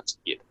competition, and that's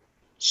it.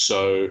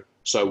 So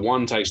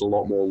one takes a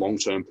lot more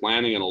long-term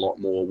planning and a lot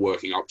more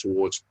working up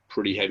towards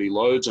pretty heavy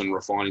loads and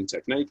refining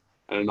technique.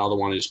 And another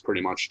one is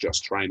pretty much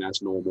just train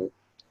as normal,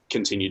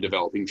 continue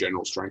developing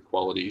general strength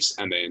qualities,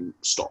 and then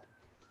stop.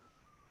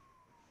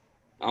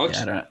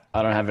 Alex? Yeah,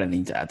 I don't have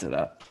anything to add to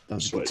that. That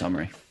was a Sweet. good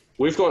summary.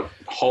 We've got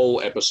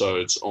whole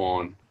episodes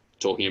on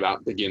talking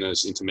about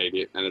beginners,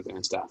 intermediate, and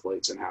advanced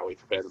athletes and how we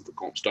prepare them for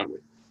comps, don't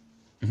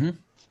we? Mm-hmm.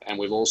 And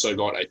we've also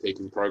got a peak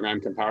and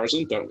program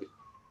comparison, don't we?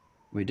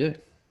 We do.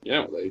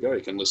 Yeah, well, there you go.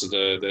 You can listen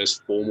to, there's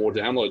 4 more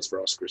downloads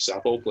for us, Chris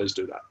Southall. Please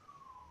do that.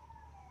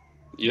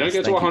 You don't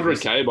get to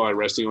 100K by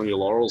resting on your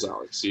laurels,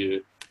 Alex.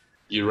 You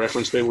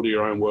reference people to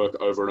your own work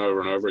over and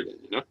over and over again,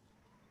 you know?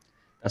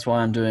 That's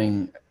why I'm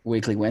doing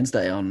Weekly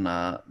Wednesday on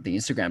the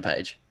Instagram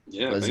page.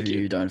 Yeah, For those thank of you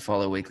you. who don't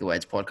follow Weekly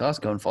Weights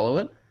podcast, go and follow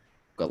it.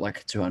 Got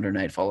like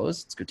 208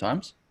 followers. It's good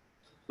times.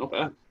 Not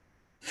bad.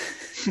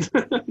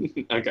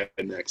 Okay,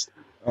 next.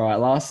 All right,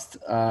 last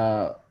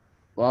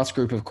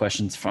group of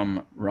questions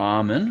from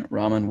Raman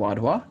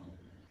Wadwa.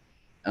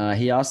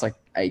 He asked like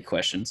 8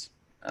 questions,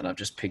 and I've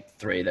just picked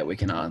 3 that we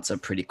can answer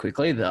pretty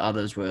quickly. The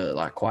others were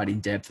like quite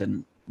in depth,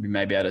 and we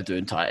may be able to do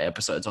entire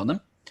episodes on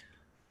them.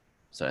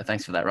 So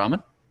thanks for that,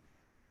 Raman.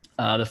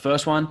 The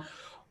first one,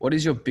 what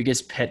is your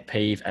biggest pet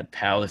peeve at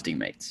powerlifting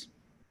meets?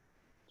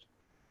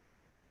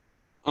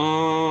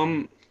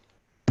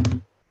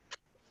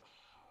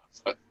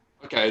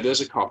 Okay,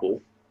 there's a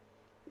couple.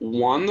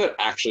 One that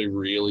actually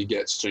really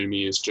gets to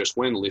me is just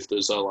when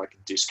lifters are like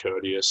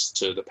discourteous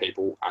to the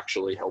people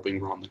actually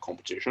helping run the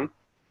competition.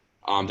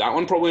 That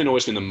one probably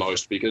annoys me the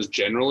most because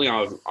generally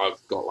I've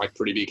got like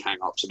pretty big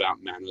hang-ups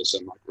about manners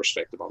and like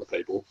respect of other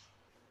people.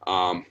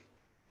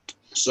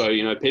 So,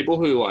 you know, people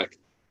who like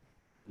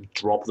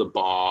drop the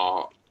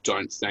bar,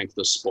 don't thank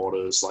the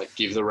spotters, like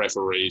give the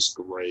referees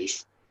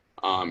grief,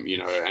 you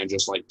know, and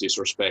just like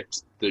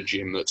disrespect the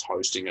gym that's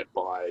hosting it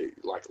by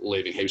like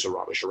leaving heaps of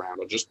rubbish around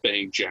or just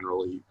being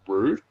generally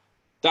rude.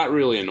 That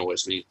really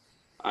annoys me.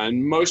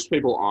 And most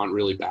people aren't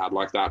really bad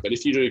like that, but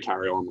if you do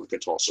carry on like a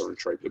tosser and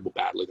treat people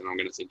badly, then I'm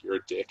going to think you're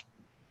a dick.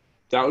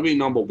 That would be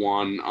number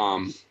 1.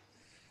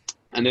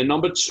 And then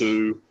number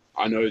 2,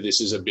 I know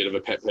this is a bit of a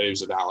pet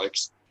peeve of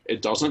Alex.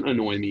 It doesn't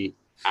annoy me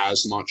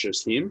as much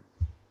as him.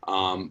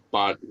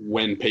 But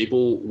when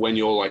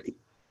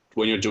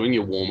you're doing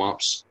your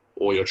warm-ups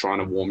or you're trying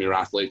to warm your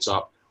athletes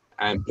up,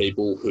 and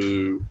people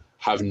who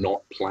have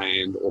not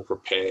planned or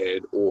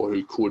prepared or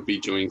who could be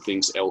doing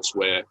things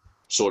elsewhere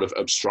sort of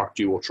obstruct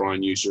you or try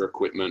and use your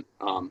equipment,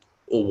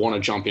 or want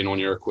to jump in on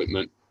your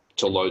equipment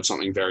to load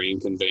something very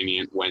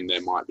inconvenient when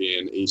there might be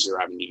an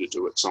easier avenue to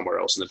do it somewhere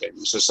else in the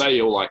venue. So say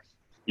you're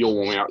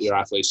warming up your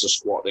athletes to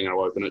squat, they're going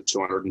to open at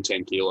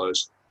 210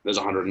 kilos, there's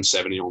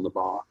 170 on the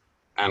bar,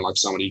 and like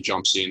somebody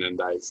jumps in and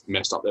they've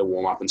messed up their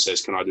warm up and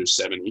says, can I do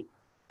 70?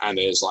 And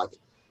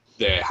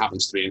there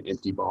happens to be an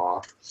empty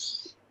bar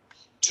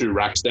 2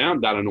 racks down.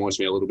 That annoys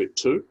me a little bit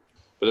too.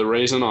 But the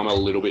reason I'm a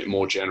little bit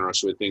more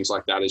generous with things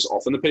like that is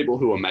often the people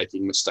who are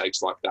making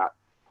mistakes like that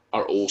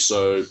are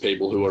also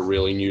people who are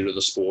really new to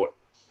the sport,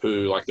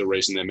 who like the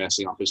reason they're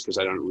messing up is because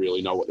they don't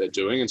really know what they're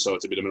doing. And so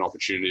it's a bit of an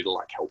opportunity to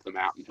like help them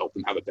out and help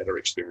them have a better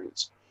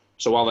experience.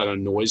 So while that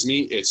annoys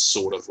me, it's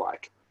sort of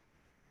like,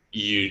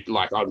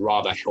 I'd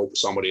rather help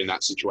somebody in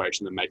that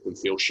situation than make them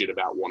feel shit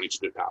about wanting to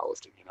do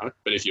powerlifting, you know?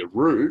 But if you're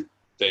rude,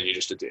 then you're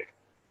just a dick.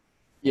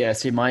 Yeah,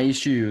 see, my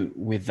issue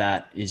with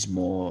that is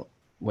more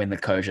when the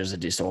coaches are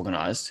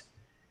disorganized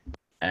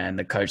and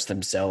the coach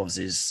themselves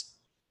is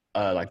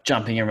like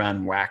jumping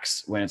around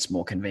racks when it's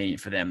more convenient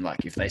for them.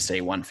 Like if they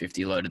see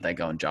 150 loaded, they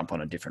go and jump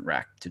on a different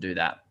rack to do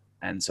that,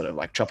 and sort of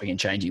like chopping and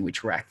changing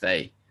which rack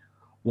they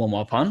warm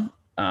up on.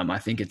 I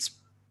think it's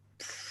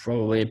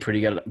probably a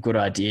pretty good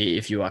idea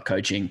if you are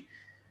coaching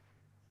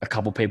a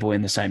couple people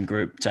in the same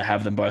group to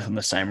have them both on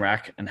the same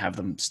rack and have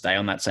them stay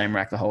on that same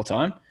rack the whole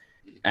time.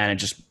 And it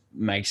just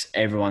makes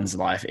everyone's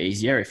life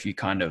easier if you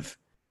kind of,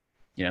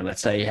 you know,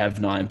 let's say you have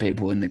 9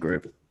 people in the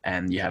group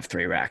and you have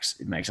 3 racks.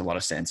 It makes a lot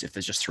of sense if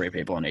there's just 3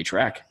 people on each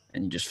rack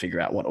and you just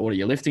figure out what order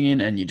you're lifting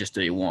in and you just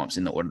do your warm-ups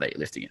in the order that you're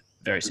lifting in.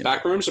 Very simple.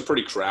 Back rooms are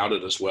pretty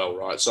crowded as well,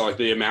 right? So like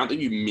the amount that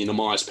you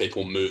minimize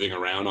people moving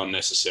around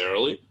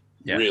unnecessarily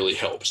really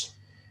helps.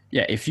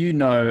 Yeah, if you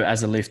know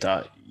as a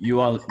lifter, you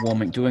are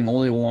doing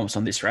all your warm-ups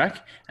on this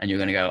rack, and you're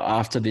going to go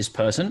after this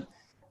person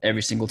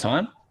every single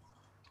time,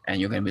 and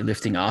you're going to be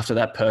lifting after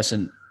that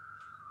person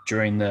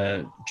during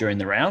the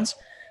rounds,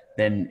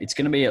 then it's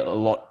going to be a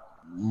lot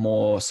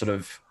more sort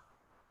of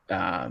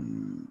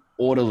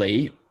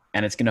orderly,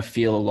 and it's going to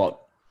feel a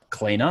lot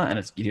cleaner, and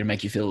it's going to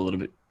make you feel a little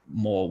bit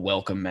more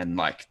welcome and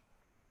like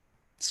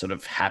sort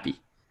of happy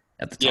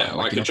at the time. Yeah,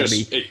 like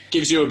it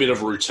gives you a bit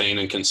of routine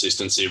and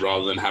consistency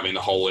rather than having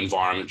the whole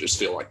environment just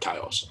feel like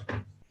chaos.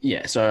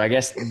 Yeah, so I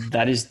guess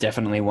that is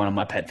definitely one of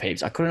my pet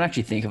peeves. I couldn't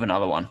actually think of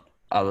another one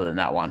other than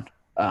that one.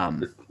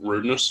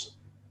 Rudeness.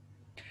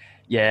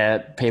 Yeah,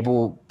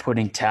 people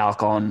putting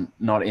talc on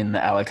not in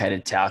the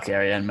allocated talc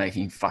area and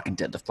making fucking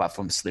deadlift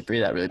platforms slippery.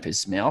 That really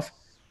pisses me off.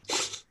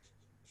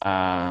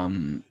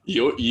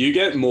 You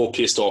get more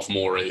pissed off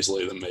more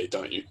easily than me,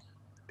 don't you?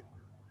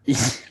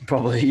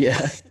 Probably,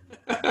 yeah.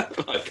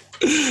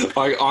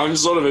 like I'm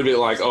sort of a bit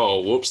like,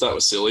 oh, whoops, that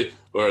was silly.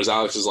 Whereas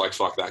Alex is like,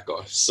 fuck that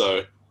guy.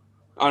 So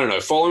I don't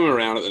know. Follow him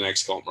around at the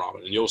next comp,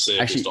 Robin, and you'll see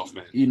a pissed off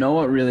man. You know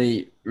what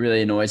really,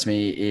 really annoys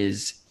me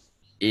is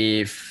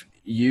if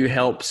you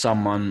help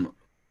someone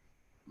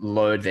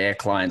load their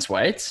client's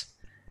weights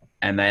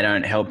and they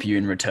don't help you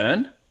in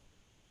return.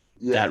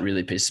 Yeah. That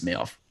really pisses me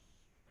off.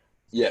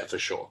 Yeah, for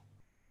sure.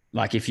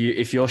 Like if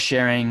you're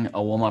sharing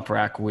a warm-up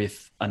rack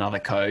with another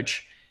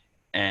coach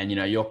and, you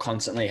know, you're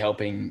constantly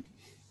helping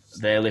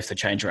their lifter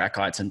change rack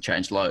heights and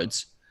change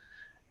loads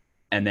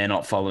and they're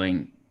not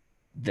following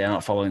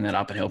that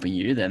up and helping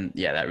you, then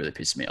yeah, that really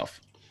pisses me off.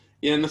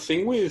 Yeah, and the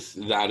thing with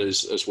that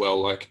is as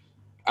well, like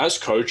as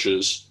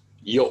coaches,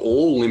 you're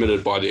all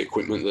limited by the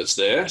equipment that's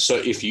there. So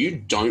if you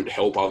don't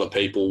help other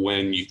people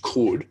when you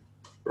could,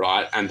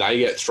 right, and they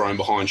get thrown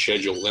behind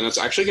schedule, then it's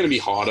actually going to be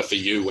harder for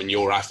you when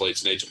your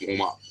athletes need to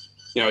warm up.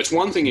 You know, it's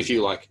one thing if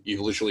you've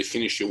literally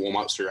finished your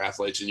warm-ups for your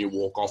athletes and you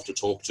walk off to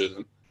talk to them,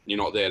 and you're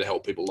not there to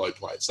help people load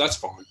plates. That's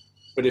fine.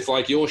 But if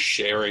like you're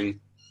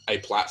sharing a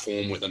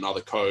platform with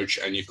another coach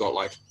and you've got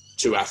like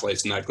 2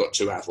 athletes and they've got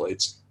 2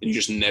 athletes and you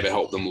just never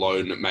help them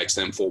load and it makes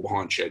them fall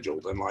behind schedule,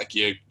 then like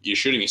you're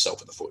shooting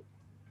yourself in the foot.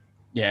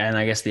 Yeah, and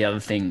I guess the other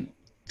thing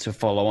to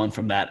follow on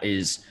from that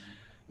is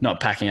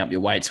not packing up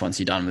your weights once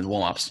you're done with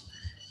warm-ups.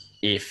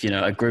 If, you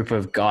know, a group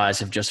of guys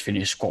have just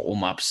finished squat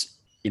warm-ups,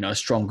 you know, a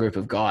strong group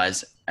of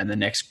guys, and the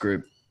next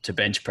group to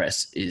bench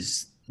press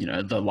is, you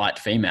know, the light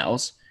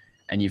females,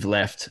 and you've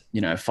left,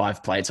 you know,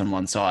 5 plates on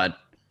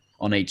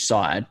each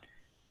side,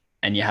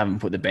 and you haven't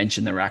put the bench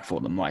in the rack for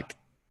them, like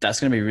that's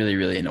going to be really,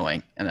 really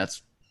annoying, and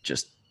that's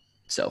just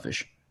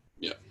selfish.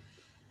 Yeah.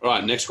 All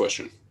right, next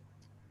question.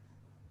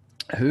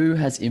 Who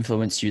has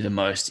influenced you the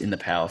most in the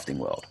powerlifting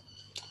world?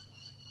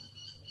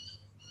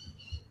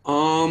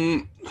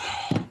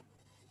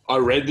 I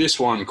read this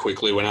one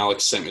quickly when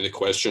Alex sent me the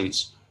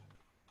questions,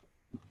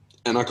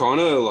 and I kind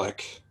of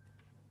like,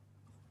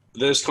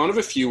 there's kind of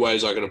a few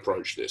ways I could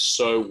approach this.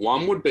 So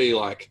one would be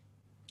like,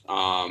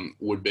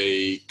 would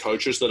be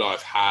coaches that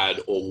I've had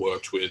or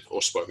worked with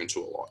or spoken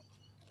to a lot.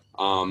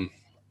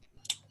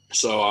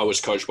 So I was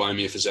coached by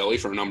Amir Fazeli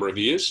for a number of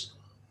years,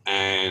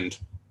 and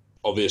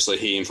obviously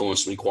he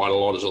influenced me quite a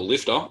lot as a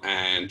lifter,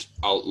 and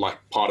like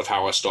part of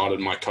how I started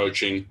my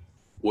coaching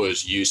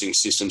was using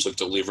systems of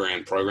delivery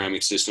and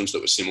programming systems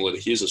that were similar to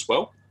his as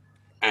well.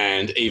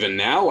 And even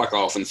now, like I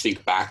often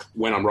think back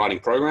when I'm writing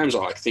programs, I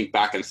like think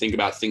back and think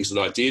about things that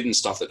I did and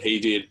stuff that he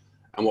did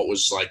and what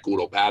was like good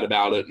or bad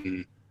about it.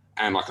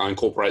 And like I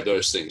incorporate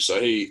those things.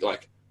 So he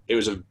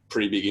was a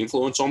pretty big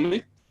influence on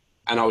me.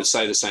 And I would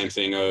say the same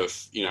thing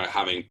of, you know,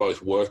 having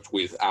both worked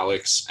with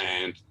Alex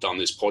and done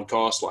this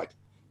podcast, like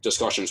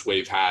discussions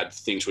we've had,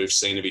 things we've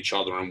seen of each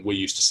other, and we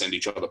used to send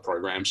each other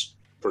programs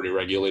pretty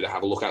regularly to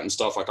have a look at and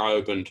stuff. Like I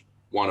opened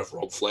one of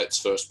Rob Flett's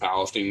first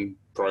powerlifting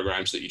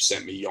programs that you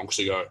sent me yonks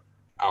ago,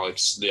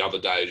 Alex, the other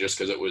day, just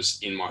because it was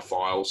in my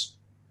files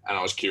and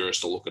I was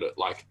curious to look at it.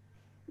 Like,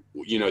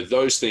 you know,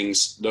 those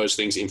things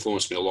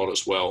influenced me a lot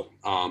as well.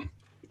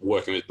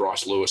 Working with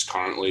Bryce Lewis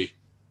currently,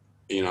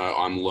 you know,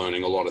 I'm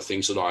learning a lot of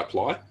things that I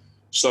apply.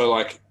 So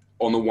like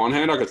on the one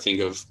hand, I could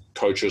think of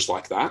coaches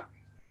like that,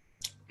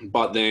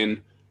 but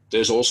then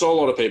there's also a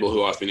lot of people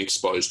who I've been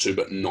exposed to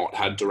but not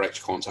had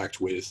direct contact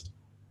with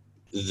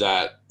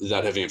that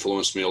have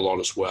influenced me a lot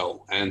as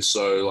well. And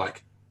so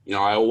like, you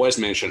know, I always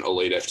mention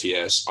Elite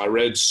FTS. I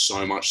read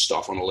so much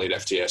stuff on Elite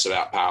FTS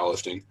about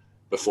powerlifting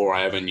before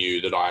I ever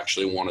knew that I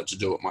actually wanted to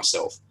do it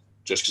myself,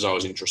 just because I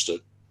was interested.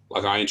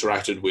 Like I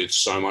interacted with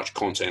so much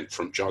content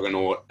from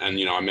Juggernaut, and,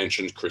 you know, I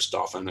mentioned Chris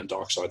Duffin and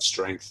Darkside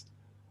Strength.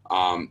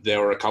 There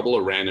were a couple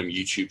of random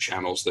YouTube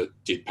channels that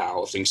did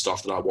powerlifting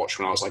stuff that I watched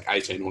when I was like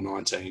 18 or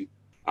 19.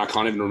 I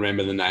can't even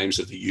remember the names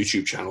of the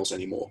YouTube channels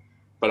anymore,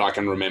 but I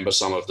can remember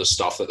some of the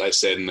stuff that they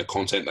said and the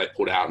content they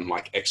put out and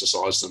like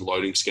exercises and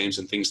loading schemes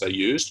and things they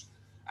used.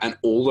 And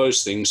all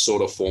those things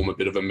sort of form a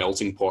bit of a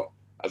melting pot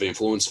of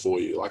influence for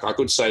you. Like I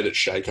could say that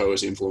Shaco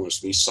has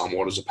influenced me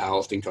somewhat as a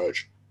powerlifting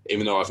coach,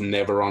 even though I've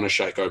never run a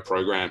Shaco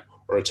program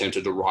or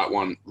attempted to write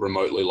one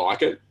remotely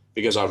like it,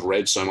 because I've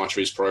read so much of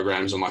his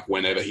programs, and like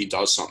whenever he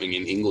does something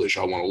in English,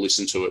 I want to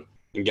listen to it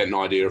and get an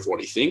idea of what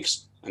he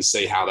thinks and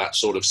see how that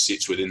sort of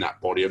sits within that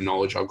body of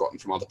knowledge I've gotten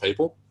from other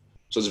people.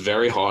 So it's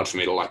very hard for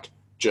me to like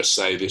just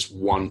say this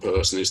one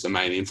person is the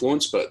main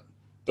influence, but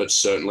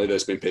certainly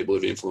there's been people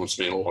who've influenced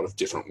me in a lot of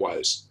different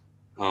ways.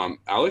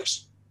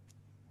 Alex?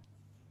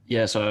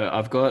 Yeah, so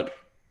I've got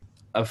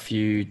a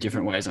few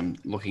different ways I'm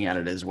looking at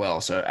it as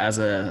well. So as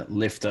a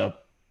lifter,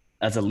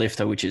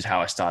 which is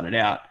how I started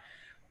out,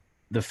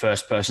 the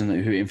first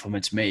person who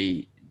influenced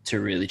me to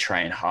really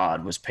train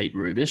hard was Pete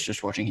Rubis,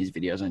 just watching his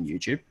videos on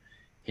YouTube,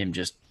 him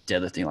just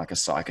deadlifting like a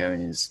psycho in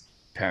his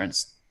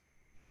parents'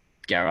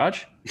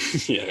 garage.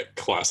 Yeah,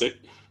 classic.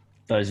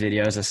 Those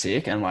videos are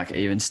sick, and like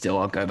even still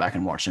I'll go back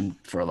and watch them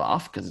for a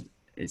laugh because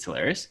it's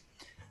hilarious.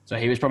 So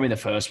he was probably the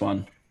first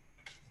one.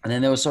 And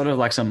then there was sort of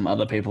like some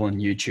other people on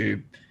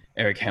YouTube,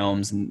 Eric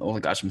Helms and all the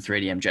guys from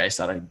 3DMJ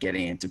started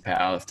getting into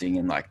powerlifting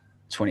in like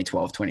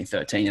 2012,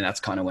 2013. And that's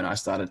kind of when I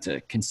started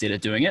to consider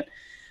doing it.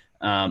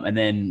 And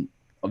then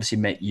obviously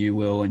met you,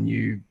 Will, and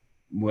you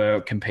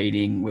were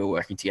competing. We were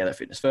working together at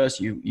Fitness First.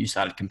 You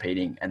started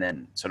competing, and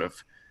then sort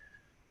of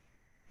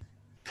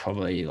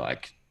probably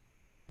like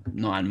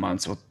 9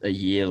 months or a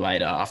year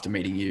later after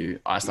meeting you,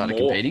 I started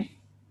competing.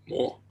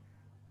 More.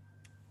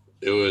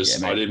 It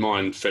was, I did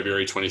mine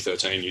February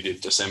 2013. You did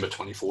December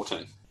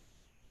 2014.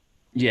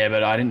 Yeah,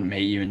 but I didn't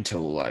meet you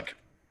until like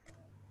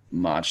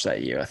March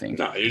that year, I think.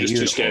 No, you're just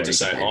too scared to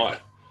say hi.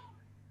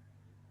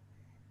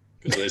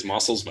 Because there's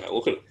muscles, mate.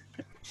 Look at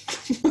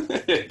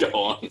it. Go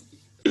on.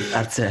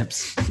 That's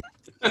Seps.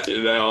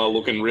 They are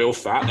looking real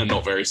fat and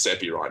not very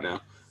seppy right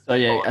now. So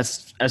yeah,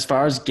 as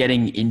far as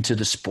getting into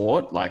the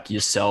sport, like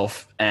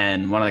yourself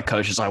and one of the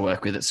coaches I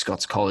work with at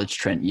Scott's College,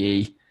 Trent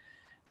Yee,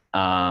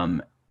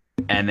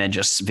 and then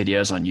just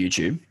videos on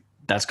YouTube.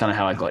 That's kind of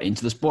how I got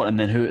into the sport. And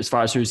then as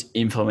far as who's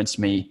influenced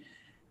me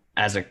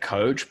as a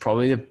coach,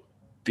 probably the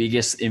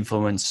biggest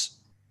influence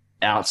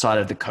outside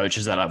of the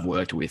coaches that I've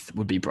worked with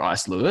would be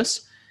Bryce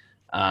Lewis,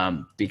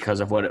 because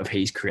of what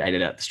he's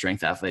created at the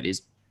Strength Athlete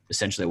is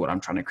essentially what I'm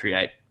trying to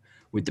create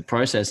with the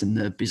process, and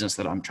the business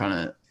that I'm trying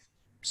to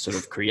sort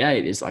of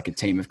create is like a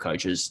team of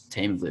coaches,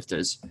 team of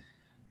lifters.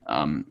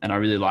 And I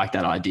really like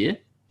that idea.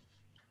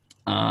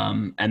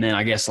 And then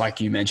I guess, like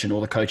you mentioned,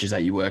 all the coaches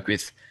that you work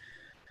with.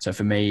 So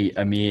for me,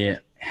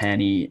 Amir,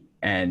 Hani,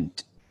 and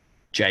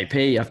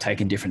JP, I've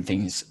taken different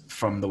things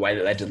from the way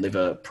that they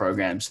deliver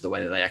programs to the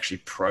way that they actually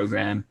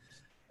program,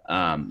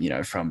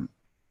 from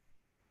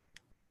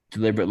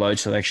deliberate load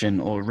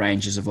selection or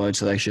ranges of load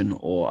selection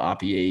or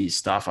RPE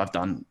stuff. I've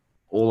done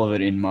all of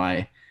it in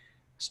my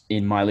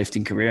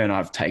lifting career, and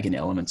I've taken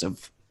elements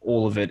of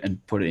all of it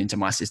and put it into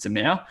my system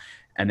now.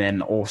 And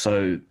then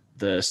also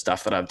the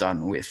stuff that I've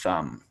done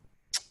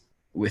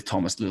with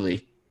Thomas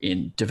Lilly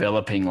in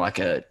developing like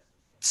a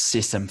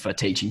system for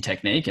teaching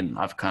technique. And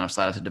I've kind of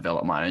started to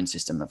develop my own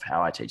system of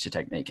how I teach the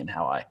technique and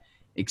how I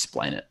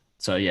explain it.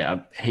 So yeah,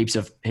 heaps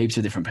of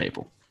different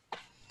people.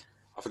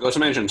 I forgot to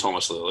mention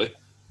Thomas Lilly.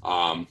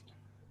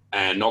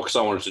 And not because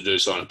I wanted to do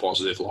so in a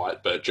positive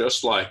light, but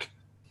just like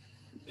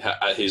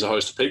he's a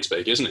host of Peak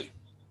Speak, isn't he?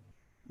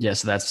 Yeah,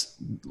 so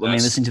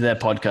listening to their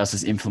podcast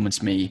has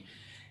influenced me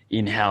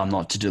in how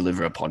not to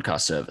deliver a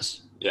podcast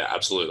service. Yeah,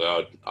 absolutely.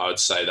 I would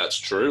say that's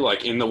true.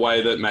 Like in the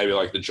way that maybe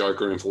like the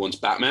Joker influenced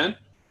Batman,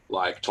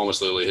 like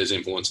Thomas Lilly has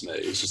influenced me.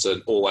 He's just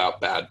an all-out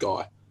bad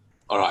guy.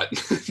 All right,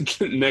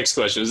 next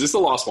question. Is this the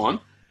last one?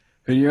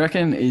 Who do you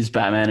reckon is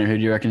Batman and who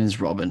do you reckon is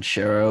Robin?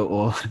 Shero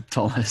or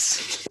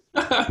Thomas?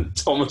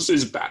 Thomas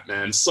is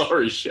Batman.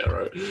 Sorry,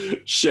 Shero.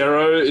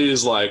 Shero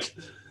is like,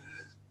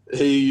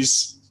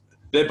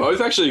 they're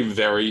both actually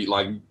very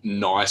like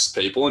nice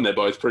people, and they're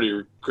both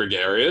pretty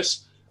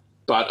gregarious.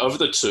 But of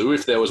the two,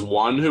 if there was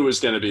one who was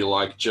going to be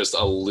like just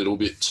a little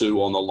bit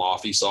too on the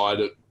laughy side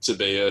to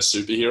be a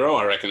superhero,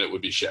 I reckon it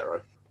would be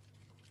Shero.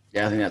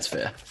 Yeah, I think that's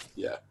fair.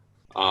 Yeah.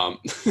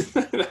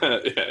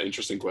 Yeah,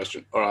 interesting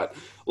question. All right,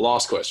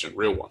 last question,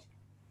 real one.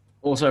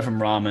 Also from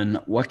Raman,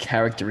 what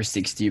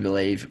characteristics do you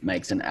believe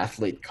makes an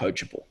athlete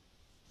coachable?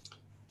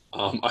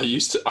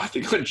 I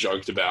think I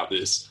joked about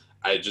this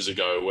ages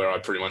ago where I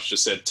pretty much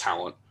just said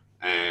talent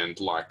and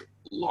like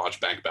large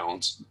bank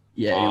balance.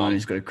 Yeah, anyone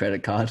who's got a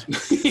credit card.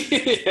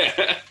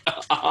 Yeah.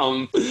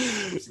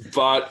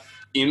 But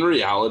in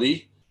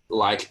reality,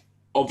 like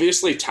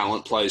obviously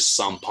talent plays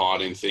some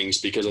part in things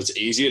because it's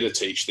easier to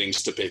teach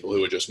things to people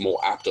who are just more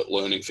apt at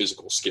learning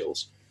physical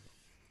skills.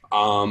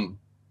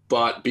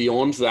 But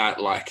beyond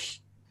that, like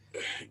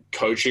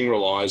coaching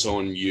relies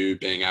on you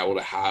being able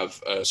to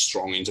have a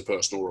strong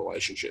interpersonal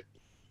relationship.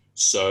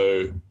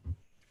 So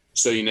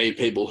you need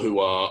people who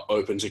are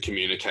open to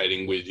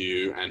communicating with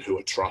you and who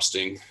are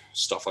trusting,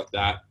 stuff like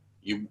that.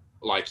 You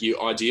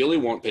ideally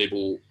want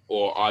people,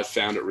 or I've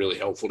found it really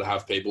helpful to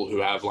have people who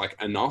have like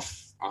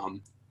enough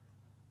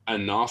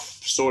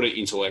sort of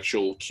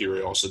intellectual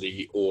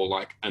curiosity or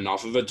like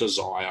enough of a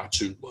desire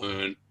to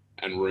learn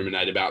and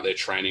ruminate about their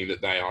training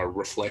that they are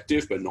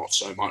reflective, but not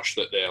so much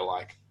that they're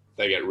like,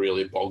 they get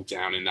really bogged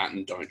down in that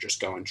and don't just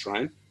go and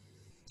train.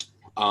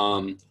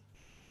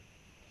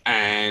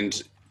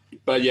 And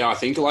But yeah, I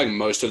think like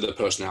most of the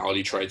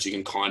personality traits you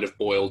can kind of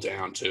boil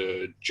down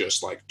to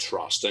just like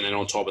trust. And then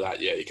on top of that,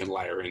 yeah, you can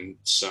layer in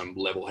some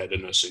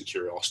level-headedness and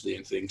curiosity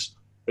and things.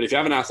 But if you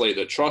have an athlete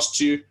that trusts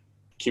you,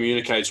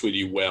 communicates with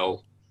you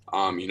well,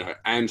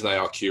 and they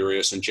are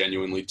curious and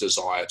genuinely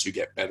desire to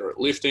get better at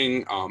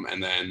lifting,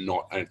 and then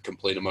not a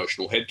complete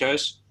emotional head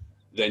case,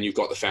 then you've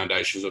got the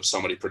foundations of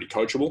somebody pretty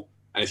coachable.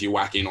 And if you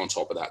whack in on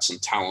top of that some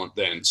talent,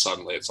 then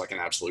suddenly it's like an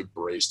absolute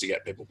breeze to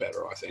get people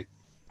better, I think.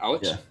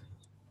 Alex?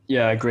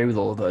 Yeah, I agree with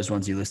all of those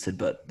ones you listed,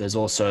 but there's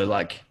also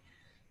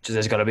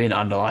there's got to be an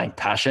underlying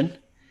passion.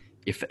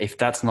 If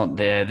that's not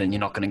there, then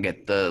you're not going to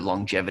get the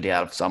longevity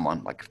out of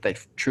someone. Like if they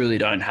truly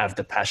don't have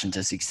the passion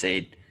to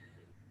succeed,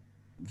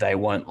 they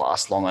won't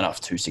last long enough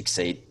to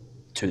succeed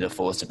to the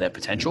fullest of their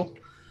potential.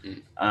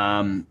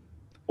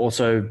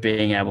 Also,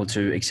 being able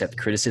to accept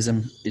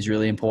criticism is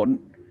really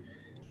important.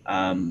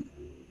 And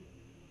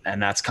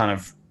that's kind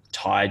of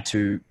tied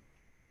to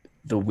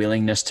the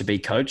willingness to be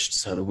coached.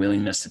 So the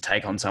willingness to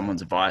take on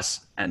someone's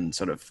advice and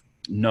sort of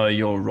know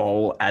your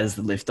role as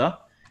the lifter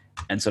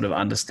and sort of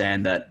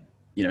understand that,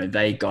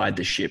 they guide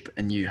the ship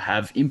and you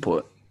have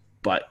input,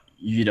 but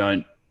you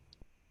don't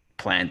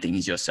plan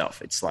things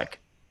yourself. It's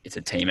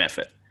a team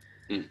effort.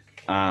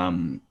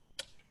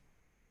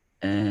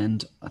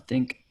 And I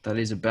think that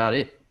is about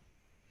it.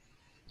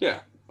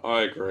 Yeah,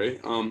 I agree.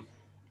 Do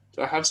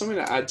I have something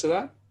to add to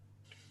that?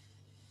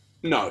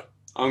 No,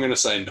 I'm going to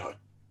say no.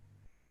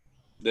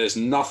 There's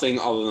nothing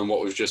other than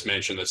what we've just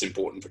mentioned that's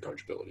important for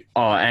coachability.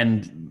 Oh,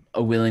 and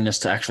a willingness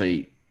to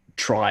actually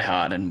try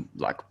hard and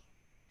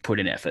put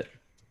in effort.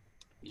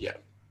 Yeah.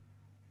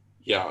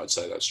 Yeah, I'd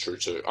say that's true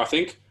too. I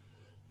think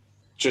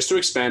just to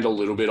expand a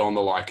little bit on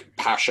the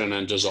passion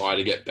and desire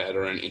to get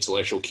better and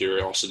intellectual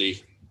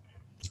curiosity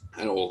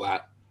and all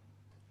that,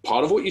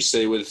 part of what you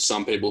see with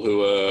some people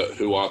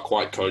who are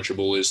quite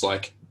coachable is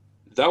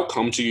they'll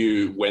come to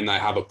you when they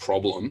have a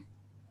problem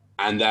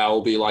and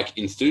they'll be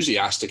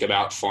enthusiastic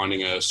about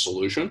finding a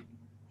solution.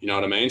 You know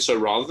what I mean? So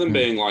rather than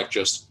being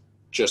just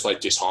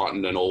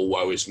disheartened and all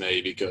woe is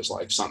me because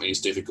something is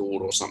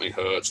difficult or something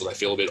hurts or they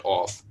feel a bit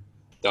off,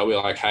 they'll be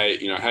like, hey,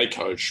 hey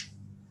coach,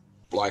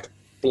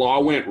 blah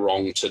went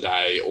wrong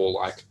today,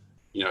 or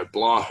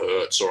blah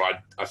hurts, or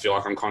I feel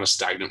like I'm kind of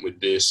stagnant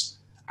with this.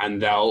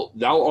 And they'll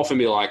often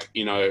be like,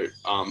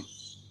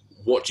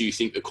 what do you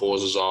think the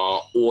causes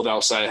are? Or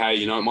they'll say,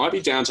 hey, it might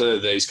be down to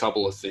these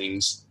couple of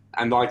things.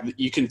 And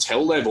you can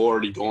tell they've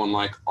already gone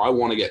I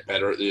want to get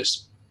better at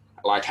this.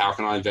 How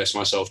can I invest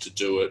myself to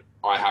do it?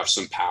 I have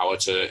some power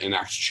to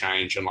enact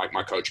change and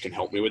my coach can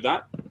help me with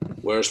that.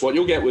 Whereas what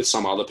you'll get with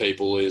some other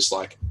people is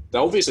they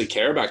obviously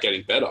care about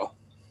getting better,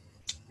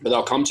 but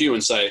they'll come to you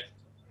and say,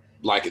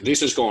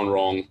 this has gone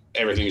wrong.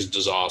 Everything's a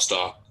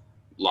disaster.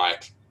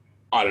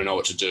 I don't know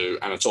what to do.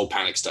 And it's all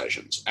panic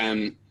stations.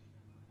 And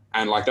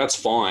that's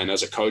fine.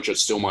 As a coach,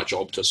 it's still my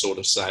job to sort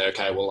of say,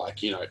 okay, well,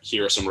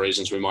 here are some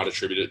reasons we might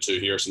attribute it to.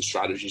 Here are some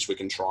strategies we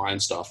can try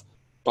and stuff.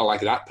 But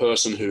that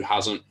person who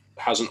hasn't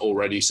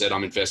already said,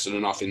 I'm invested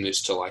enough in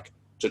this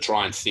to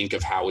try and think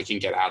of how we can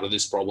get out of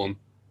this problem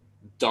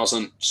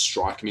doesn't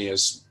strike me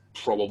as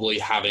probably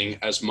having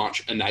as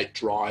much innate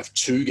drive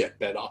to get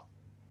better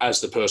as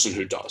the person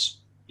who does,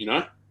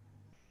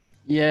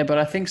 Yeah, but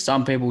I think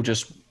some people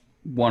just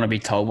want to be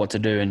told what to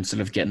do and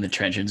sort of get in the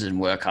trenches and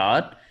work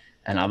hard.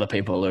 And other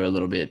people are a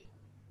little bit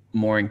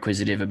more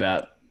inquisitive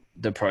about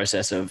the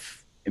process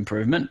of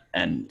improvement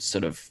and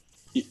sort of.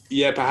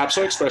 Yeah, perhaps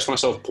I expressed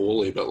myself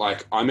poorly, but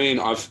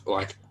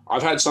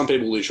I've had some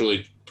people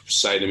literally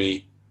say to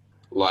me,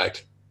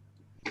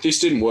 this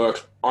didn't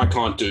work. I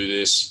can't do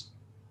this.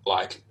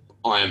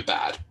 I am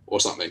bad or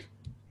something.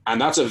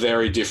 And that's a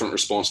very different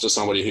response to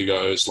somebody who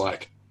goes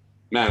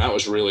man, that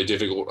was really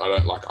difficult.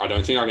 I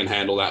don't think I can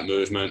handle that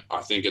movement.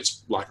 I think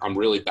it's I'm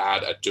really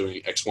bad at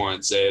doing X, Y,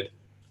 and Z.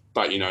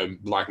 But,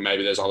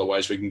 maybe there's other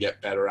ways we can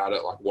get better at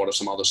it. What are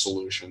some other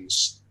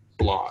solutions?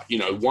 Blah.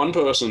 One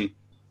person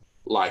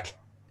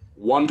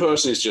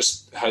has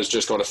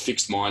just got a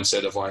fixed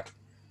mindset of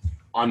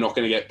I'm not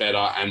going to get better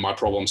and my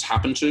problems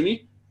happen to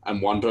me.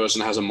 And one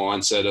person has a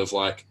mindset of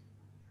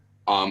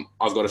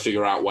I've got to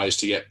figure out ways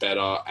to get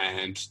better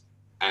and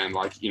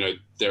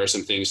there are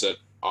some things that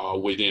are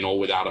within or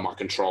without of my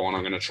control and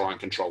I'm going to try and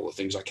control the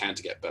things I can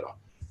to get better.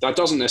 That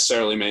doesn't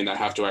necessarily mean they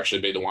have to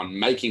actually be the one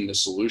making the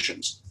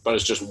solutions, but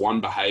it's just one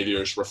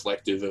behavior is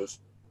reflective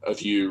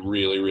of you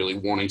really, really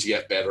wanting to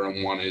get better,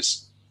 and one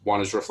is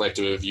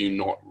reflective of you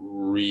not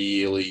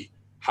really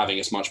having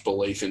as much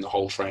belief in the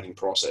whole training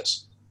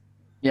process.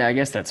 Yeah, I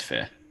guess that's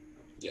fair.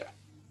 Yeah.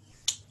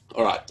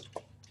 All right.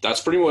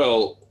 That's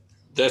all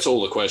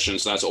the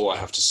questions. That's all I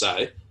have to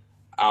say.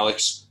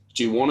 Alex,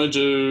 do you want to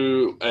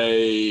do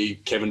a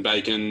Kevin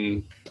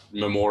Bacon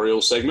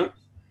memorial segment?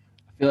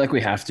 I feel like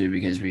we have to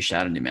because we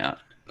shouted him out.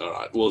 All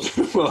right. We'll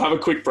have a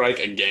quick break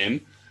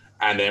again,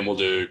 and then we'll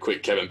do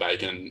quick Kevin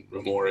Bacon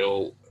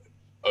memorial,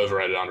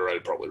 overrated,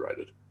 underrated, probably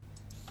rated.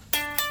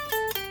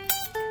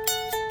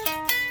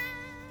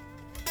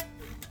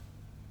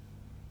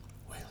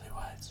 Weekly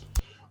Weights.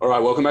 All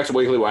right. Welcome back to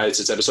Weekly Weights.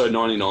 It's episode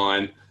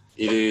 99.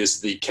 It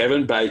is the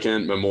Kevin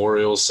Bacon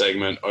Memorial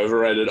segment.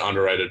 Overrated,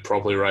 underrated,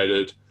 properly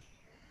rated.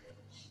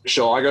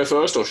 Shall I go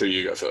first or shall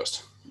you go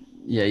first?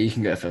 Yeah, you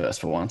can go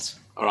first for once.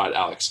 All right,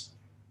 Alex.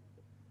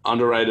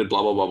 Underrated,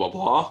 blah, blah, blah, blah,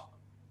 blah.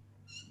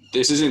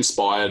 This is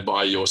inspired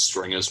by your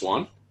stringers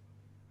one.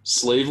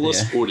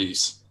 Sleeveless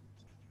hoodies.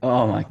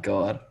 Oh, my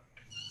God.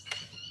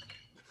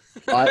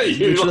 I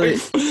literally...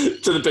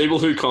 to the people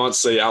who can't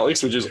see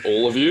Alex, which is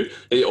all of you,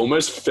 he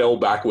almost fell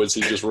backwards.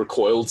 He just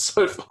recoiled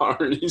so far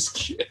in his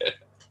chair.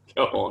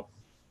 Go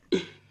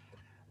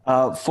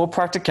on. For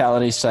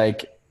practicality's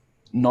sake,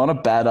 not a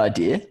bad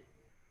idea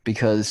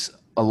because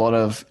a lot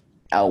of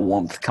our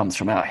warmth comes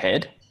from our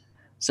head.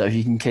 So if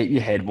you can keep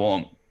your head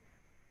warm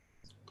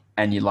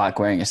and you like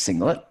wearing a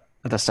singlet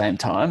at the same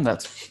time,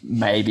 that's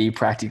maybe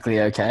practically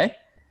okay.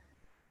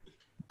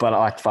 But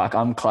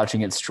I'm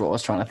clutching at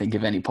straws trying to think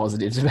of any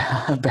positives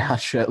about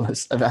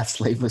sleeveless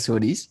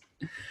hoodies.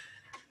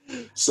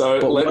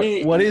 So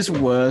what is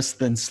worse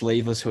than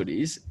sleeveless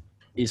hoodies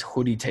is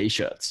hoodie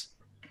t-shirts.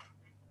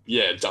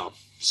 Yeah, dumb.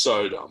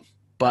 So dumb.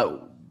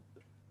 But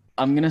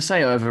I'm going to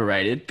say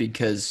overrated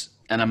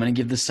and I'm going to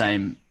give the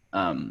same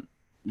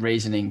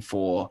reasoning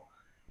for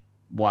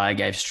why I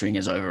gave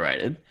stringers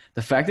overrated.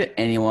 The fact that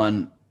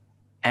anyone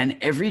and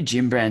every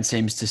gym brand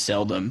seems to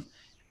sell them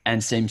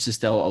and seems to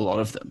sell a lot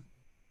of them.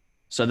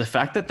 So the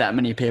fact that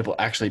many people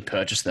actually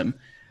purchase them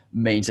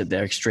means that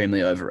they're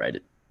extremely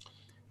overrated.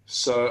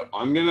 So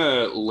I'm going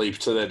to leap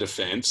to their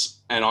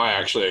defense, and I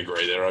actually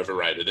agree they're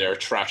overrated. They're a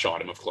trash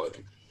item of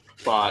clothing.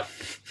 But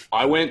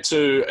I went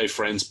to a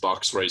friend's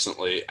Bucks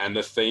recently, and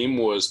the theme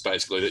was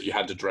basically that you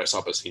had to dress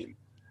up as him.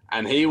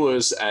 And he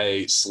was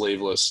a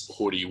sleeveless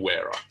hoodie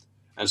wearer.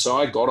 And so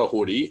I got a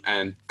hoodie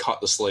and cut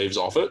the sleeves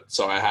off it.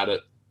 So I had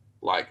it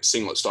like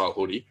singlet style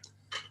hoodie.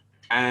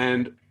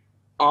 And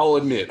I'll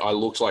admit, I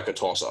looked like a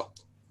tosser.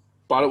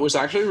 But it was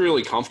actually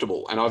really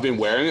comfortable, and I've been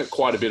wearing it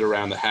quite a bit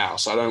around the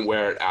house. I don't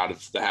wear it out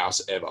of the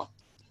house ever.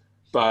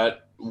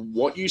 But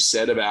what you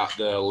said about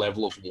the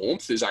level of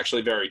warmth is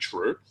actually very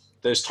true.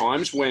 There's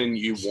times when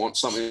you want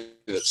something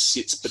that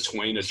sits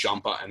between a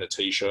jumper and a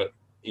t-shirt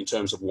in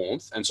terms of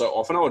warmth. And so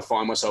often I would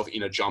find myself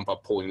in a jumper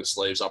pulling the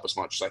sleeves up as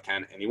much as I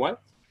can anyway.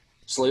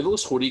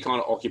 Sleeveless hoodie kind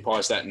of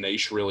occupies that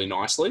niche really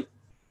nicely.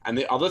 And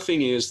the other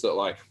thing is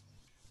that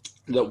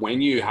that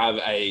when you have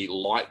a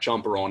light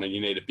jumper on and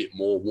you need a bit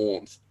more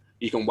warmth,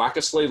 you can whack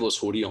a sleeveless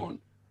hoodie on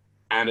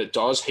and it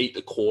does heat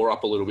the core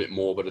up a little bit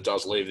more, but it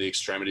does leave the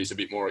extremities a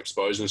bit more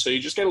exposed. And so you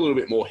just get a little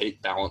bit more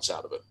heat balance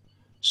out of it.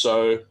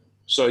 So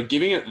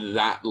giving it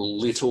that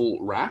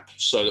little wrap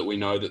so that we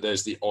know that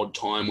there's the odd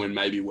time when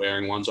maybe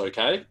wearing one's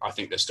okay, I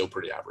think they're still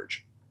pretty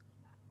average.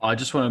 I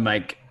just want to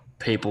make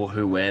people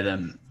who wear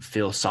them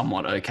feel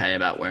somewhat okay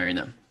about wearing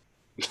them.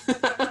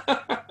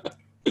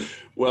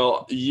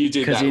 Well, you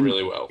did that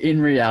really well. In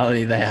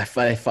reality,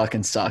 they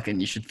fucking suck, and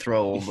you should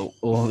throw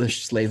all the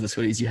sleeveless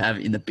hoodies you have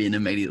in the bin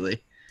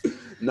immediately.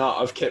 No,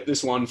 I've kept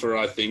this one for,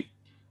 I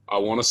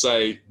want to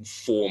say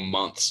 4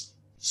 months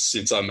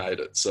since I made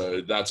it.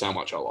 So that's how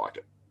much I like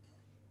it.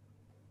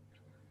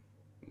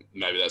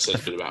 Maybe that says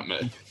a bit about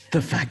me.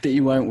 The fact that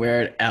you won't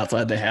wear it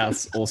outside the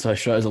house also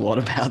shows a lot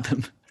about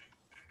them.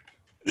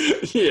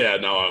 Yeah,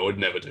 no, I would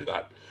never do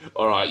that.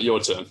 All right,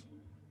 your turn.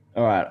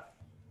 All right.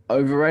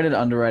 Overrated,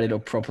 underrated, or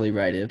properly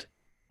rated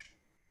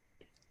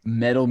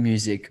metal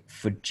music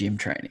for gym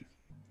training?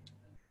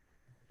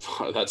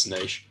 That's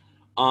niche.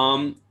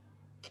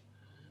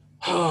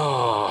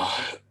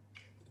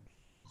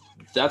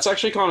 That's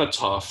actually kind of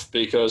tough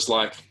because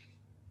like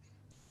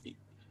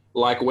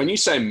when you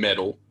say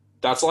metal,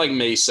 that's like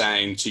me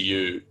saying to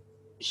you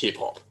hip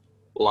hop.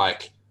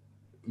 Like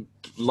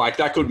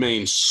that could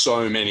mean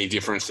so many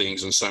different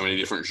things and so many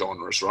different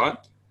genres, right?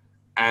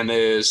 And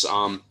there's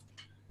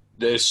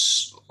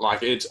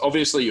like, it's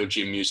obviously your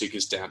gym music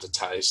is down to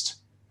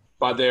taste,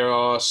 but there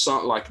are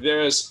some, like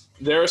there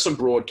are some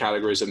broad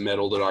categories of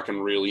metal that I can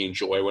really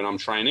enjoy when I'm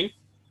training.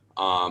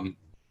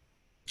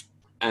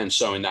 And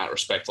so in that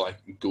respect, like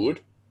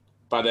good,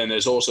 but then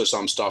there's also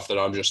some stuff that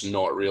I'm just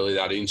not really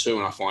that into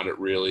and I find it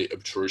really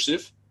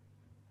obtrusive.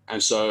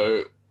 And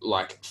so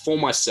like for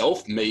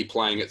myself, me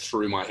playing it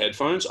through my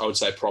headphones, I would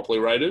say properly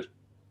rated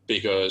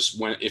because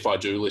if I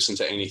do listen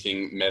to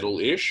anything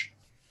metal-ish,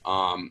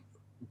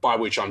 by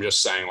which I'm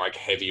just saying like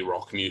heavy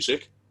rock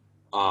music.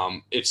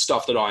 It's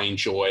stuff that I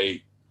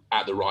enjoy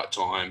at the right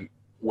time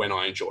when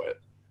I enjoy it.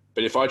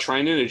 But if I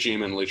train in a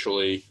gym and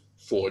literally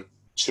for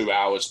 2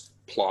 hours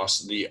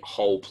plus the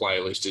whole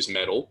playlist is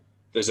metal,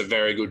 there's a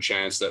very good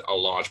chance that a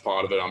large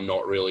part of it I'm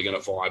not really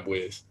going to vibe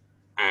with.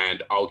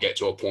 And I'll get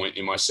to a point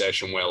in my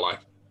session where like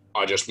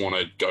I just want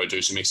to go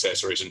do some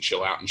accessories and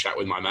chill out and chat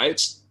with my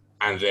mates.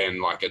 And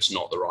then like it's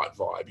not the right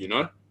vibe, you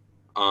know?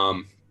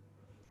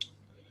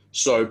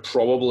 So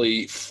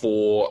probably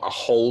for a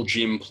whole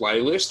gym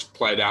playlist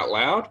played out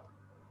loud,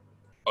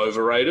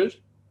 overrated,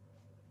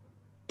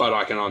 but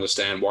I can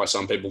understand why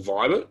some people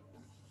vibe it.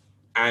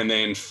 And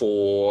then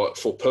for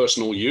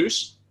personal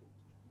use,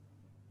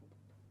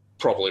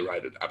 properly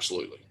rated,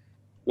 absolutely.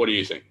 What do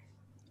you think?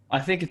 I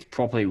think it's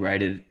properly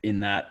rated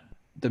in that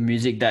the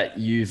music that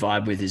you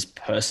vibe with is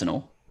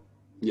personal.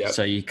 Yeah.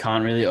 So you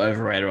can't really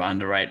overrate or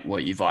underrate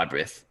what you vibe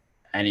with.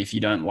 And if you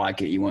don't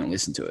like it, you won't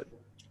listen to it.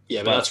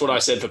 Yeah, but that's what I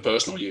said for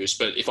personal use.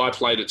 But if I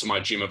played it to my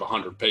gym of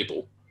 100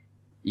 people,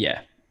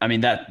 Yeah. I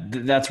mean,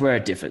 that's where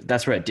it differs.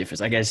 That's where it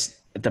differs. I guess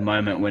at the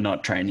moment we're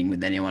not training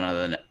with anyone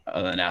other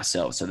than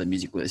ourselves. So the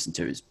music we listen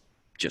to is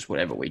just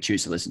whatever we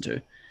choose to listen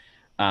to.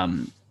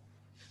 I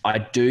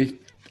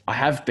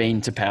have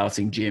been to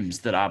powerlifting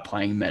gyms that are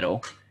playing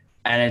metal,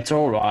 and it's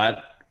all right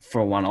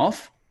for a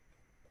one-off.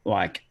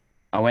 Like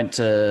I went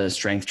to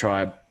Strength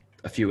Tribe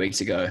a few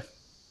weeks ago,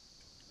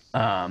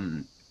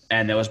 and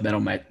there was metal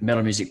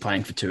music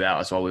playing for 2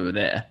 hours while we were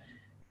there,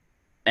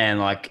 and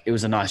like it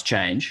was a nice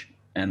change,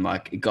 and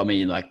like it got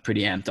me like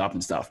pretty amped up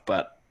and stuff.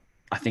 But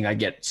I think I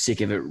get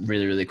sick of it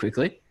really, really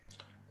quickly.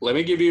 let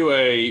me give you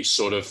a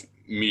sort of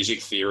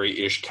music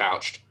theory-ish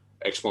couched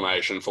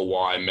explanation for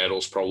why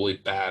metal's probably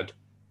bad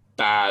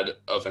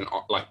as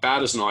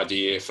an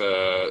idea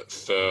for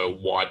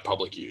wide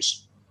public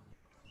use.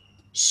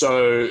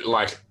 So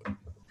like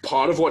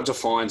part of what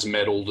defines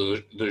metal,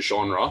 the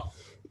genre,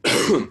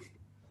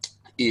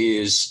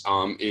 is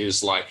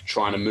like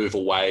trying to move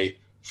away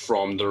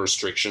from the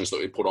restrictions that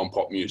we put on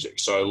pop music.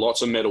 So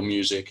lots of metal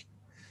music,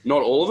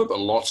 not all of it, but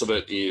lots of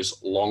it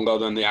is longer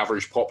than the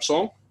average pop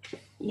song.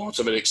 Lots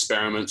of it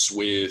experiments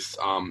with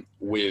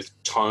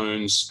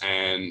tones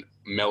and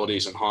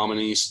melodies and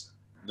harmonies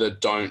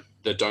that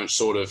don't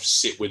sort of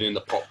sit within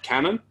the pop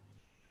canon.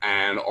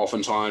 And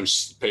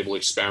oftentimes people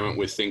experiment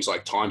with things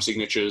like time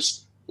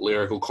signatures,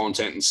 lyrical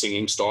content, and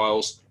singing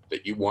styles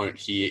that you won't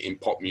hear in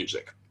pop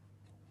music,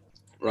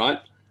 right?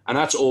 And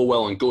that's all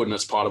well and good, and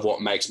it's part of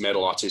what makes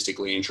metal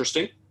artistically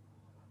interesting.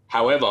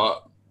 However,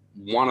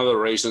 one of the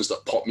reasons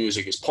that pop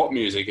music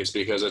is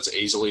because it's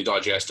easily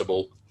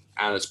digestible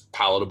and it's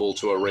palatable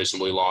to a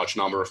reasonably large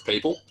number of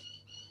people.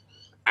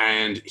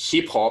 And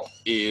hip hop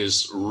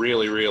is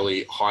really,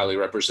 really highly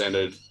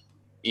represented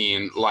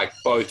in like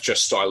both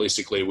just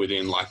stylistically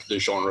within like the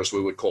genres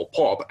we would call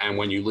pop. And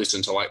when you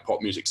listen to like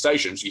pop music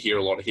stations, you hear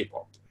a lot of hip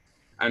hop.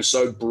 And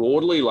so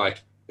broadly,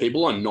 like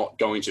people are not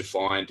going to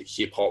find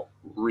hip hop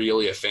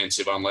really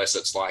offensive unless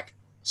it's like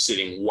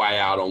sitting way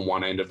out on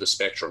one end of the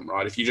spectrum,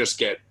 right? If you just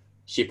get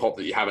hip hop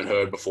that you haven't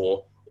heard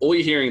before, all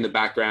you're hearing in the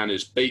background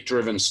is beat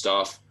driven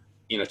stuff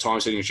in a time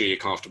signature you're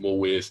comfortable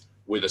with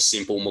a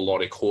simple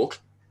melodic hook,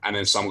 and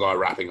then some guy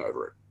rapping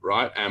over it,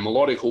 right? And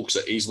melodic hooks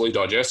are easily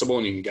digestible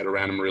and you can get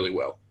around them really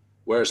well.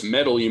 Whereas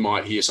metal, you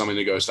might hear something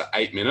that goes for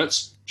 8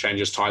 minutes,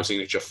 changes time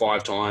signature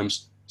 5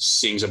 times,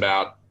 sings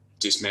about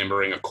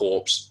dismembering a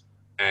corpse,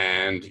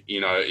 and, you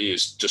know,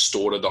 is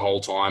distorted the whole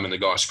time and the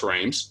guy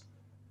screams.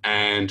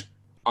 And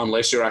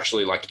unless you're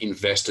actually like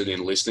invested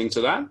in listening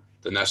to that,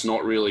 then that's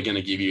not really going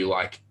to give you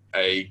like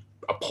a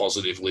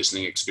positive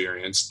listening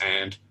experience.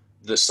 And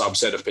the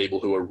subset of people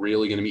who are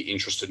really going to be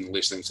interested in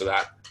listening to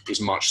that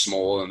is much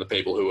smaller than the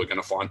people who are going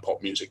to find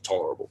pop music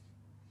tolerable.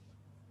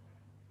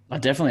 I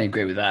definitely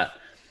agree with that.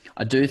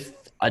 I do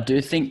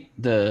think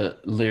the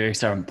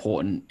lyrics are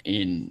important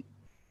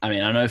I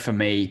know for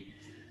me,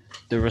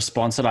 the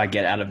response that I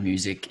get out of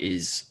music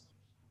is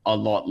a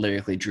lot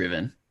lyrically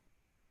driven.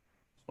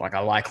 Like I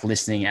like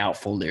listening out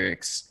for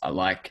lyrics. I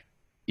like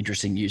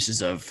interesting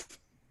uses of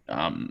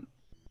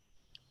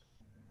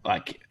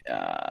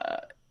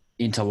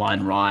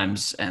interline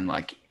rhymes and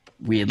like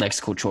weird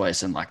lexical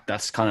choice, and like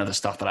that's kind of the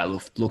stuff that I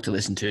look to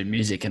listen to in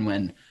music. And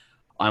when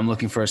I'm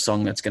looking for a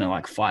song that's going to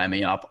like fire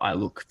me up, I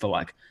look for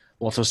like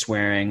lots of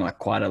swearing, like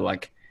quite a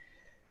like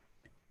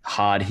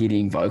hard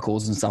hitting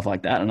vocals and stuff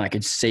like that. And I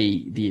could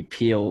see the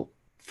appeal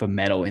for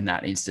metal in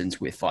that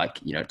instance with like,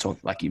 you know,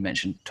 like you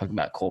mentioned, talking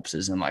about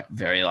corpses and like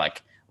very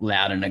like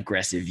loud and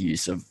aggressive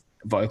use of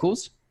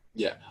vocals.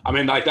 Yeah. I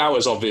mean, like that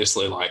was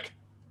obviously like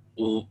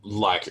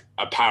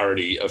a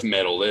parody of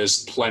metal.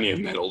 There's plenty of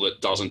metal that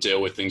doesn't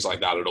deal with things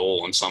like that at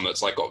all, and some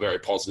that's like got very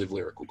positive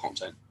lyrical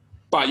content.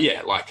 But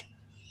yeah, like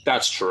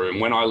that's true. And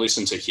when I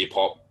listen to hip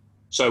hop,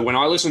 when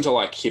I listen to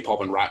like hip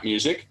hop and rap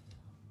music,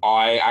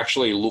 I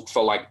actually look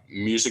for like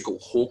musical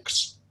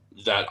hooks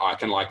that I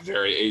can like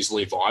very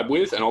easily vibe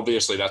with, and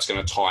obviously that's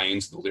going to tie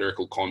into the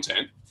lyrical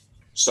content.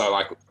 So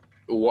like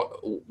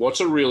what's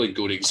a really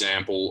good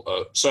example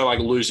of, so like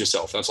Lose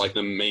Yourself, that's like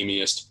the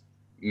memeiest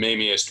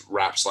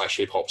rap /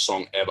 hip hop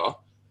song ever,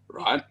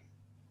 right?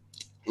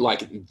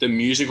 Like the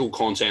musical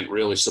content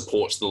really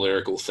supports the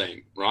lyrical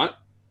theme, right?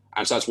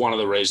 And so that's one of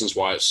the reasons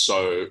why it's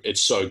so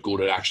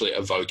good at actually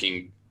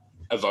evoking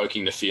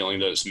the feeling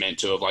that it's meant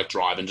to, of like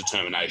drive and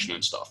determination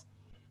and stuff.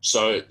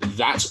 So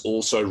that's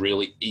also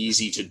really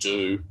easy to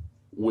do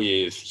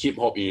with hip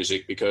hop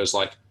music, because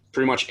like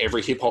pretty much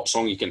every hip hop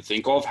song you can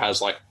think of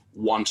has like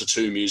 1 to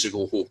 2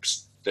 musical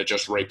hooks that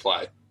just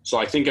replay. So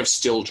I think of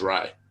Still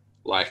Dre,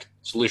 like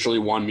it's literally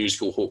one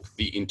musical hook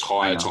the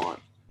entire time.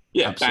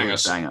 Yeah,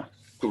 banger.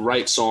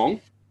 Great song.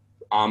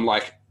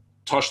 Like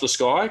Touch the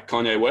Sky,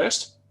 Kanye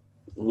West,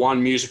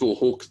 one musical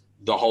hook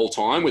the whole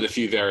time with a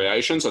few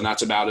variations, and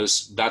that's about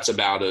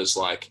as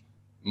like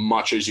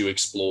much as you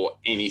explore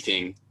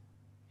anything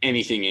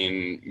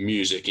in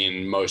music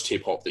in most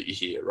hip hop that you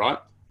hear, right?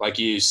 Like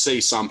you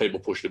see some people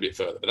push it a bit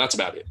further, but that's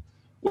about it.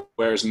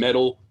 Whereas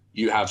metal,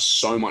 you have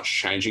so much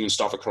changing and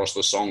stuff across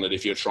the song that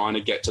if you're trying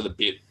to get to the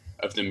bit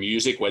of the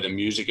music where the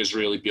music is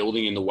really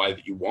building in the way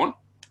that you want,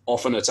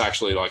 often it's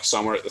actually like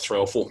somewhere at the 3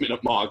 or 4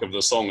 minute mark of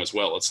the song as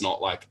well. It's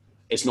not like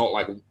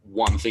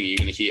one thing you're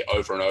going to hear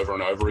over and over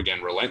and over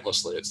again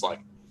relentlessly. It's like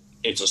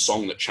it's a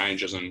song that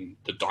changes and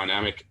the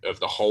dynamic of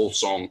the whole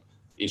song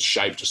is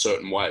shaped a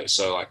certain way.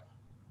 So like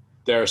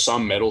there are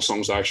some metal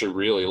songs I actually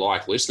really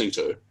like listening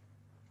to,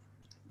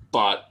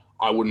 but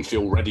I wouldn't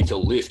feel ready to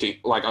lift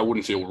it. Like I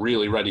wouldn't feel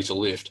really ready to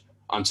lift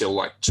until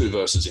like 2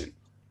 verses in,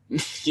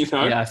 you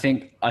know? Yeah, I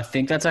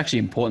think that's actually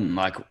important.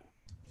 Like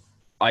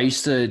I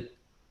used to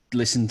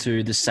listen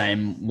to the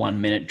same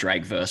 1 minute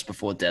Drake verse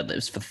before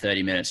deadlifts for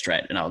 30 minutes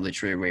straight, and I would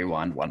literally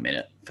rewind 1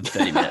 minute for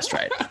 30 minutes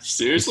straight.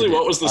 Seriously?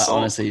 What was the song?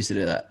 I honestly used to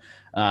do that.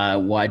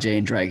 YG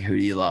and Drake, Who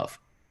Do You Love?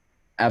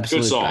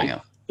 Absolute Good song.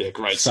 banger. Yeah,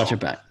 great Such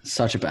song.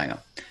 Such a banger.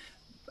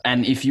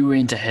 And if you were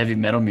into heavy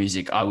metal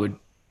music, I would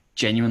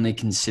genuinely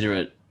consider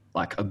it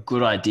like a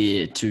good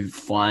idea to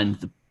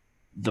find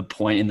the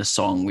point in the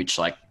song which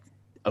like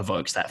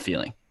evokes that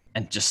feeling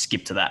and just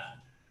skip to that.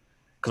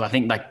 Because I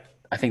think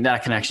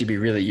that can actually be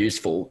really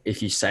useful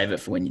if you save it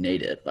for when you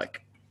need it,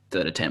 like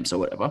third attempts or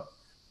whatever,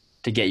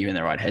 to get you in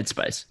the right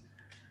headspace.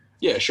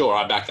 Yeah, sure,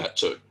 I back that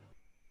too.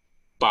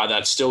 But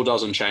that still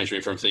doesn't change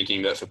me from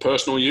thinking that for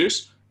personal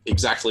use,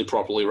 exactly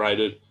properly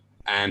rated,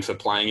 and for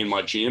playing in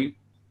my gym,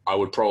 I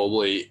would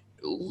probably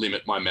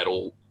limit my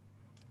metal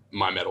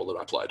that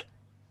I played.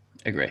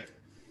 Agree.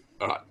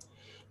 All right.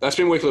 That's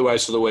been Weekly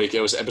Waves for the week.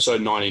 It was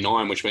episode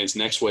 99, which means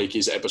next week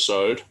is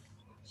episode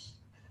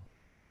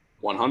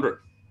 100.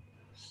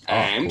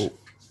 And cool.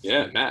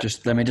 yeah, Matt.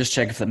 Let me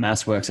check if the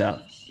maths works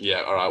out.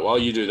 Yeah, all right. While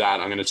you do that,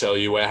 I'm going to tell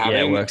you we're having.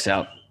 Yeah, it works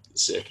out.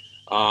 Sick.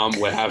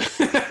 We're having.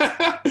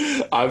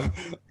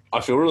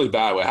 I feel really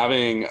bad. We're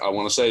having. I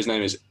want to say his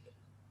name is.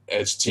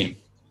 It's Tim.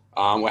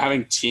 We're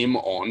having Tim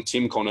on.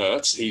 Tim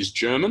Konnertz. He's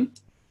German.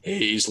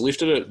 He's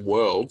lifted at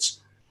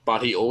Worlds,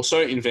 but he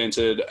also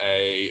invented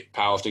a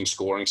powerlifting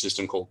scoring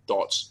system called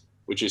DOTS,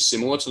 which is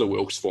similar to the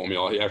Wilks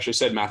formula. He actually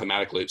said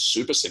mathematically it's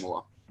super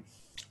similar.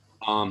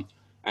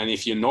 And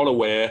if you're not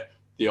aware,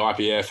 the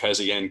IPF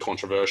has again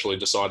controversially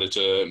decided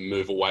to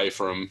move away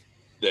from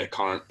their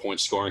current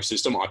point scoring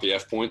system,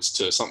 IPF points,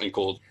 to something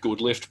called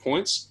Good Lift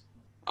points.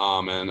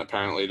 And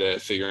apparently they're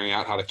figuring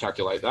out how to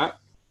calculate that.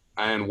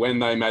 And when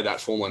they made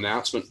that formal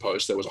announcement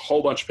post, there was a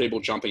whole bunch of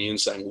people jumping in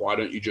saying, why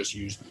don't you just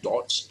use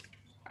DOTS?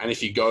 And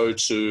if you go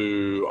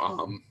to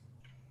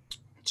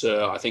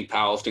I think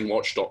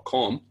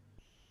powerliftingwatch.com,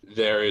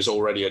 there is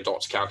already a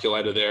DOTS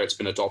calculator there. It's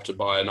been adopted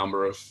by a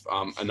number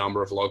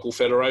of local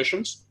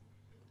federations.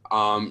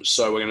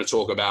 So we're going to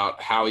talk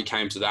about how he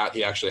came to that.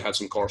 He actually had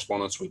some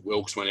correspondence with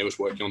Wilks when he was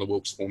working on the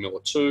Wilks Formula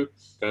 2.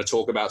 Going to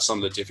talk about some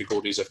of the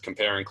difficulties of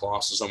comparing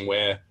classes and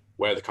where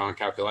the current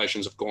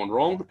calculations have gone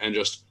wrong, and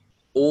just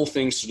all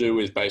things to do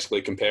with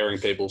basically comparing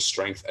people's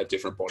strength at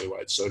different body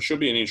weights. So it should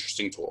be an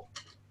interesting talk.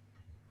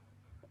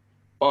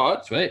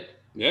 But Sweet.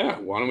 yeah,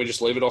 why don't we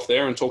just leave it off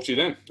there and talk to you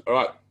then? All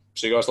right.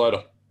 See you guys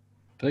later.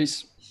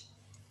 Peace.